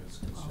David's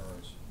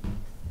concerns.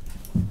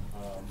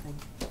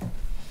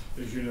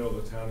 As you know,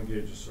 the town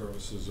engaged the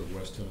services of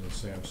Weston and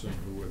Sampson,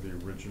 who were the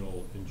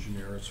original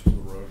engineers for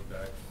the road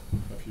back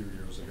a few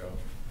years ago.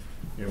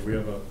 And we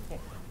have a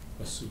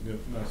not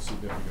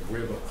significant, we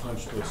have a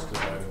punch list of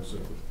items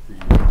that the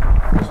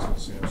Weston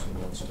and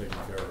Sampson wants taken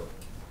care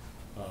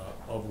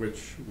of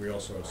which we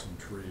also have some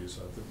trees.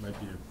 There might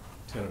be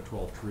 10 or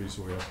 12 trees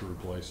that we have to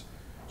replace.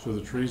 So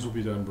the trees will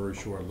be done very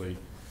shortly.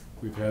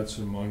 We've had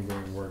some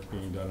ongoing work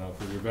being done out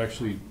there. We've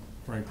actually,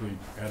 frankly,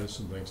 added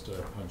some things to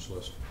that punch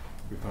list.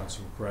 We found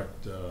some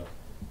cracked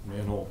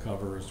manhole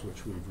covers,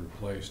 which we've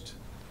replaced.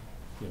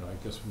 You know, I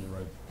guess when you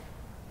ride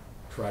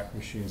track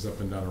machines up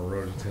and down a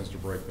road, it tends to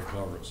break the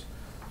covers.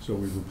 So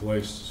we've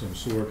replaced some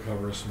sewer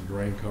covers, some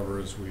drain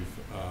covers. We've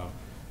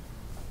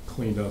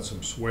cleaned out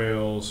some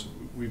swales.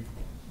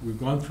 We've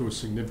gone through a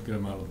significant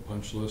amount of the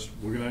punch list.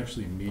 We're gonna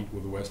actually meet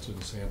with Weston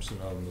and Sampson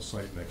out on the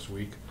site next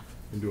week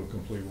and do a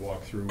complete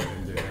walkthrough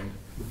end to end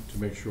to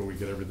make sure we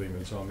get everything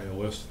that's on their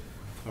list.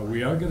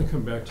 We are gonna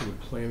come back to the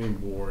planning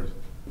board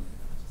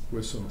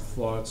with some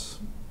thoughts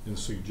and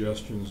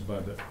suggestions by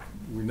the,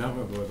 we now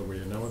have, by the way,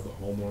 now have the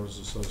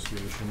homeowners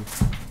association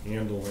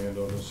and the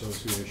landowner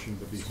association,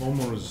 but the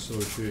homeowners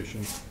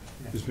association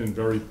has been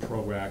very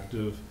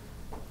proactive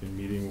in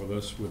meeting with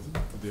us with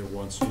their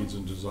wants, needs,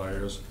 and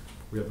desires.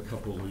 We have a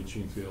couple of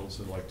leaching fields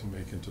they'd like to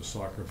make into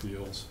soccer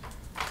fields.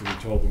 And we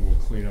told them we'll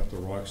clean up the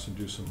rocks and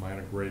do some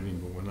minor grading,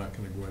 but we're not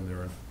gonna go in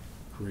there and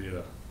create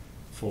a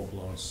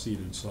full-blown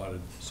seeded,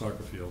 sodded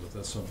soccer field. If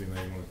that's something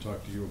they wanna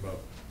talk to you about,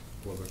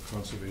 or the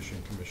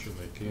Conservation Commission,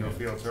 they can. No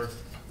field turf?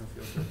 No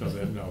field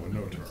turf?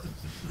 No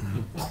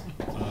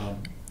turf.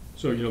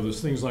 So, you know,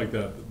 there's things like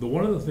that.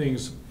 One of the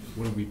things,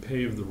 when we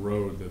pave the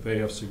road, that they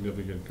have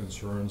significant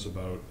concerns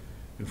about,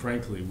 and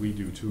frankly, we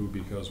do too,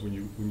 because when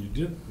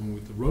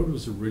the road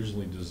was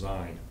originally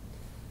designed,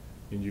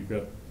 and you've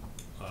got,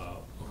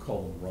 I'll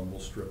call them rumble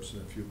strips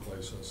in a few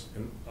places,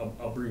 and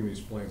I'll bring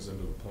these plans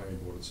into the planning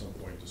board at some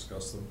point and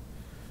discuss them.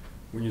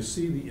 When you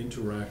see the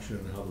interaction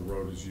and how the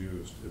road is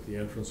used, at the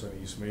entrance on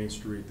East Main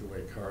Street, the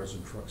way cars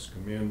and trucks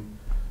come in,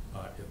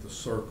 at the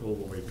circle,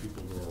 the way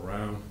people go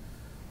around,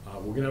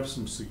 we're gonna have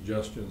some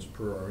suggestions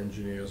per our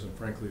engineers and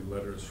frankly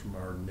letters from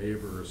our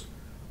neighbors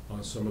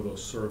on some of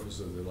those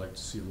surfaces they'd like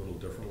to see a little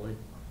differently.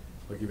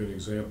 I'll give you an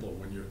example.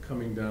 When you're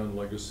coming down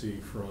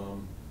Legacy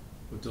from,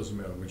 it doesn't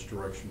matter which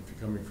direction, if you're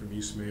coming from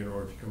East Main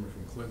or if you're coming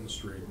from Clinton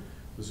Street,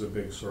 there's a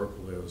big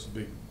circle there, there's a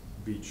big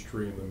beech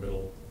tree in the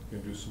middle.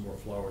 Gonna do some more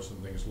flowers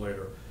and things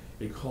later.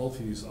 It called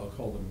for these, I'll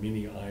call them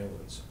mini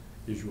islands.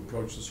 as you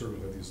approach the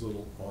circle, have these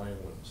little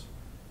islands.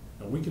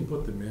 Now, we can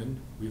put them in,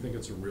 we think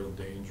it's a real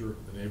danger,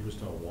 the neighbors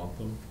don't want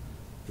them.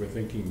 We're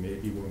thinking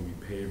maybe when we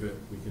pave it,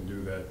 we can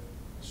do that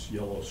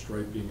yellow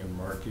striping and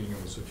marking, and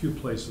there's a few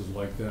places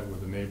like that where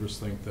the neighbors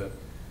think that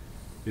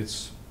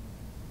it's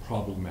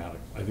problematic.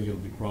 I think it'll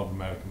be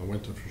problematic in the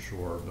winter for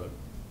sure, but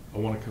I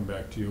wanna come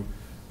back to you.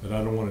 But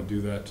I don't wanna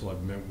do that till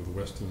I've met with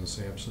Weston and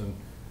Sampson,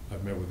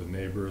 I've met with the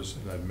neighbors,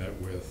 and I've met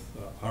with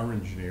our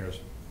engineers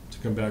to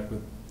come back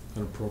with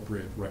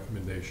appropriate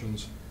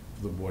recommendations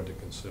for the board to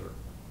consider.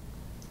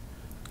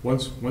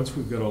 Once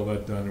we've got all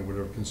that done and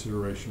whatever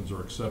considerations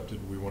are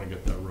accepted, we wanna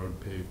get that road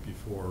paved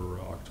before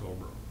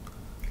October.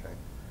 Okay.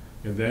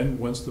 And then,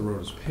 once the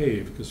road is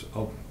paved, because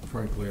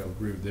frankly, I'll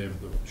agree with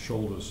David, the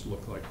shoulders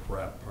look like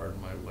crap,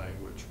 pardon my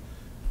language.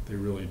 They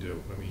really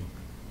do. I mean,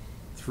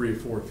 3 or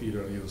 4 feet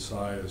on either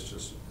side is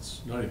just,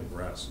 it's not even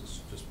grass, it's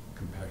just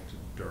compacted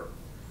dirt.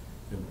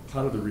 And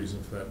part of the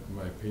reason for that, in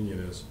my opinion,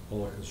 is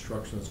all the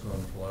construction that's gone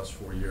on for the last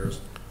 4 years,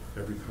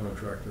 every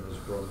contractor has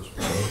brought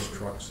his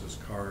trucks, his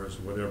cars,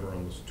 whatever,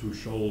 on those 2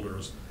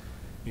 shoulders,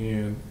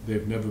 and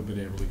they've never been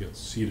able to get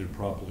seated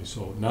properly.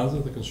 So now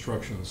that the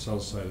construction on the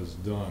south side is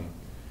done,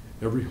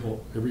 every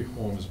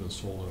home has been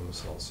sold on the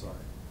south side.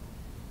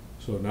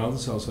 So now the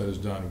south side is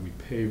done, and we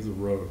pave the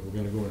road. We're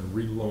gonna go in and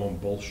reloam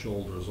both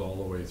shoulders all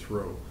the way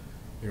through,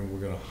 and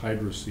we're gonna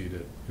hydroseed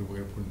it, and we're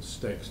gonna put in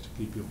stakes to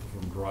keep people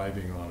from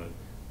driving on it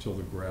till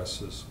the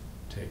grass is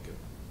taken.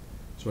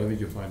 So I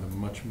think you'll find a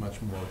much,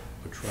 much more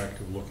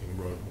attractive looking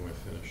road when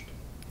we're finished.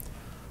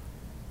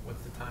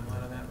 What's the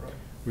timeline on that road?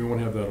 We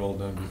won't have that all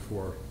done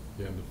before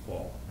the end of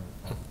fall.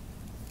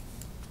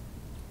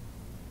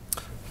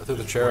 Through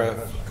the chair.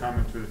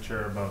 Comment through the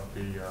chair about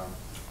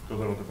the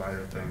little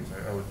divider things.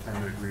 I would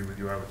tend to agree with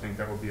you. I would think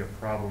that would be a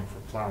problem for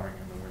plowing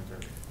in the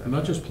winter. And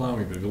not just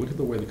plowing, but if you look at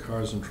the way the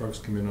cars and trucks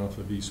come in off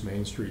of East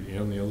Main Street and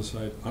on the other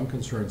side, I'm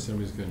concerned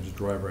somebody's gonna just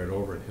drive right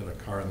over and hit a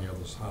car on the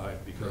other side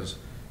because,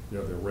 you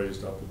know, they're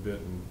raised up a bit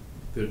and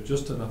they're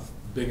just enough,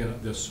 big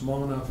enough, they're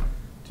small enough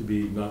to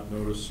be not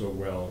noticed so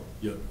well,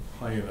 yet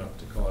high enough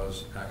to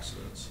cause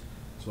accidents.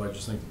 So I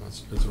just think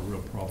it's a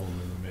real problem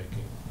in the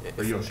making.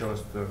 But you'll show us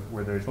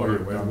where there's. Oh,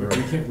 yeah, we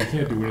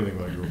can't do anything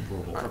without your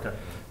approval. Okay.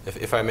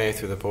 If I may,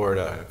 through the board,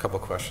 a couple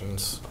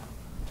questions.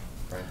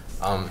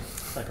 Right.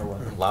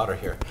 Louder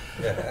here.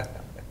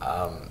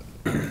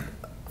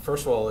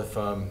 First of all, if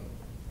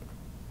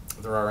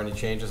there are any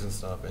changes and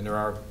stuff, and there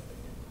are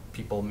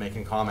people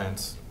making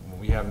comments,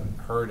 we haven't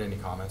heard any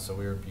comments, so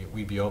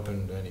we'd be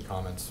open to any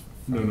comments.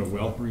 No,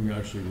 we'll bring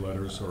actually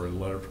letters or a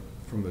letter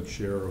from the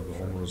chair of the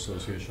homeowners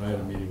association. I had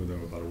a meeting with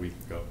them about a week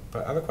ago.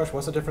 But I have a question.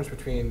 What's the difference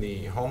between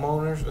the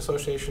homeowners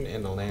association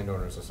and the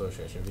landowners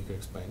association? If you could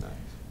explain that.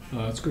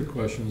 That's a good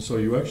question. So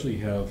you actually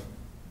have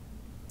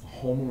a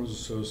homeowners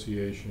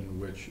association,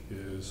 which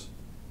is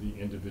the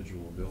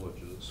individual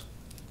villages,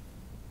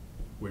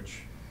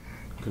 which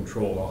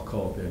control, I'll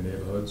call it, their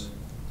neighborhoods.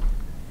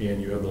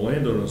 And you have the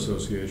landowner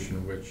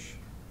association, which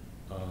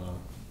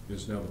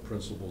is now the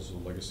principals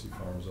of Legacy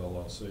Farms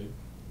LLC.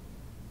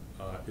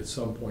 At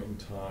some point in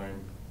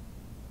time,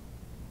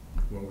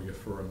 when we get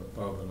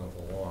farther enough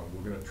along,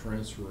 we're gonna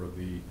transfer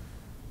the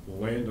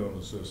landowner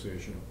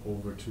association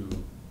over to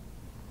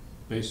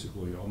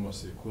basically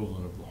almost the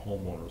equivalent of the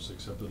homeowners,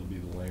 except it'll be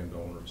the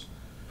landowners.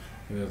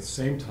 And at the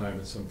same time,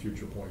 at some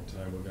future point in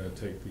time, we're gonna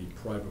take the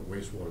private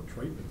wastewater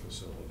treatment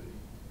facility,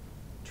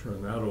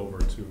 turn that over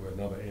to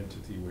another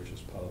entity which is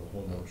part of the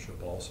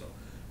homeownership also.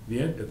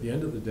 At the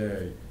end of the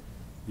day,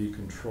 the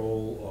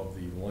control of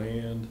the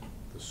land,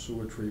 the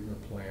sewer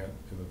treatment plant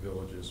in the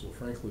villages will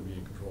frankly be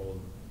in control of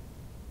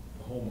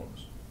the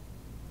homeowners.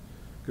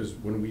 Because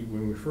when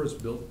we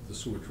first built the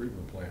sewer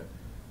treatment plant,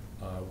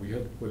 we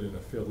had to put in a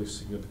fairly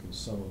significant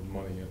sum of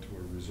money into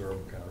a reserve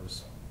account. It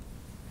was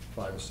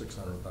 $500,000 or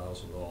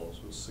 $600,000.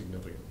 It was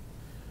significant,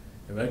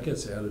 and that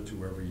gets added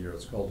to every year.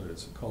 It's called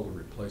a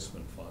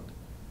replacement fund.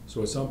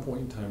 So at some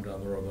point in time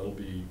down the road, that'll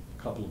be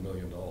a couple of $1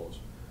 million.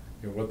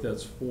 And what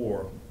that's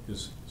for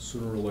is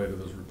sooner or later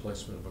there's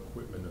replacement of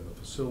equipment in the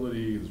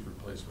facility, there's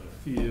replacement of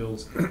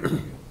fields,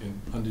 and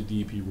under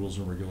DEP rules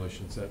and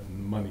regulations, that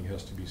money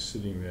has to be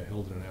sitting there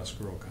held in an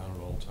escrow account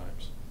at all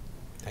times.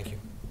 Thank you.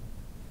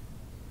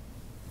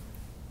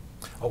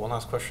 Oh, one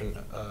last question.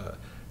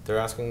 They're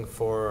asking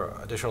for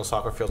additional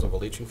soccer fields over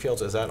leaching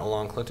fields. Is that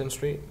along Clinton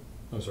Street?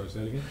 I'm sorry, say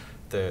that again?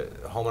 The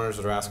homeowners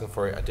that are asking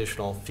for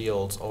additional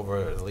fields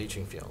over the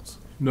leaching fields.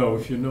 No,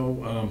 if you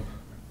know,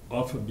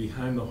 off of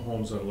behind the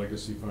homes on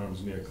Legacy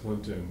Farms near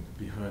Clinton,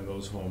 behind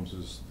those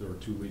homes there are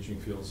 2 leaching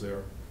fields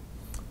there.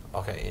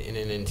 Okay, in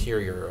an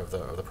interior of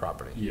the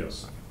property.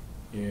 Yes,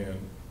 and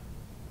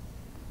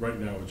right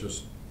now it's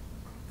just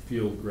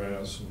field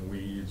grass and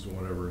weeds and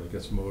whatever, and it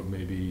gets mowed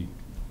maybe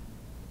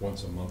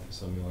once a month or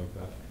something like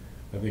that.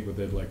 I think what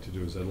they'd like to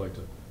do is they'd like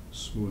to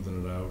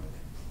smoothen it out,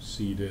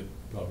 seed it,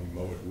 probably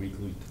mow it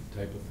weekly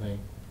type of thing.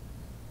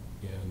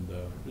 And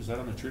is that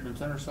on the treatment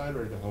center side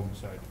or the home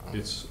side?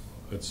 It's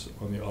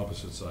on the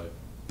opposite side.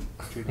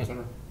 Treatment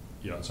center?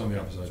 Yeah, it's on the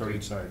opposite side. So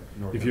each side,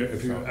 north If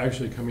you're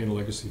actually coming to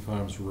Legacy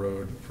Farms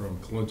Road from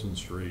Clinton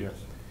Street, yes,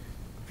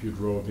 if you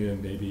drove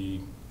in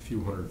maybe a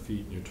few hundred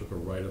feet and you took a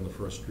right on the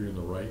first street on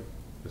the right,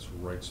 it's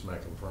right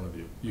smack in front of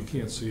you. You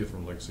can't see it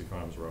from Legacy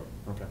Farms Road.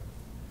 Okay.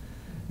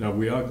 Now,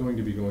 we are going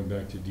to be going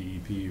back to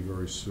DEP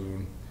very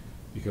soon,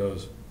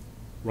 because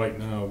right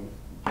now,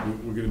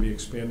 we're gonna be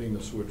expanding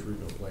the sewer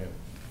treatment plant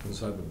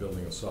inside the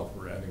building itself.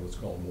 We're adding what's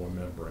called more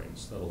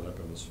membranes. That'll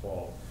happen this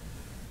fall.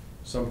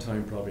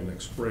 Sometime probably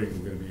next spring,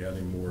 we're gonna be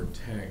adding more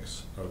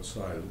tanks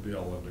outside. It'll be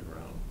all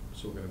underground.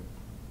 So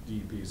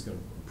DEP is gonna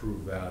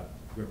approve that.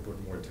 We're gonna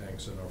put more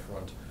tanks in our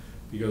front.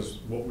 Because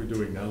what we're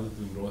doing now that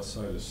the north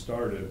side has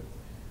started,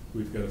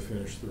 we've gotta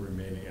finish the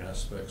remaining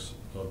aspects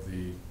of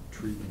the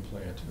treatment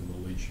plant and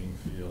the leaching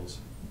fields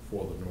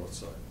for the north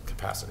side.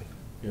 Capacity.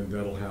 And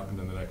that'll happen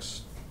in the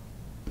next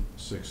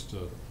 6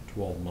 to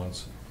 12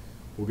 months.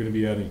 We're gonna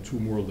be adding 2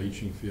 more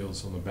leaching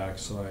fields on the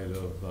backside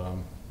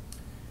of,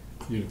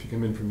 if you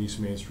come in from East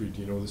Main Street,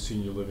 do you know where the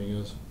senior living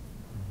is?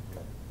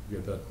 You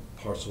get that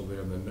parcel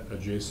there, and then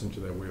adjacent to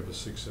that, we have a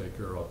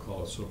 6-acre, I'll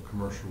call it sort of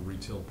commercial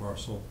retail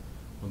parcel.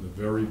 On the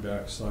very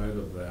back side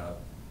of that,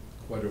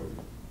 quite a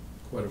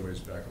ways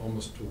back,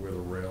 almost to where the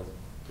rail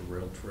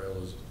trail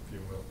is, if you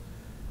will.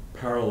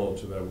 Parallel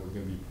to that, we're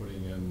gonna be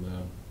putting in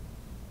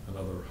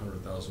another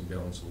 100,000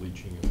 gallons of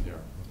leaching in there.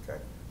 Okay.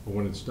 But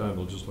when it's done,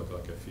 it'll just look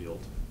like a field.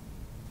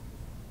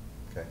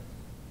 Okay.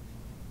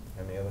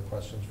 Any other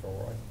questions for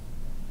Roy?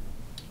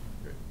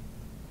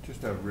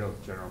 Just a real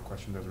general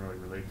question, doesn't really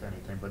relate to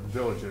anything, but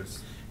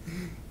villages,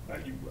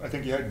 I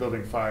think you had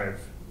Building 5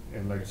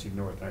 in Legacy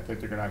North, and I think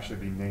they're gonna actually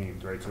be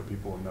named, right, so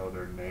people will know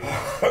their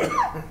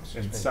names.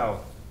 And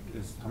South,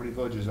 how many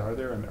villages are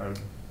there, and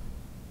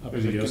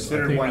is it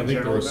considered one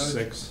general village? I think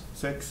there are 6.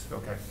 6,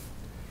 okay.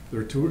 There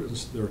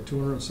are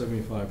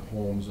 275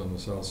 homes on the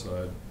south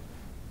side,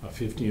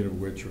 15 of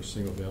which are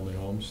single-family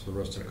homes, the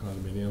rest are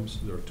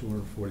condominiums. There are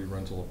 240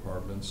 rental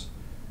apartments,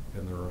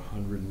 and there are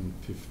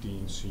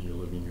 115 senior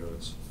living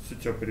units.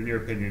 So, but in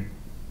your opinion,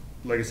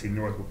 Legacy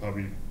North will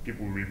probably,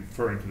 people will be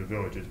referring to the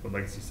villages, but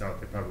Legacy South,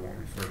 they probably won't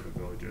refer to the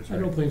villages, right?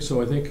 I don't think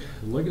so. I think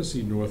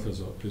Legacy North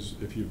is,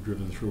 if you've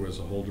driven through, has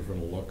a whole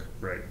different look.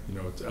 Right. You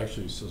know, it's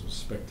actually some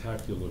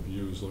spectacular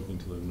views looking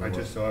to the north. I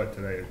just saw it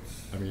today.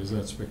 I mean, isn't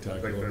that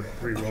spectacular? Like the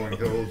 3 rolling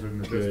hills in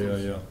the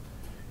distance. Yeah.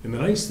 And the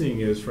nice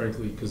thing is,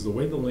 frankly, because the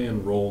way the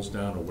land rolls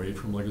down away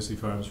from Legacy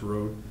Farms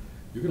Road,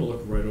 you're gonna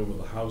look right over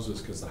the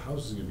houses, because the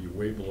houses are gonna be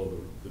way below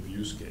the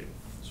viewscape.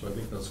 So I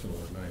think that's gonna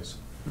look nice.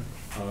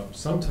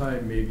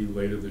 Sometime maybe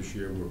later this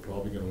year, we're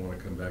probably gonna wanna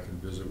come back and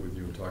visit with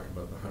you and talk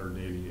about the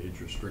 180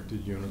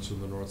 age-restricted units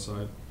on the north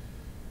side.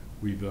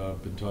 We've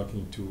been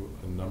talking to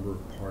a number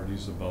of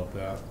parties about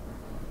that.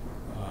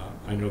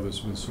 I know there's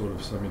been sort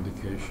of some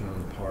indication on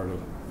the part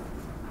of,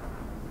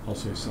 I'll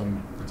say,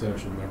 some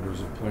potential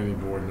members of planning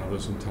board and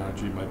others in town,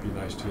 it might be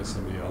nice to get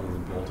somebody other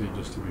than Pulte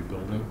just to be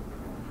building.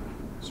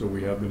 So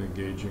we have been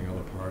engaging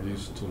other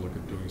parties to look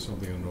at doing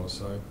something on the north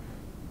side.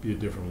 Be a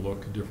different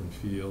look, a different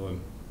feel, and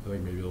I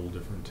think maybe a little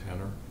different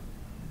tenor.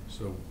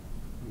 So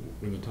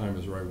when the time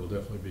is right, we'll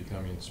definitely be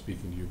coming and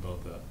speaking to you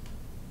about that.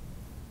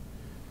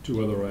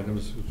 2 other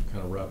items to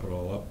kind of wrap it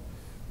all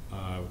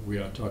up. We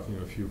are talking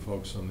to a few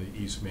folks on the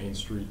East Main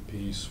Street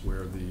piece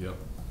where the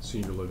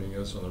senior living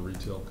is, on the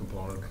retail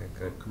component,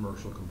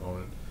 commercial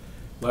component.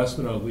 Last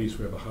but not least,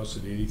 we have a house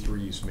at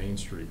 83 East Main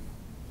Street,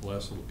 the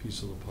last little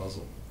piece of the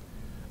puzzle.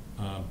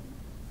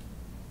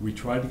 We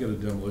tried to get a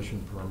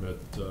demolition permit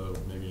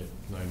maybe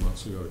 9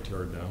 months ago to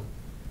tear it down.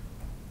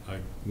 I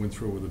went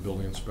through it with the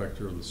building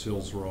inspector. The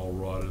sills are all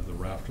rotted, the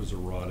rafters are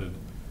rotted.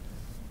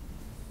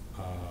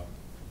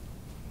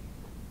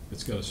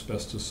 It's got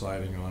asbestos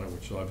siding on it,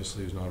 which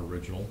obviously is not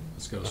original.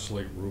 It's got a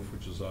slate roof,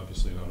 which is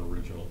obviously not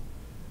original.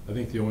 I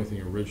think the only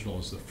thing original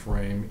is the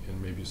frame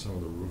and maybe some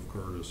of the roof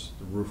girders,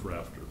 the roof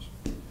rafters.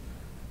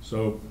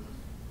 So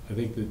I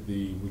think that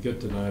we get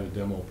denied a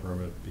demo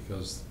permit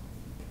because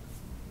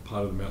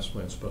part of the master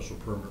plan special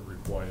permit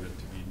required it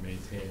to be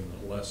maintained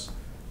unless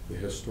the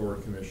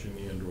historic commission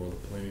and or the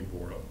planning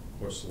board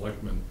or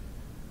selectmen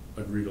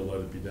agree to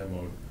let it be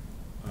demoed.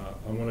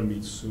 I want to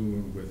meet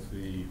soon with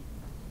the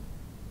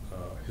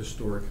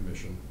historic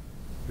commission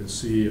and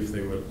see if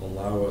they would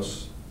allow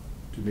us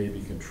to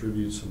maybe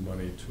contribute some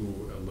money to,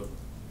 I don't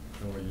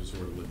want to use the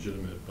word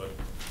legitimate, but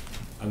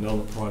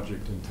another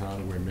project in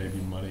town where maybe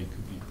money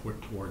could be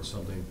put towards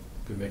something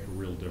could make a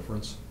real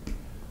difference.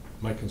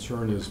 My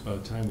concern is by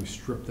the time we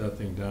strip that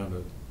thing down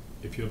to,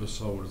 if you ever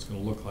saw what it's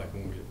going to look like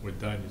when we're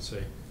done, you'd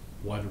say,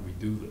 why did we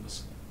do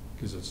this?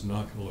 Because it's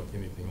not going to look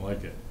anything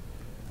like it.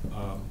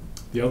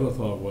 The other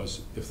thought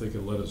was, if they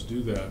could let us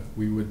do that,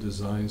 we would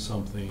design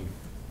something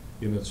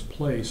in its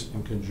place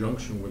in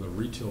conjunction with a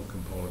retail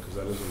component, because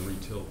that is a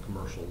retail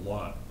commercial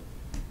lot,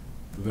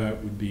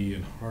 that would be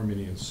in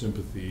harmony and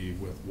sympathy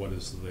with what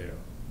is there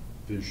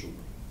visually.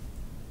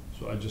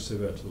 So I just say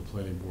that to the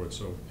planning board,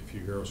 so if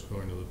you hear us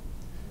going to the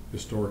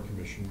historic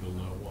commission, you'll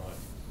know why.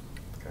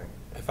 Okay.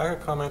 If I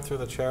could comment through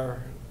the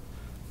chair,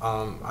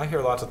 I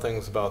hear lots of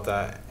things about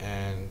that,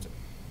 and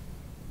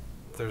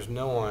there's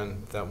no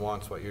one that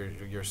wants what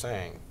you're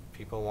saying.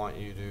 People want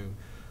you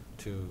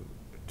to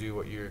do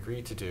what you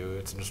agreed to do.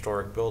 It's an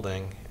historic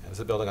building, It's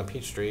a building on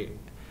Peach Street,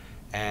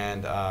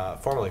 and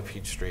formerly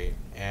Peach Street,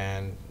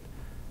 and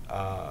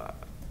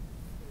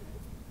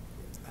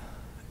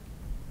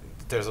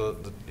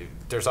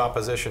there's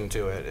opposition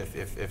to it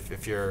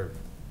if you're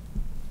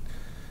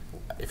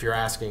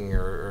asking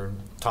or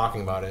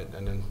talking about it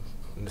and then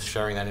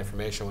sharing that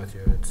information with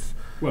you. It's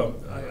Well,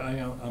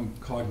 I'm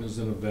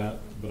cognizant of that,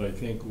 but I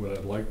think what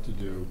I'd like to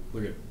do,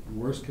 look at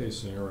worst case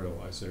scenario,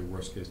 I say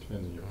worst case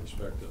depending on your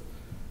perspective.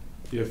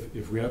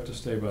 If we have to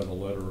stay by the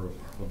letter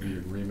of the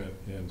agreement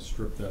and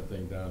strip that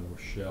thing down to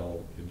a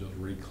shell and just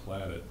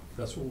reclad it,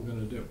 that's what we're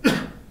gonna do.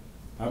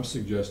 I'm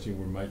suggesting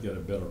we might get a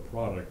better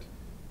product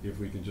if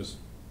we can just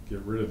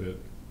get rid of it,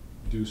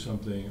 do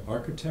something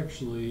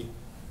architecturally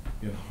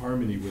in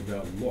harmony with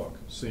that look.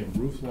 Same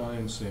roof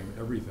line, same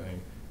everything,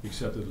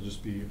 except it'll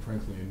just be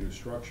frankly a new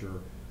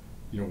structure,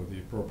 with the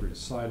appropriate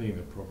siding,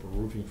 the appropriate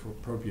roofing,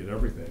 appropriate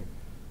everything.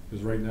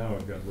 Because right now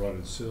I've got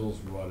rotted sills,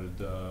 rotted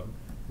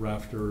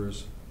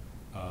rafters,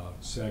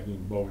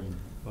 sagging,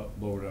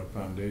 bowed out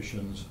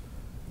foundations,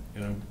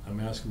 and I'm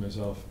asking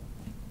myself,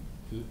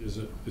 is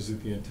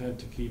it the intent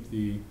to keep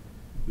the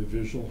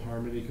visual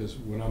harmony? Because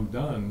when I'm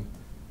done,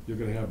 you're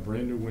gonna have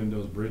brand new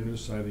windows, brand new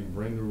siding,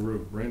 brand new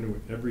roof, brand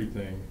new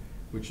everything,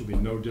 which will be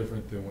no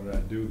different than what I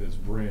do that's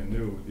brand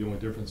new. The only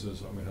difference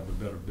is I'm gonna have a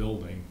better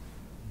building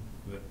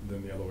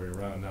than the other way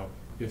around. Now,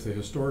 if the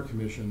Historic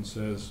Commission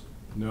says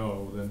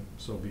no, then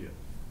so be it.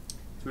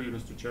 Through you,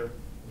 Mr. Chair.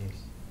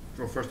 Yes.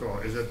 Well, first of all,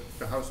 is it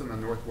the house in the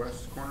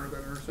northwest corner of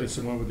that intersection? It's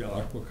the one with the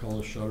aqua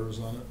color shutters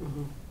on it?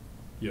 Mhm.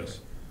 Yes.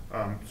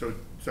 So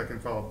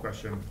second follow-up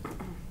question,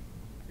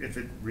 if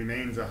it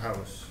remains a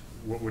house,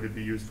 what would it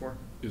be used for?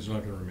 It's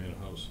not gonna remain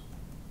a house.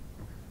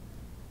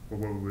 Or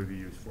what would it be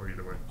used for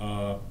either way?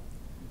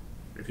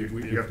 If you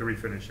have to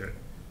refinish it.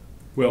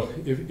 Well,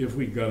 if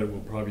we got it,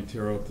 we'll probably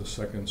tear out the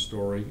second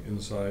story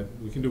inside.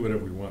 We can do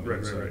whatever we want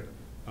inside.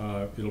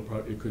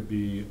 It could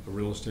be a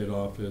real estate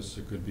office,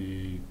 it could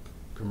be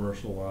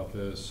commercial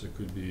office, it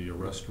could be a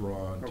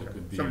restaurant, it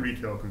could be. Some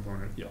retail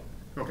component. Yeah.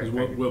 Okay. 'Cause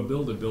we'll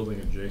build a building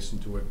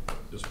adjacent to it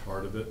as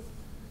part of it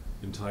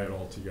and tie it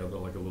all together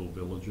like a little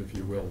village, if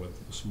you will, with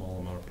a small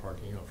amount of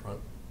parking up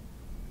front.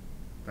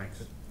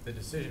 Thanks. The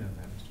decision of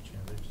that, Mr.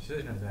 Chairman, the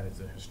decision of that is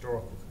the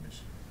Historical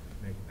Commission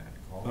making that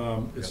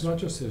call. It's not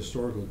just the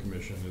Historical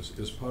Commission,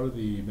 it's part of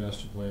the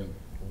master plan.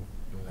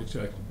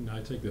 Exactly, no,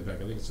 I take that back, I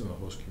think it's in the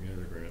host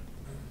community agreement.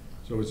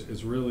 So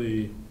it's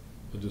really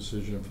a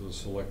decision for the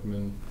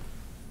selectmen,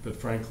 but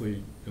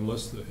frankly,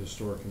 unless the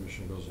Historic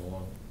Commission goes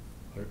along,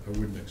 I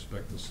wouldn't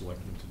expect the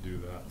selectmen to do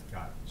that.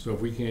 Got it. So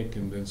if we can't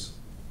convince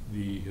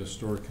the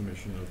Historic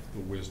Commission of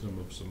the wisdom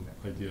of some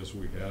ideas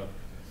we have,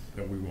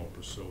 then we won't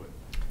pursue it.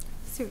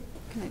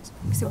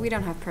 So we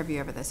don't have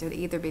purview over this. It would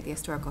either be the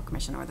Historical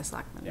Commission or the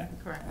Selectmen? Yeah.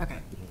 Correct. Okay.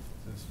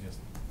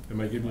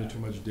 Am I giving you too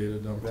much data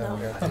dump? No.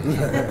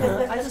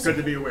 I It's just- good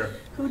to be aware.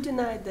 Who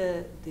denied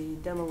the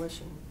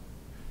demolition?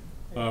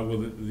 Well,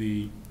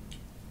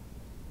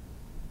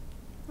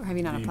 Or have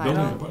you not the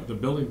applied? the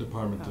building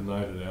department Oh.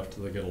 denied it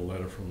after they got a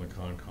letter from the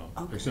Concom.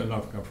 Okay. Except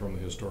not from the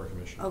Historic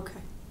Commission.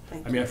 Okay,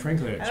 thank I you. mean,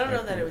 frankly, I I don't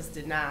know that expected it was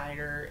denied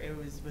or it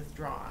was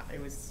withdrawn.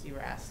 You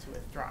were asked to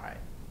withdraw it.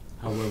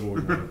 however we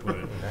want to put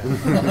it.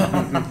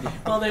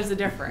 Well, there's a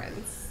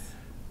difference.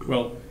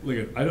 Well,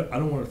 look, I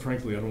don't want to,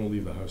 frankly, I don't want to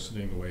leave the house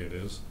sitting the way it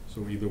is.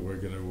 So either we're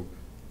going to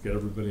get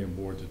everybody on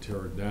board to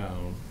tear it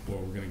down, or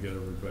we're going to get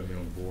everybody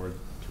on board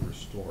to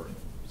restore it.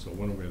 So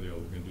one way or the other,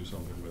 we're going to do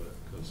something with it.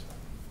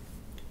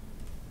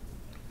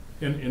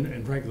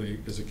 And frankly,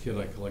 as a kid,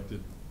 I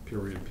collected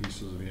period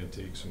pieces of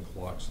antiques and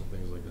clocks and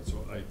things like that.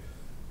 So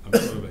I'm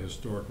sort of a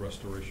historic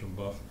restoration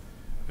buff.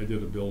 I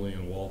did a building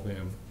in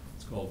Waltham.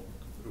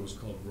 It was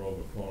called Grove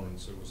of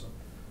Cronin's. It was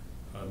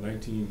a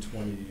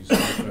 1920s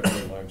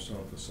architectural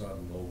limestone facade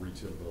and low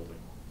retail building.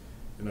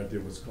 And I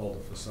did what's called a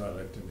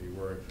facadeectomy,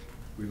 where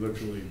we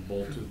literally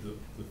bolted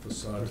the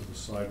facade to the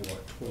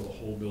sidewalk, tore the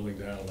whole building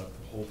down, left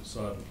the whole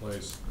facade in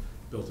place,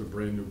 built a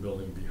brand new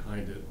building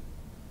behind it,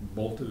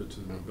 bolted it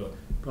to the new building.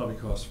 Probably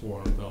cost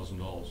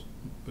 $400,000,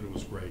 but it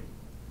was great.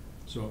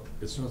 So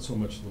it's not so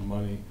much the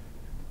money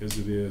as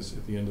it is,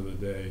 at the end of the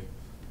day,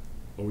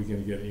 are we gonna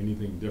get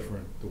anything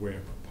different the way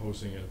I'm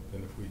proposing it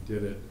than if we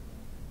did it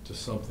to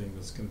something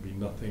that's gonna be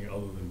nothing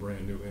other than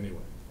brand new anyway?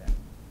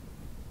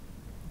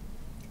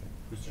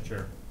 Mr.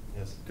 Chair.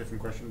 Yes.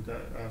 Different question to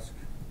ask?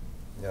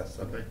 Yes.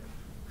 Okay.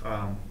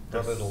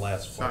 Probably the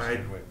last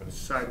question.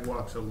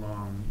 Sidewalks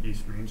along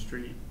East Main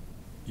Street?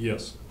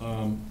 Yes.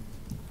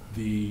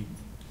 We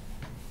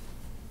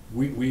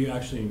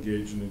actually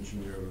engaged an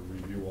engineer to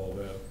review all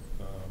that,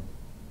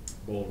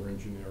 Boulder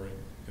Engineering,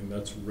 and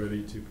that's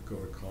ready to go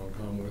to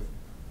Concom with.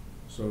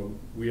 So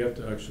we have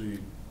to actually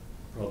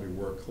probably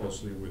work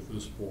closely with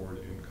this board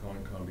in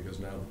Concom, because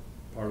now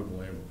part of the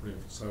land we're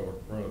putting for sidewalk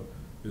in front of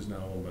is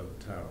now owned by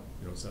the town.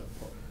 It's that,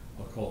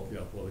 I'll call it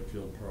the athletic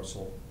field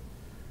parcel.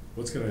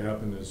 What's gonna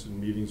happen is, in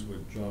meetings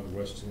with John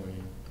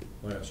Westerling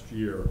last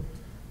year,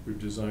 we've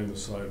designed the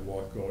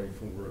sidewalk going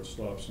from where it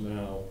stops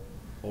now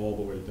all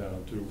the way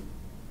down to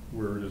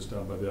where it is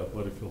down by the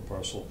athletic field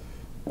parcel.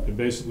 And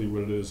basically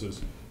what it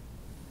is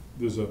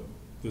there's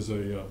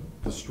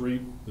the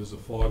street, there's a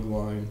fog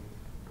line,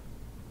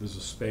 there's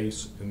a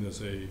space, and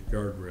there's a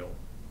guardrail.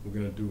 What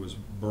we're gonna do is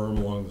berm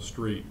along the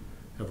street,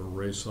 have a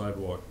raised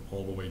sidewalk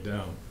all the way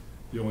down.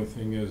 The only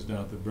thing is, down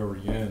at the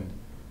very end,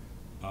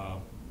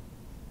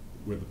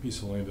 where the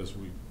piece of land is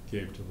we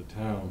gave to the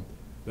town,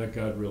 that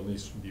guardrail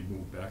needs to be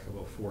moved back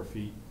about 4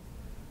 feet.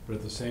 But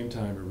at the same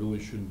time, it really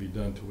shouldn't be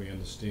done till we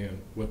understand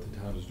what the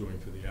town is doing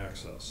for the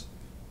access.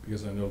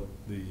 Because I know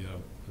I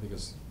think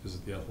is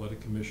it the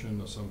Athletic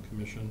Commission or some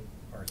commission?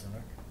 Parks and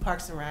Rec.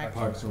 Parks and Rec.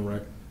 Parks and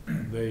Rec.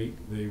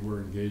 They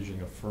were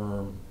engaging a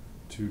firm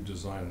to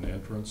design an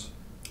entrance.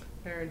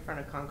 They're in front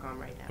of Concom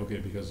right now. Okay,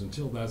 because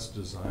until that's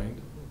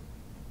designed,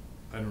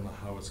 I don't know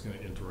how it's gonna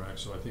interact.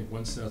 So I think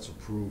once that's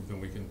approved,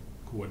 then we can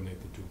coordinate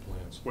the two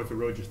plans. Was the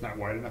road just not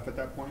wide enough at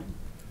that point?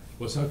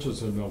 Well, it's not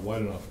just not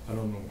wide enough. I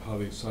don't know how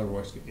the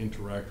sidewalks can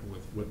interact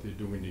with what they're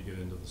doing to get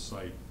into the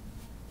site.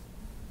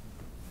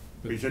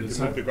 But you said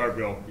to move the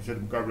guardrail, you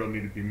said the guardrail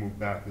needed to be moved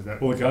back, is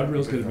that? Well, the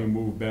guardrail's gonna be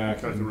moved back.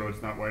 Because the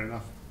road's not wide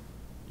enough?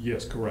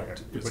 Yes,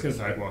 correct. Okay, It's put the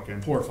gonna be sidewalk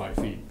in. 4 or 5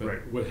 feet. But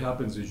Right. what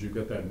happens is you've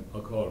got that,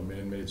 I'll call it a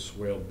man-made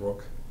swale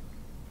brook.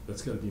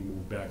 That's gotta be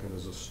moved back, and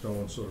there's a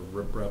stone sort of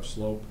riprap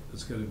slope.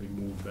 It's gotta be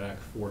moved back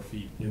 4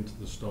 feet into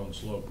the stone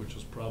slope, which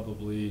is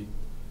probably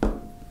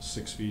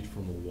 6 feet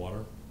from the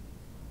water.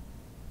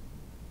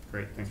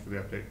 Great, thanks for the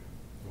update.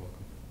 You're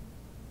welcome.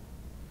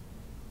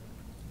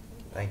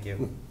 Thank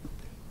you.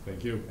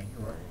 Thank you.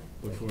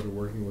 Look forward to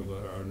working with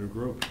our new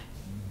group.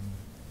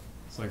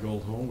 It's like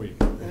old home week.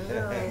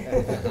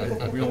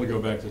 We only go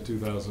back to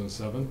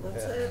 2007.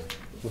 That's it.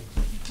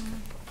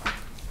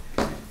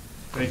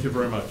 Thank you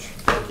very much.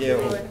 Thank you.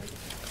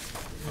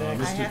 I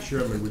Mr. have-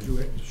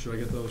 Chairman, should I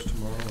get those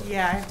tomorrow? or-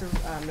 Yeah, I have to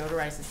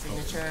notarize the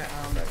signature.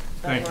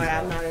 Thank Roy, you.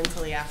 I'm not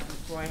until the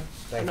Roy.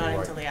 Thank I'm you, not Roy.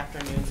 until the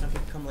afternoon, so if you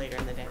could come later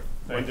in the day.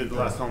 When did the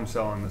last home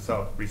sell in the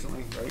south?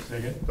 Recently, right? Say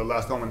again? The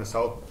last home in the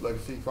south,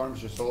 Legacy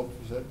Farms, just sold,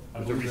 you said? I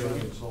Was it believe they're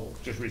recently? being sold.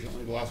 Just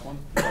recently, the last one?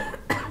 I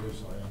believe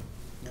so,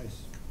 yeah.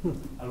 Nice.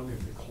 I don't think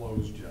they're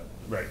closed yet.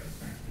 Right.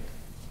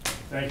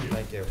 Thank you.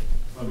 Thank you.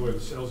 By the way, the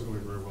sales are going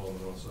very well on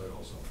the north side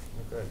also.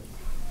 Good.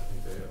 I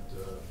think they had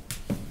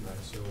 9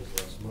 sales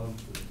last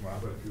month, and quite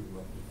a few the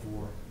month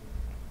before.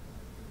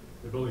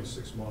 They're building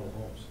 6 model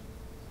homes.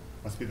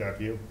 Must be that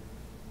view.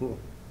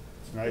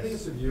 It's I think nice.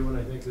 it's a view, and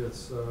I think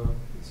it's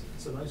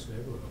a nice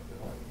neighborhood up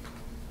there.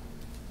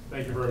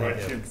 Thank you very Thank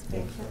much. you.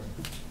 Thank you.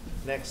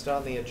 Next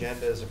on the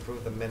agenda is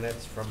approve the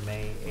minutes from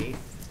May 8th.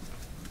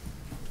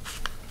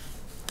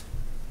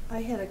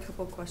 I had a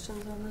couple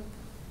questions on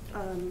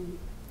them.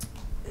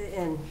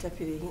 And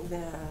Deputy,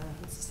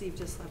 Steve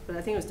just left, but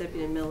I think it was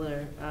Deputy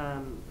Miller,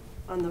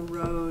 on the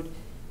road.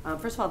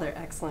 First of all, they're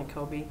excellent,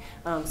 Kobe.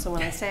 So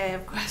when I say I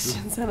have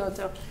questions, I don't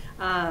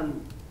know.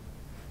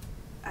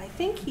 I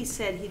think he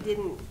said he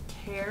didn't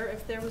care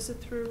if there was a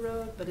through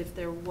road, but if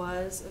there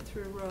was a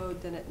through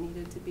road, then it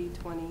needed to be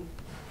 20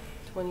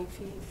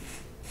 feet.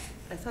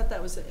 I thought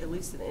that was at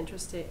least an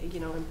interesting,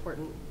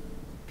 important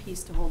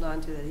piece to hold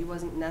on to, that he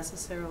wasn't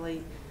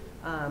necessarily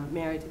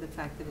married to the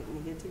fact that it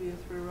needed to be a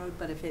through road,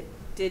 but if it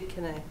did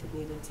connect, it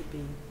needed to be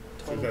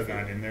 20 So feet. is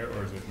that not in there,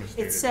 or is it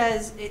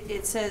misstated?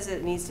 It says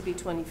it needs to be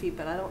 20 feet,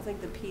 but I don't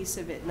think the piece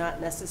of it not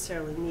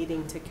necessarily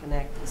needing to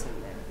connect is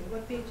in there.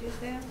 What page is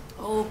that?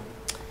 Oh,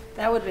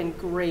 that would have been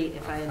great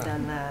if I had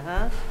done that,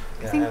 huh?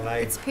 I think and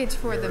it's page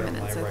 4 of the Muriel,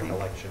 minutes, I My think.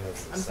 recollection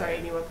is the I'm sorry,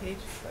 same. Amy, what page?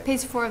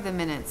 Page 4 of the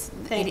minutes,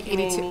 Thank you,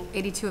 82, Amy.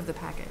 82 of the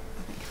packet,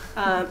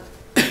 I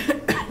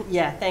think.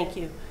 Yeah, thank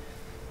you.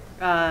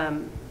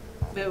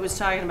 But it was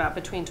talking about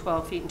between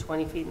 12 feet and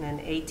 20 feet and then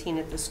 18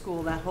 at the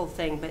school, that whole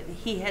thing. But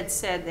he had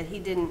said that he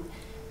didn't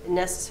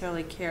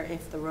necessarily care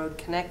if the road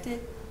connected,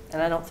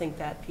 and I don't think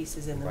that piece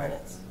is in the Right.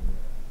 minutes.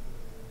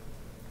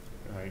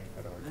 I had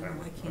a I hard don't know, I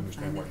time can't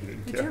understand find why it. he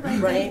didn't Could care. you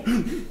write Right?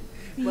 Can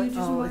you just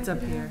Oh, write it's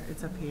up it here, out?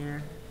 it's up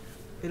here.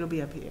 It'll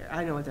be up here.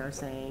 I know what they're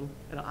saying.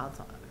 I'll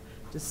talk,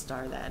 just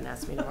star that and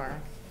ask me tomorrow.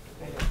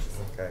 I know what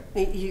you're saying.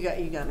 Okay. You got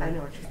me. I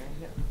know what you're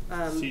saying,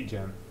 yeah.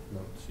 C-Gen, no,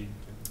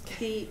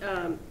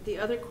 C-Gen. The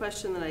other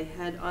question that I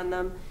had on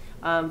them,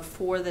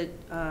 for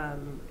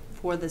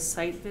the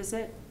site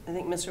visit, I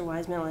think Mr.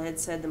 Wiseman had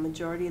said the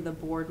majority of the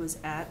board was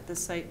at the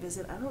site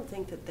visit. I don't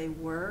think that they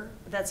were.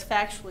 That's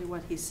factually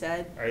what he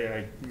said.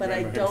 I But I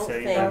remember him don't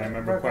saying think- that, and I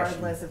remember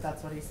questioning. Regardless, if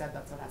that's what he said,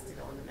 that's what has to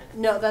go in the minutes.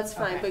 No, that's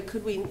fine, Okay. but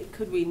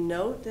could we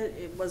note that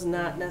it was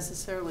not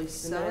necessarily The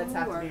so? minutes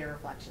have to or- be a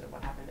reflection of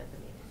what happened at the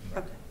meeting.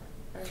 Okay.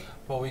 All right.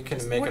 Well, we can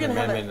Just- make we're an gonna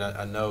have amendment,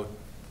 a note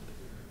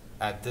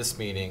at this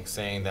meeting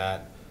saying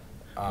that,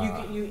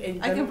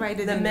 And I can write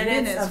it in the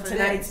minutes of for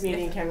tonight's this.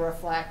 meeting can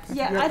reflect your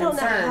Yeah,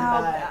 concern,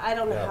 I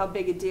don't know Yeah. how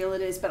big a deal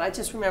it is, but I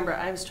just remember,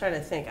 I was trying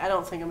to think, I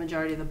don't think a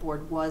majority of the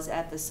board was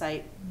at the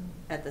site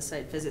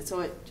visit,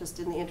 so it, just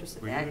in the interest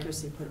of Were you?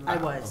 accuracy, I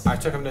was. I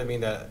took him to mean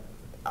that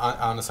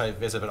on the site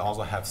visit, but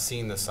also have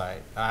seen the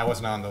site. I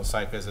wasn't on the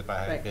site visit, but I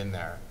Right. had been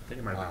there. I think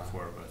it might have been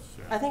 4 of us,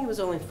 yeah. I think it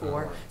was only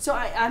 4, so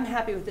I'm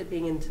happy with it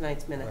being in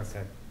tonight's minutes.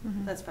 Okay.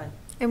 That's fine.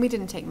 And we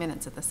didn't take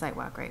minutes at the site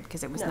walk, right?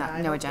 Because it was No, not, I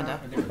no don't agenda.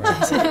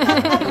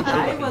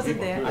 I wasn't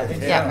there.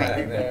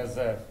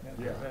 Yeah,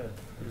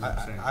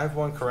 right. I have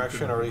one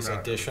correction, or at least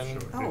addition.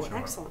 Oh,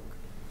 excellent.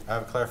 I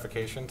have a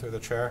clarification through the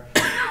chair.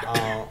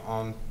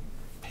 On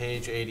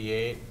page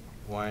 88,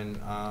 when,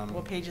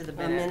 What page of the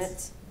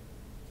Minutes?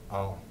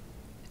 oh,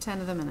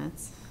 10 of the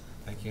minutes.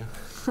 thank you.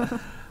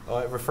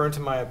 Referring to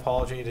my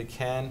apology to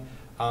Ken,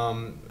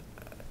 because.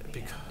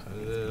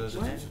 There is a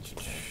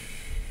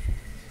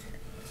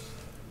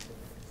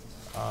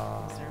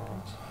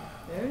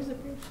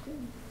page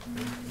too.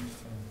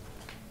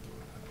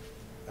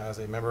 As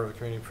a member of the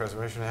Community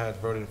Preservation Head,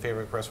 voted in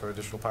favor of request for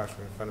additional parks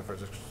funded for. I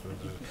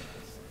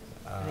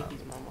think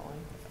he's mumbling.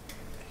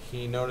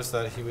 He noticed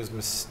that he was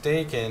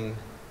mistaken,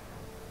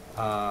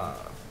 and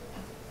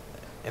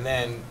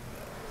then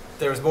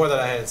there was more that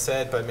I had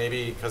said, but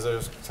maybe because there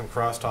was some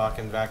crosstalk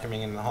and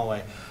vacuuming in the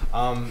hallway.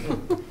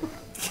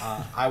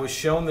 I was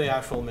shown the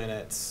actual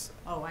minutes.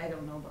 Oh, I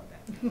don't know about that.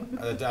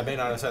 I may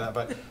not have said that,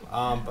 but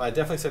I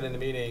definitely said in the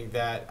meeting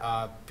that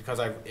because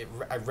I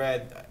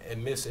read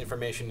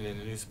misinformation in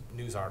a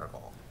news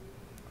article,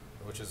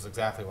 which is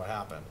exactly what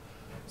happened.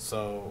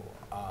 So.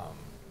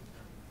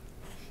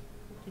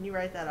 Can you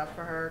write that up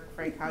for her,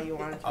 Frank, how you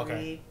want it to Okay.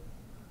 read?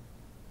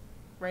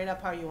 Write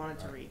up how you want it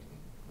to read.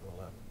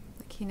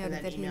 Like he And noted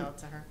then that he email it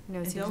to her.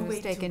 knows And he was don't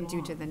wait too mistaken due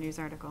long. to the news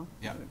article.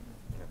 Yeah.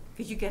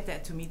 Could you get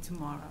that to me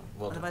tomorrow?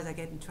 Will do. Otherwise I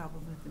get in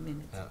trouble with the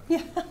minutes.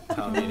 Yeah.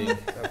 Town meeting.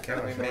 So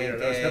can we make That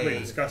was heavily a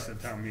discussed at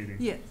town meeting.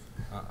 Yes.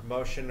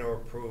 motion to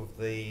approve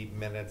the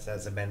minutes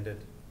as amended?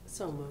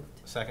 So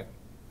moved. Second.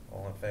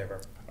 All in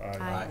favor?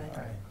 Aye.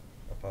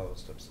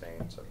 Opposed,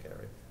 abstained, so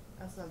carried.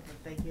 That's some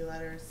thank you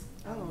letters.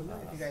 Oh, If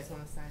you nice. guys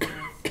wanna sign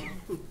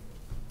those.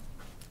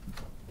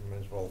 Might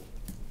as well.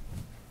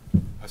 I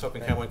was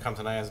hoping Ken would come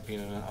tonight as being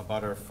a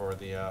butter for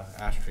the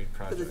Ash Street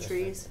For project. the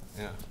trees?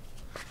 Yeah.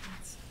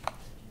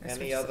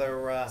 Any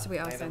other So we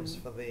all items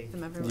send for the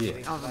them every meeting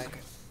week? All of them, tonight?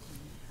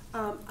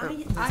 Or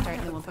we I start and have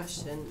then a we'll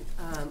question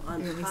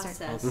on Yeah, we start.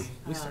 process.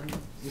 We start.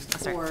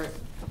 For,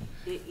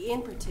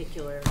 in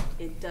particular,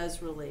 it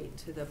does relate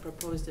to the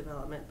proposed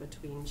development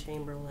between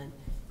Chamberlain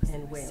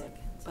and Whalen.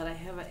 But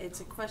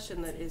it's a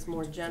question that is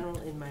more general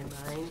in my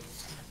mind,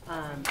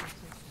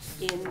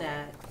 in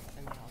that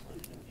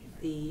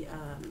the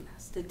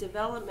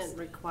development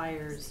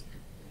requires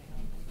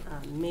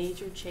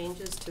major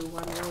changes to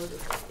one road.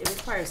 It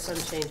requires some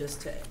changes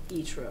to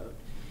each road.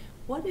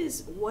 What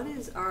is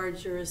our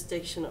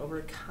jurisdiction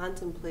over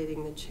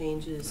contemplating the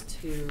changes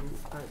to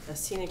a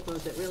scenic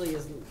road that really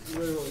is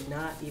literally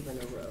not even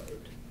a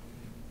road?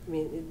 I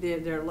mean,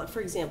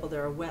 for example,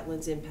 there are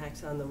wetlands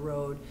impacts on the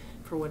road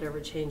for whatever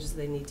changes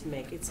they need to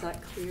make. It's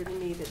not clear to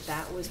me that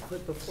that was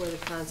put before the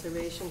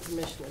Conservation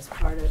Commission as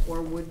part of,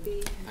 or would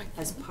be,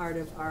 as part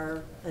of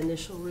our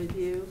initial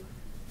review.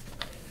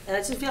 And I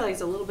just feel like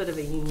it's a little bit of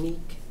a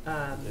unique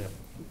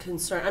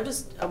concern.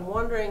 I'm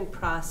wondering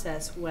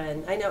process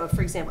when, I know,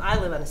 for example, I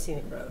live on a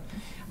scenic road.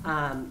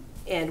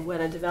 And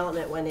when a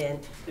development went in,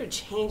 there are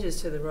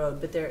changes to the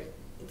road, but the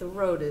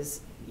road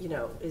is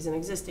an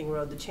existing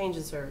road. The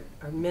changes are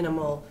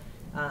minimal.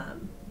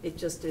 It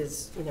just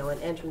is, an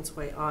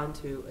entranceway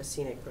onto a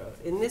scenic road.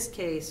 In this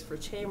case, for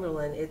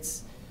Chamberlain,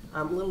 it's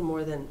a little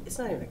more than, it's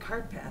not even a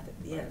cart path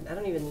at the end. I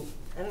don't even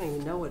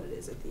know what it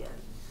is at the end.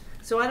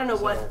 So I don't know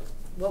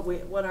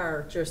what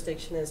our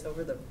jurisdiction is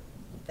over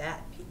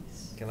that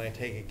piece. Can I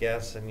take a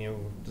guess? And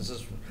this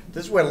is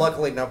where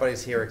luckily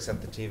nobody's here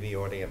except the TV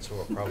audience who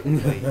are probably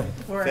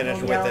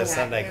finished with their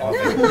Sunday coffee.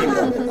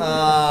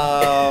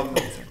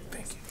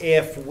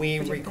 If we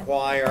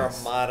require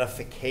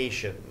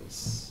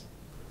modifications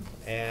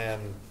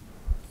and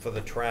for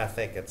the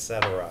traffic, et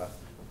cetera,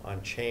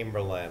 on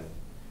Chamberlain,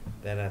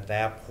 then at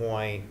that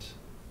point,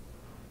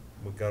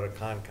 we go to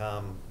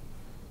Concom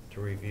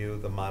to review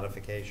the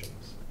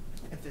modifications.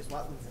 If there's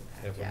wetlands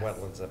impact, If yes.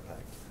 wetlands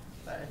impact.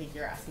 But I think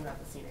you're asking about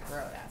the scenic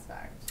road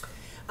aspect.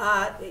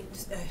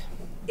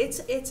 It's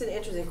an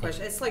interesting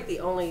question. It's like the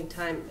only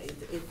time,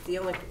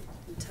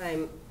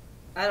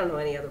 I don't know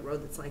any other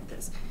road that's like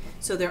this.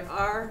 So there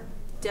are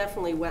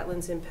definitely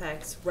wetlands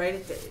impacts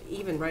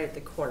even right at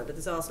the corner, but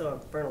there's also a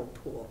vernal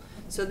pool.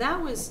 So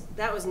that was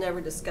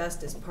never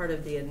discussed as part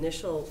of the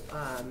initial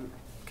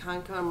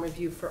Concom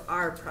review for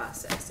our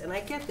process. And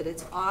I get that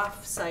it's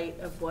off-site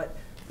of what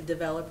the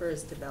developer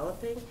is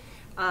developing.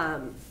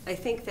 I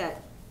think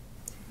that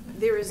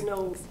there's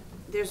no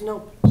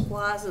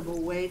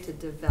plausible way to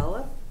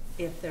develop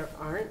if there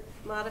aren't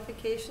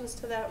modifications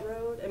to that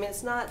road. I mean,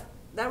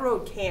 that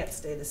road can't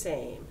stay the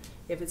same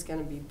if it's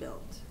gonna be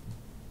built.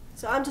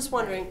 So I'm just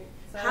wondering,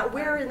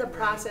 where in the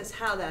process,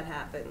 how that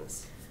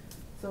happens?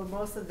 So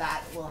most of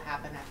that will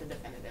happen at the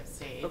definitive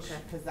stage. Okay.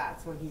 Because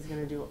that's when he's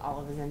gonna do all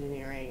of his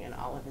engineering and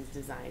all of his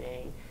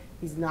designing.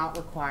 He's not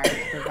required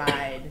to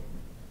provide,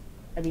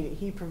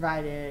 he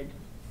provided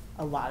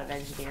a lot of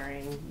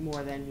engineering,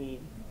 more than he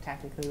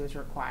technically was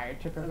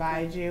required to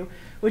provide you,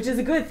 which is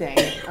a good thing.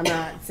 I'm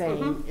not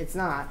saying it's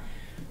not.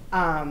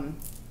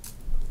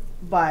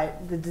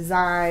 But the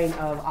design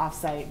of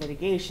off-site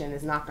mitigation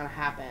is not gonna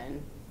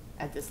happen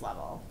at this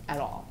level at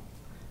all.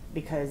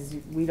 Because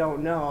we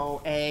don't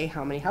know, A,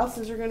 how many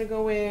houses are gonna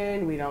go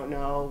in, we don't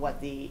know what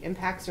the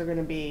impacts are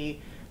gonna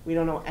be, we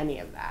don't know any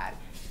of that.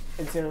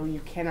 And so you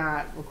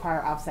cannot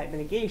require offsite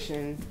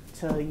mitigation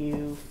till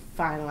you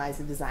finalize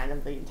the design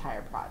of the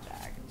entire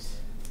project.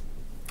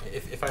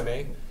 If I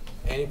may,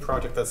 any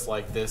project that's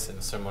like this in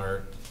a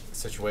similar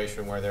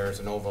situation where there's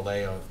an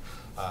overlay of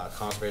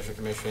Conservation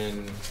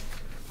Commission,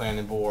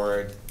 Planning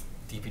Board,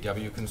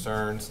 DPW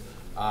concerns,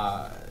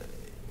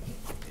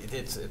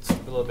 it's a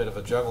little bit of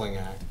a juggling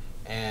act.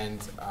 And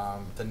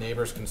the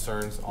neighbors'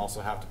 concerns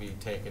also have to be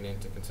taken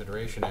into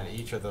consideration at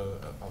each of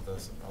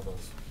those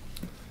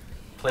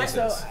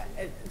places.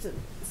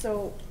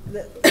 So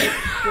the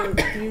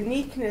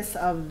uniqueness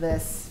of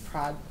this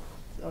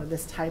or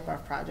this type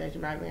of project,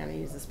 I'm not going to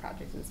use this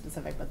project in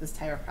specific, but this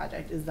type of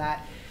project is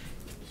that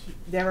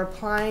they're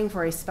applying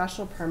for a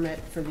special permit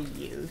for the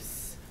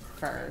use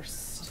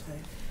first,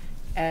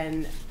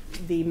 and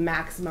the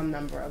maximum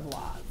number of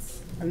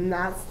lots. And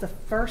that's the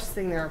first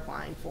thing they're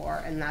applying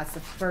for, and that's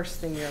the first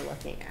thing you're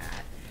looking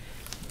at.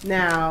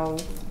 Now,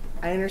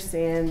 I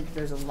understand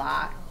there's a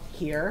lot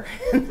here,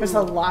 there's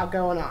a lot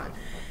going on,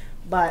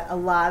 but a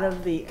lot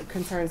of the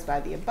concerns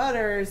by the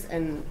abutters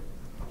and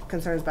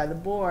concerns by the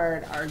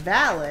board are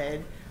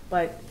valid,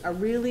 but are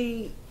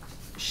really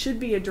should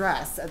be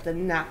addressed at the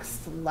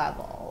next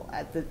level.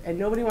 And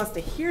nobody wants to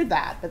hear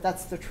that, but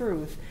that's the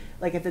truth,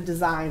 like at the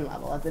design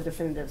level, at the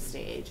definitive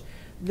stage.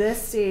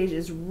 This stage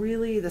is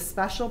really the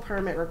special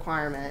permit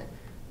requirement.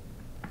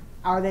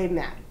 Are they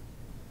met?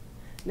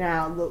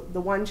 Now,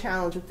 the one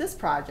challenge with this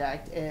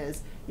project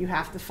is you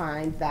have to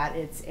find that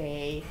it's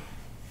I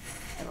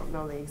don't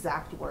know the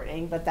exact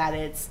wording, but that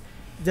it's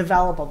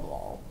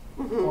developable.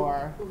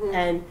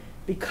 And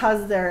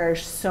because there are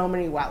so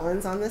many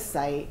wetlands on this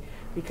site,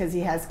 because he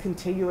has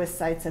contiguous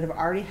sites that have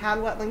already had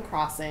wetland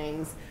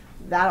crossings,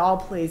 that all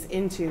plays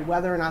into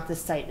whether or not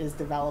this site is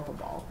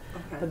developable.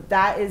 But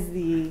that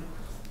is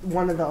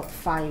one of the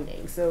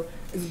findings. So,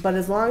 but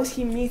as long as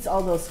he meets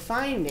all those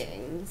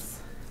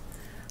findings,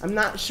 I'm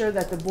not sure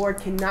that the board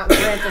cannot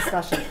grant a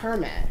special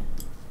permit.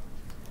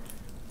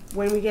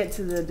 When we get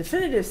to the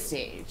definitive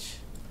stage,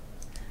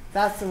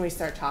 that's when we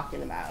start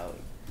talking about,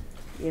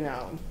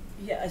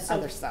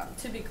 other stuff.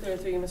 To be clear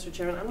through you, Mr.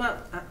 Chairman,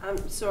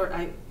 I'm sorry,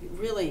 I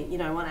really,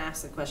 I want to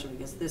ask the question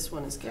because this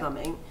one is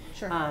coming.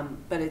 Sure.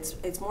 But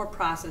it's more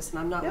process, and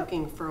I'm not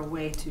looking for a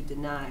way to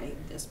deny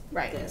this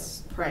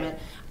permit.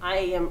 I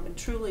am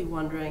truly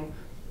wondering,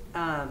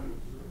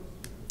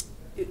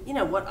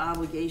 what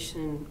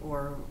obligation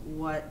or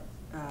what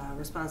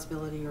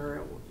responsibility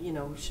or,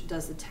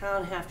 does the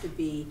town have to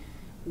be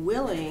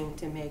willing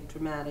to make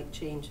dramatic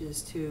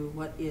changes to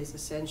what is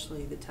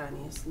essentially the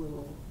tiniest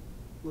little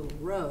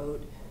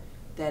road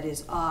that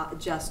is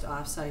just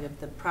off-site of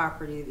the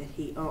property that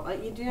he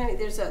owns.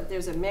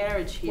 There's a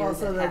marriage here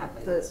that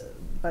happens.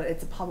 But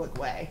it's a public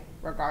way,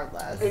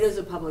 regardless. It is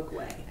a public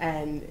way.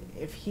 And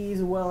if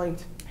he's willing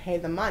to pay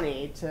the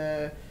money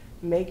to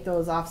make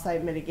those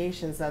off-site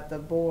mitigations that the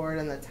board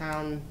and the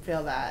town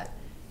feel that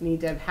need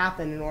to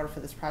happen in order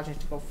for this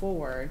project to go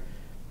forward,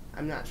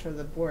 I'm not sure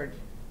the board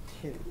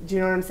can. Do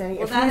you know what I'm saying?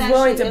 Well, if he's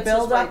willing to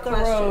build up the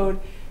road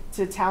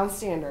to town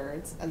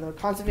standards, and the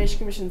Conservation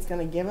Commission is going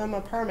to give him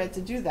a permit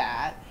to do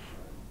that,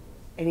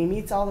 and he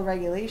meets all the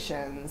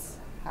regulations,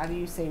 how do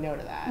you say no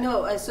to that?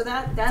 No, so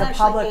that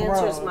actually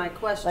answers my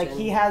question. Like,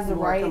 he has the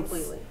rights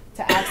completely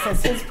to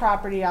access his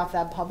property off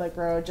that public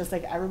road, just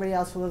like everybody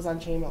else who lives on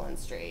Chamberlain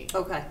Street.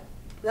 Okay.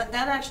 That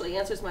actually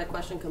answers my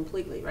question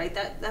completely, right?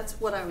 That's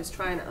what I was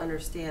trying to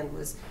understand,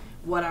 was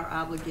what our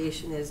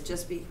obligation is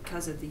just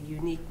because of the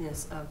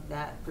uniqueness of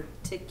that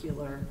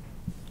particular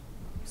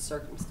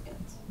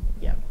circumstance.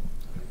 Yep.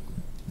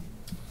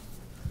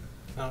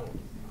 Now,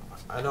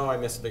 I know I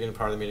missed the beginning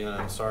part of the meeting, and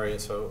I'm sorry.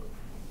 So,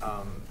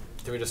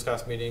 did we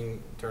discuss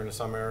meeting during the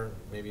summer,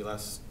 maybe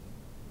less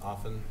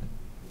often?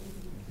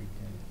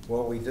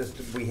 Well, we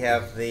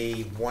have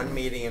the one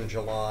meeting in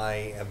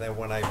July, and then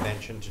when I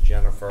mentioned to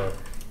Jennifer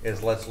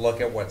is let's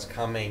look at what's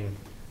coming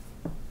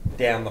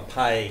down the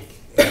pike,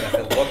 and if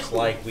it looks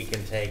like we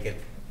can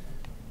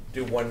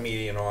do one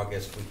meeting in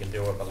August, we can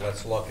do it, but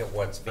let's look at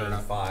what's being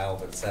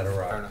filed, et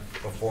cetera,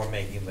 before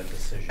making the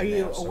decision. Are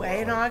you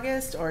away in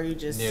August, or are you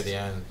just near the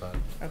end? But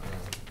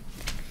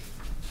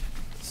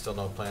still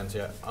no plans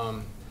yet.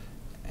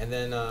 And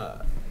then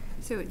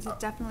so it's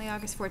definitely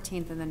August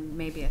 14th, and then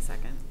maybe a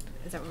second.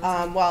 Is that what we're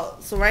saying?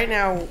 Well, so right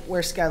now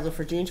we're scheduled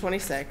for June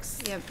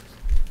 26th,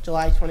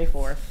 July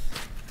 24th,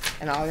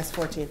 and August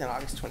 14th and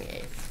August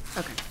 28th.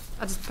 Okay.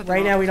 I'll just put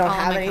right now we don't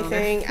have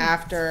anything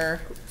after.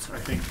 I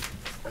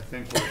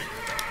think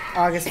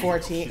August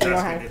 14th. She's we don't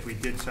asking have. if we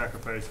did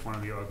sacrifice one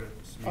of the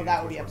August meetings.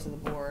 That would be up to the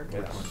board,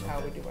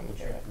 how we do want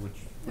to do it. Which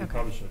we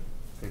probably should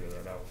figure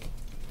that out.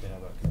 They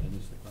have a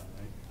contingency plan,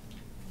 right?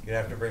 You'd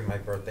have to bring my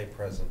birthday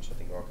present to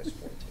the August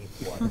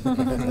 14th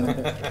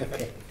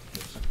one.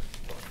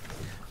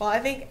 Well, I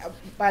think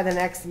by the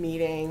next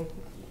meeting,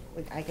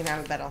 I can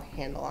have a better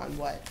handle on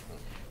what.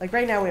 Like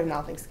right now, we have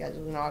nothing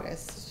scheduled in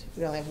August.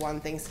 We only have one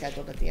thing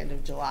scheduled at the end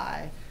of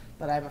July.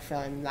 but I have a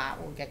feeling that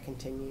will get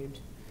continued.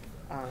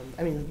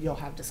 I mean, you'll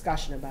have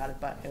discussion about it,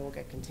 but it will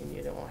get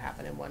continued, it won't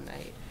happen in one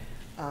night.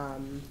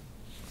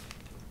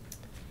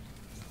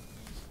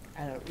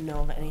 I don't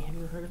know of any, have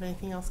you heard of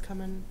anything else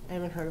coming? I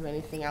haven't heard of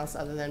anything else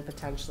other than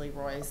potentially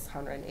Roy's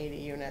 180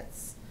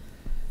 units.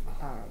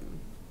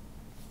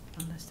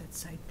 Unless that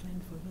site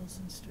plan for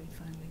Wilson Street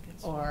finally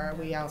gets. Or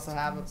we done. also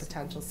have a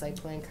potential site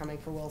plan coming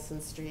for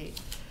Wilson Street.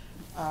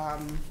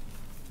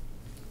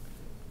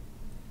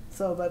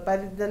 So, but by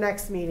the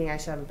next meeting, I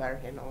should have a better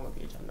handle on what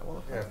the agenda will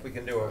look Yeah, like. if we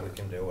can do it, we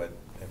can do it.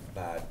 If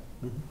not,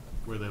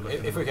 Where they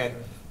looking If we can,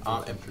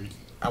 Street.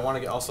 I want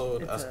to get also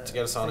It's to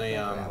get us on site a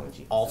plan for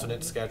LNG alternate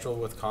facility. schedule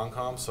with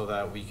Concom so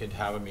that we could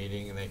have a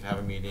meeting and they can have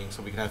a meeting,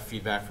 so we can have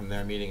feedback from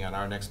their meeting on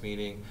our next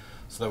meeting,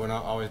 so that we're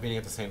not always meeting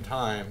at the same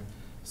time,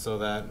 so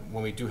that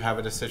when we do have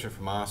a decision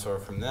from us or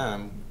from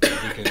them, we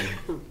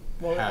can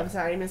Well, I'm have.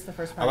 sorry, I missed the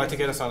first part. I'd like to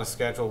get us on a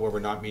schedule where we're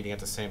not meeting at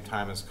the same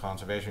time as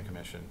Conservation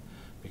Commission,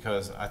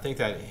 because I think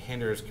that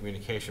hinders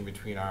communication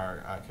between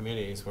our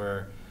committees,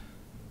 where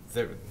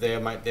they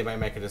might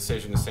make a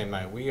decision the same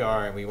night we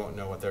are, and we won't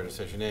know what their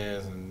decision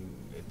is, and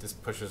it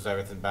just pushes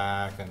everything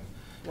back, and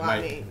it Well, I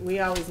might- mean, we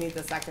always meet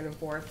the second and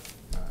fourth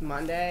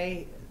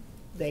Monday.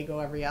 They go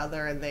every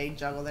other, and they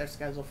juggle their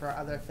schedule for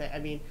other things. I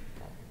mean,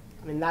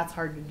 that's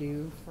hard to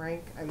do,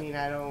 Frank. I mean,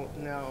 I don't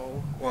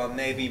know. well,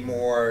 maybe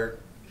more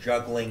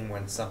juggling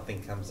when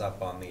something comes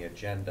up on the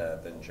agenda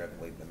than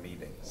juggling the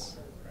meetings.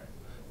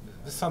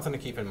 This is something to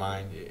keep in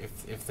mind.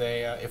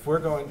 If we're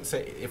going,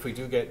 say, if we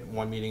do get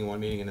one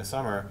meeting in the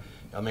summer,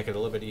 it'll make it a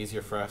little bit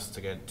easier for us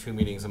to get 2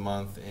 meetings a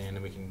month,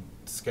 and we can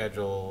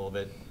schedule a little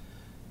bit,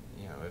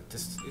 you know,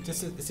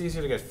 it's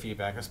easier to get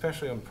feedback,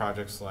 especially on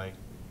projects like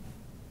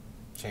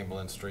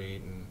Chamberlain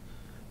Street and.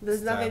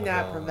 There's nothing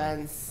that Staville and,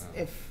 prevents,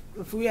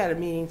 if we had a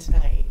meeting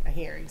tonight, a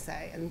hearing,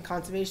 say, and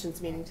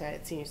Conservation's meeting tonight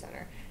at Senior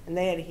Center, and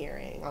they had a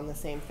hearing on the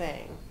same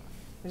thing,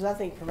 there's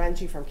nothing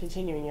prevents you from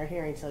continuing your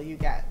hearing till you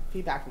get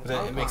feedback from But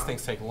then it makes Concom.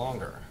 things take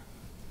longer,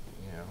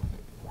 you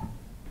know.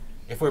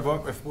 If we're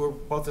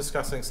both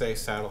discussing, say,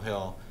 Saddle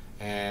Hill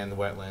and the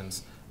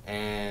wetlands,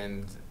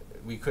 and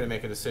we couldn't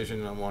make a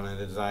decision on one of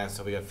the designs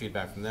until we got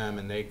feedback from them,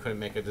 and they couldn't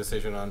make a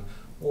decision on,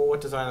 well,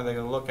 what design are they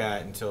gonna look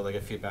at until they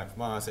get feedback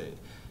from us,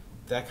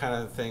 that kind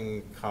of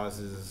thing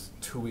causes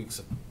 2 week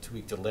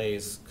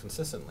delays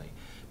consistently.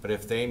 But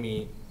if they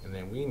meet, and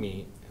then we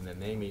meet, and then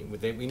they meet,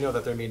 we know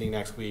that they're meeting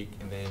next week,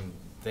 and then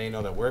they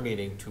know that we're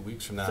meeting 2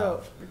 weeks from now.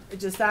 So,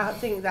 just that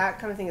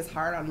kind of thing is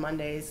hard on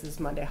Mondays. There's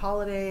Monday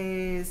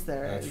holidays,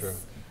 there's, true.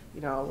 you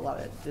know,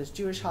 there's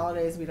Jewish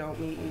holidays we don't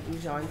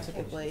meet on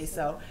typically,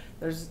 so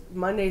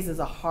Mondays is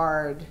a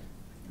hard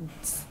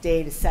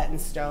day to set in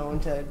stone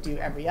to do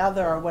every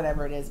other or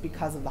whatever it is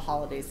because of the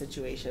holiday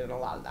situation and a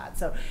lot of that.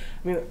 So,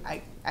 I mean,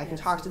 I can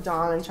talk to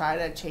Dawn and try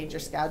to change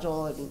your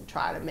schedule and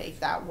try to make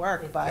that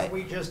work, but. Can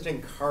we just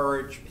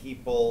encourage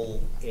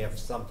people, if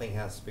something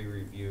has to be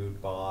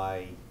reviewed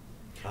by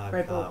Concom?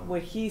 Right, but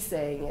what he's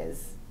saying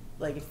is,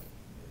 like,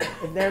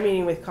 if they're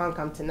meeting with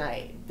Concom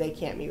tonight, they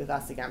can't meet with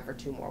us again for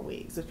 2 more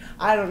weeks. Which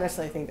I don't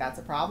necessarily think that's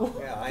a problem.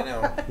 Yeah, I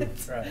know.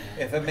 Right.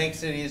 If it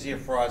makes it easier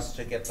for us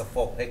to get the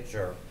full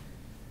picture,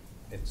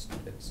 it's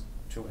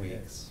 2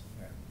 weeks.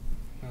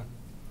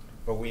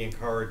 But we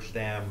encourage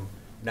them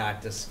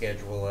not to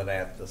schedule it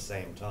at the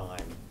same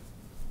time.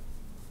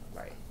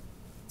 Right.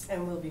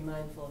 And we'll be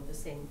mindful of the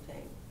same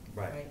thing,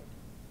 Right. right?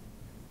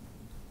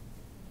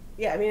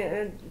 Yeah, I mean,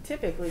 and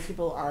typically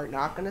people are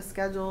not gonna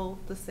schedule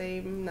the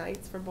same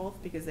nights for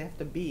both because they have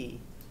to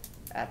be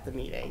at the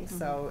meeting,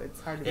 so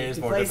it's hard to It be is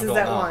 2 more places difficult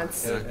at now.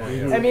 once.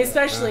 Yeah. I mean,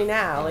 especially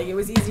now, like, it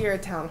was easier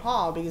at Town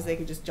Hall because they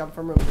could just jump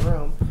from room to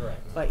room.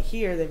 Correct. But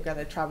here, they've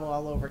gotta travel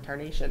all over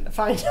Tarnation to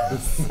find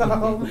us,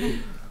 so,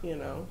 you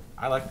know,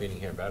 I like being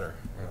here better.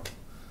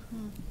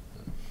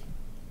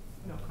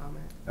 no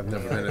comment. I've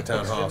never been to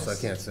town hall, so I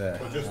can't say.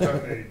 Well, just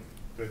on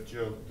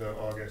the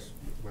August,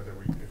 whether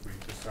if we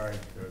decide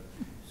to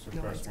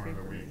suppress one of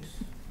the weeks,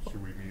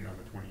 should we meet on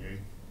the 28th?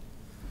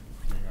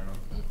 I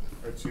mean,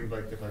 it seemed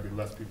like there might be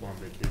less people on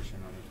vacation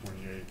on the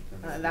 28th.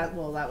 than there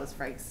were. That was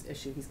Frank's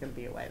issue, he's gonna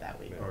be away that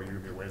week. Oh, you're gonna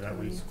be away that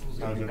week? School's How's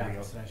gonna be back everybody in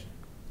else? session,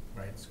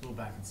 right? School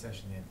back in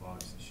session the end of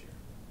August this year.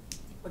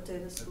 What day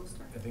does school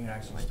start? I think it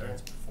actually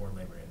starts before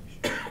Labor Day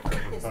this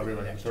year. Probably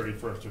like the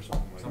 31st or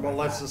something like that. Well,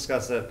 let's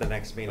discuss it at the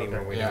next meeting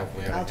when we know if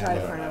we're gonna I'll try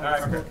to have it. find out All what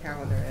right, the school good.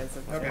 calendar is.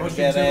 of what- Motion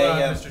Get to,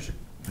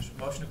 a,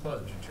 motion to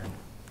close, Mr. Chairman.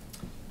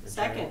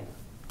 Second.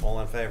 All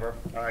in favor?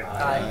 Aye.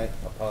 Aye.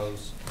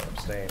 Opposed,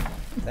 abstained.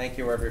 Thank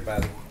you,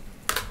 everybody.